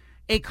against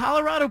a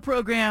Colorado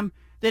program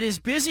that is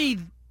busy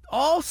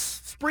all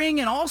spring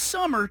and all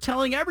summer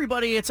telling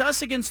everybody it's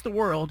us against the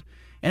world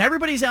and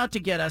everybody's out to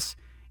get us,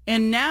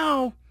 and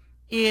now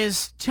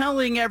is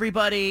telling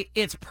everybody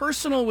it's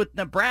personal with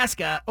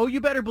Nebraska. Oh,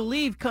 you better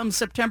believe come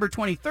September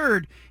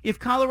 23rd, if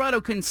Colorado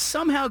can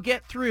somehow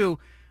get through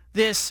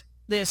this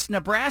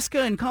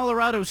Nebraska and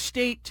Colorado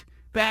State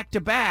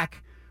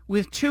back-to-back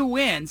with 2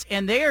 wins,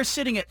 and they are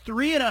sitting at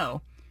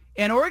 3-0,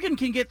 and Oregon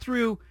can get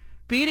through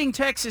beating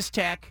Texas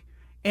Tech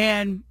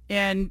and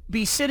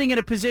be sitting in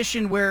a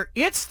position where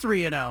it's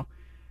 3-0,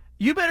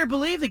 you better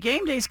believe the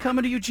game day's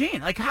coming to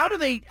Eugene. Like, how do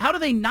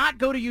they not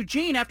go to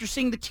Eugene after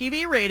seeing the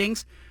TV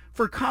ratings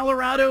for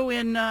Colorado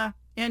and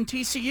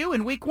TCU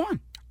in week 1?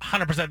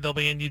 100% they'll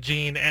be in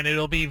Eugene, and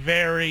it'll be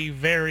very,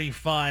 very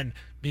fun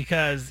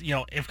because,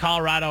 if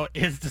Colorado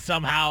is to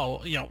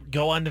somehow,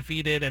 go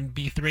undefeated and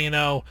be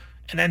 3-0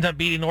 and end up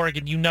beating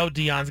Oregon,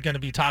 Dion's going to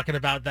be talking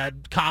about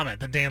that comment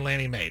that Dan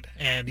Lanning made.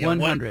 And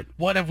 100.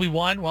 What have we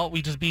won? Well,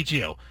 we just beat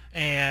you.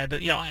 And,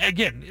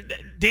 again,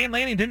 Dan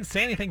Lanning didn't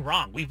say anything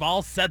wrong. We've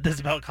all said this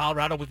about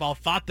Colorado. We've all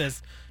thought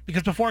this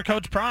because before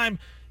Coach Prime,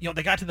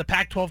 they got to the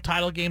Pac-12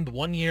 title game the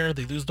one year.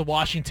 They lose to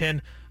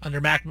Washington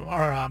under Mike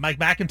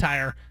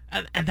McIntyre,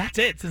 and that's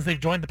it. Since they've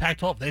joined the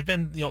Pac-12, they've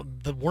been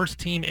the worst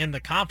team in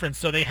the conference,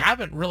 so they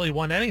haven't really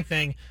won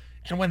anything.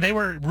 And when they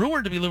were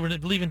rumored to be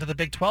leaving to the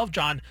Big 12,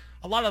 John,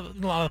 a lot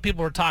of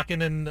people were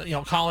talking and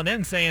calling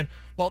in saying,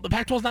 well, the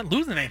Pac-12's not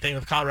losing anything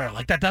with Colorado.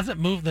 Like, that doesn't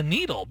move the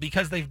needle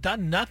because they've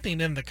done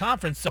nothing in the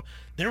conference. So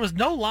there was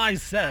no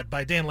lies said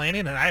by Dan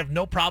Lanning, and I have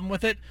no problem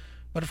with it.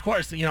 But of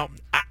course,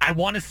 I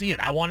want to see it.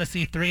 I want to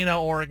see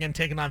 3-0 Oregon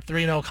taking on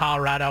 3-0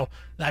 Colorado.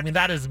 I mean,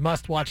 that is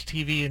must-watch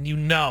TV,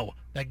 and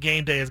that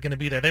game day is going to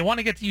be there. They want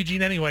to get to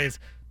Eugene anyways.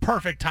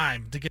 Perfect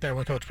time to get there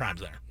when Coach Prime's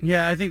there.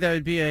 Yeah, I think that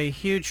would be a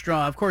huge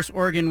draw. Of course,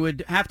 Oregon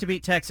would have to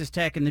beat Texas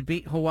Tech and then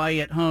beat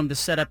Hawaii at home to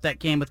set up that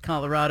game with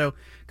Colorado.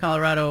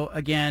 Colorado,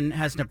 again,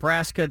 has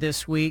Nebraska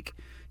this week.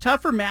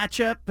 Tougher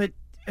matchup, but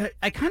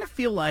I kind of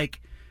feel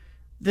like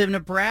the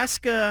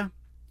Nebraska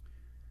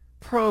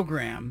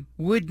program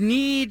would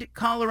need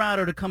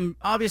Colorado to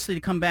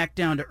come back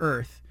down to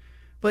earth.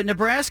 But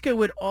Nebraska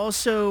would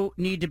also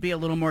need to be a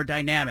little more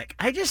dynamic.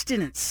 I just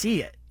didn't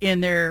see it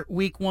in their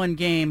week 1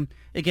 game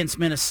against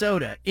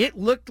Minnesota. It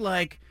looked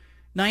like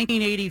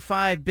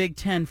 1985 Big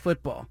Ten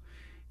football.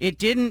 It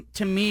didn't,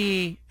 to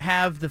me,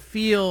 have the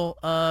feel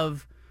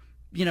of,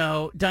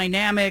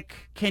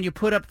 dynamic, can you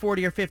put up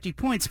 40 or 50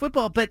 points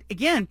football. But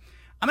again,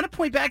 I'm going to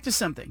point back to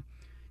something.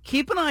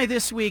 Keep an eye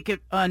this week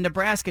at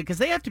Nebraska because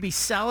they have to be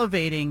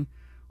salivating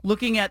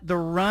looking at the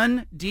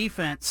run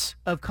defense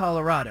of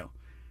Colorado.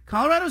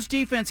 Colorado's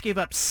defense gave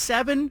up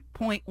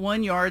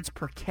 7.1 yards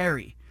per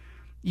carry.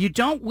 You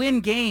don't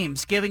win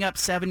games giving up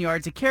 7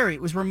 yards a carry.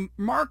 It was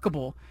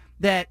remarkable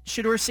that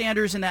Shedeur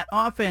Sanders and that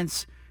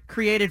offense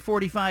created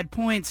 45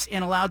 points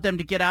and allowed them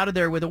to get out of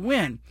there with a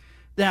win.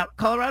 Now,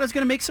 Colorado's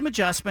going to make some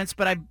adjustments,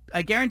 but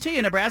I guarantee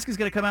you Nebraska's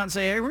going to come out and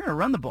say, hey, we're going to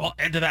run the ball. Well,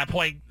 and to that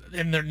point,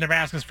 in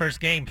Nebraska's first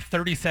game,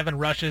 37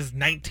 rushes,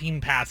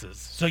 19 passes.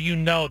 So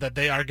that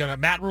they are going to,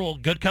 Matt Rule,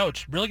 good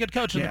coach, really good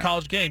coach in the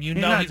college game. He's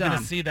going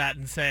to see that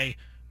and say,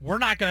 we're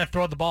not going to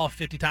throw the ball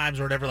 50 times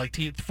or whatever, like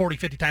 40,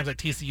 50 times like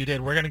TCU did.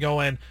 We're going to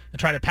go in and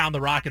try to pound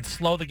the rock and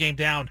slow the game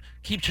down,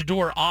 keep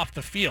Shedeur off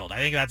the field. I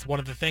think that's one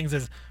of the things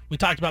is we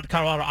talked about the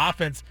Colorado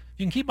offense. If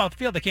you can keep off the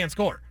field, they can't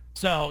score.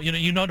 So,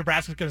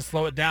 Nebraska's going to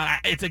slow it down.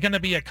 It's going to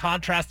be a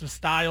contrast of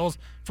styles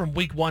from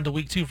week 1 to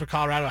week 2 for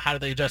Colorado. How do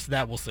they adjust to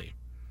that? We'll see.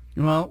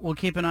 Well, we'll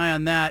keep an eye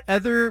on that.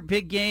 Other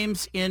big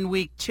games in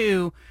week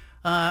 2.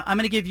 I'm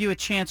going to give you a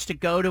chance to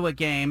go to a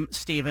game,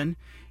 Stephen.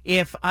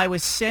 If I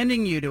was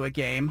sending you to a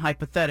game,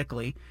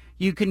 hypothetically,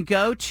 you can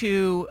go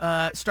to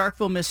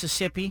Starkville,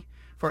 Mississippi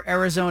for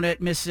Arizona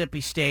at Mississippi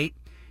State.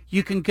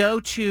 You can go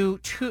to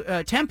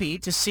Tempe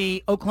to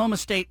see Oklahoma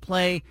State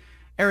play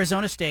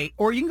Arizona State,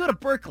 or you can go to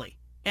Berkeley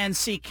and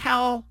see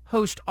Cal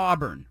host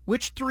Auburn.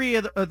 Which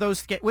of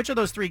those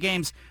three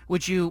games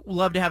would you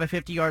love to have a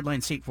 50-yard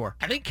line seat for?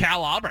 I think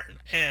Cal Auburn,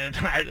 and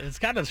it's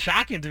kind of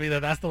shocking to me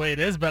that that's the way it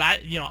is.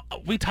 But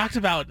we talked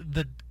about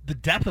the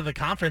depth of the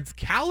conference.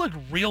 Cal looked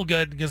real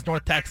good against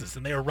North Texas,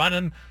 and they were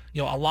running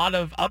a lot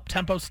of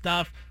up-tempo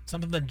stuff,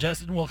 something that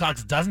Justin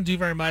Wilcox doesn't do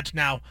very much.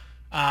 Now,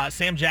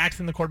 Sam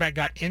Jackson, the quarterback,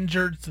 got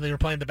injured, so they were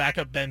playing the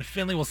backup Ben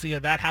Finley. We'll see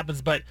if that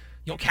happens. But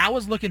Cal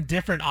was looking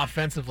different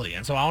offensively,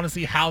 and so I want to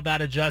see how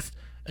that adjusts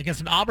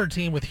against an Auburn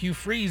team with Hugh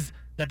Freeze,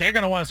 that they're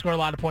going to want to score a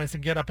lot of points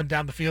and get up and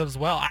down the field as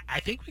well. I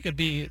think we could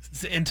be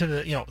into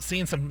the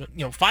seeing some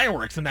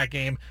fireworks in that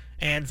game,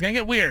 and it's going to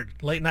get weird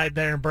late night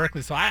there in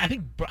Berkeley. So I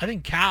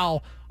think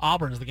Cal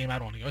Auburn is the game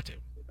I'd want to go to.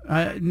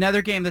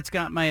 Another game that's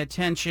got my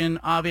attention,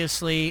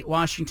 obviously,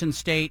 Washington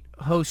State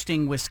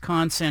hosting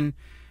Wisconsin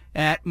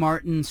at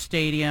Martin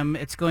Stadium.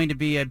 It's going to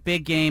be a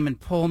big game in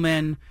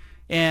Pullman,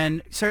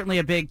 and certainly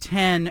a Big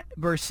Ten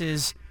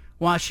versus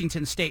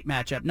Washington State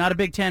matchup. Not a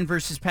Big Ten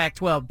versus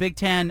Pac-12. Big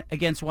Ten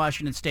against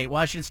Washington State.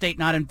 Washington State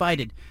not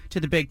invited to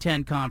the Big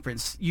Ten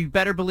Conference. You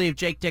better believe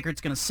Jake Dickert's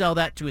going to sell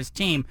that to his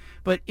team.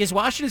 But is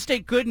Washington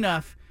State good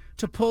enough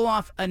to pull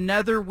off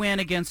another win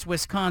against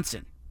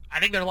Wisconsin? I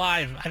think they're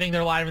live. I think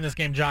they're live in this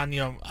game, John.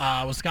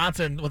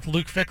 Wisconsin with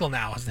Luke Fickell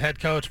now as the head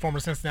coach, former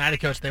Cincinnati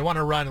coach, they want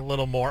to run a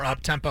little more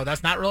up-tempo.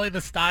 That's not really the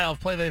style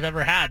of play they've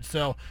ever had.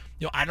 So,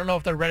 I don't know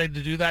if they're ready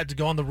to do that, to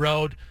go on the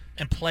road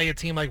and play a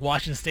team like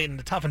Washington State in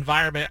a tough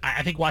environment.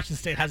 I think Washington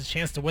State has a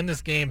chance to win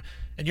this game.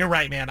 And you're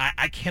right, man.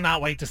 I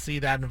cannot wait to see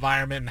that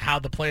environment and how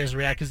the players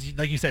react. Because,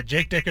 like you said,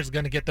 Jake Dickert's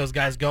going to get those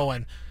guys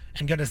going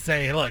and going to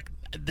say, hey, look,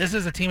 this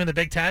is a team in the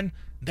Big Ten.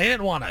 They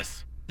didn't want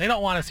us. They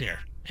don't want us here.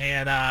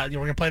 And we're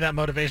going to play that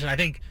motivation. I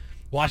think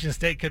Washington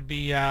State could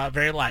be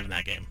very live in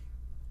that game.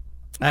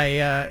 I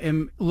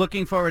am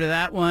looking forward to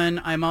that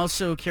one. I'm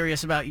also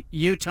curious about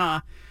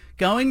Utah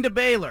going to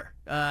Baylor.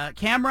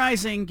 Cam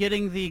Rising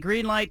getting the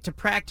green light to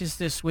practice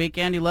this week.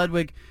 Andy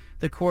Ludwig,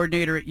 the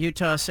coordinator at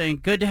Utah, saying,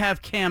 good to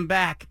have Cam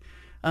back.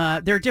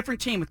 They're a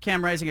different team with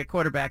Cam Rising at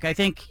quarterback. I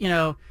think,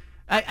 I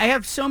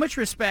have so much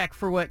respect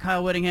for what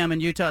Kyle Whittingham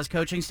and Utah's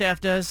coaching staff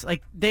does.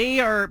 Like, they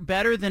are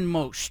better than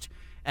most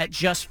at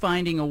just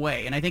finding a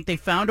way. And I think they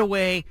found a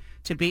way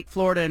to beat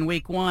Florida in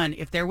week 1.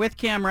 If they're with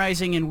Cam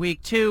Rising in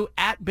week 2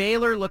 at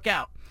Baylor, look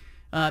out.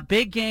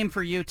 Big game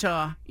for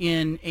Utah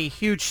in a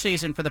huge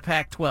season for the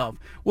Pac-12.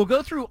 We'll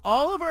go through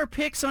all of our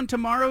picks on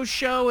tomorrow's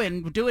show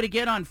and do it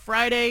again on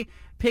Friday,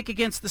 pick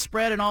against the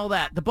spread and all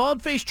that. The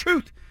Bald-Faced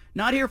Truth,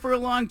 not here for a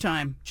long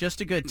time,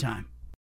 just a good time.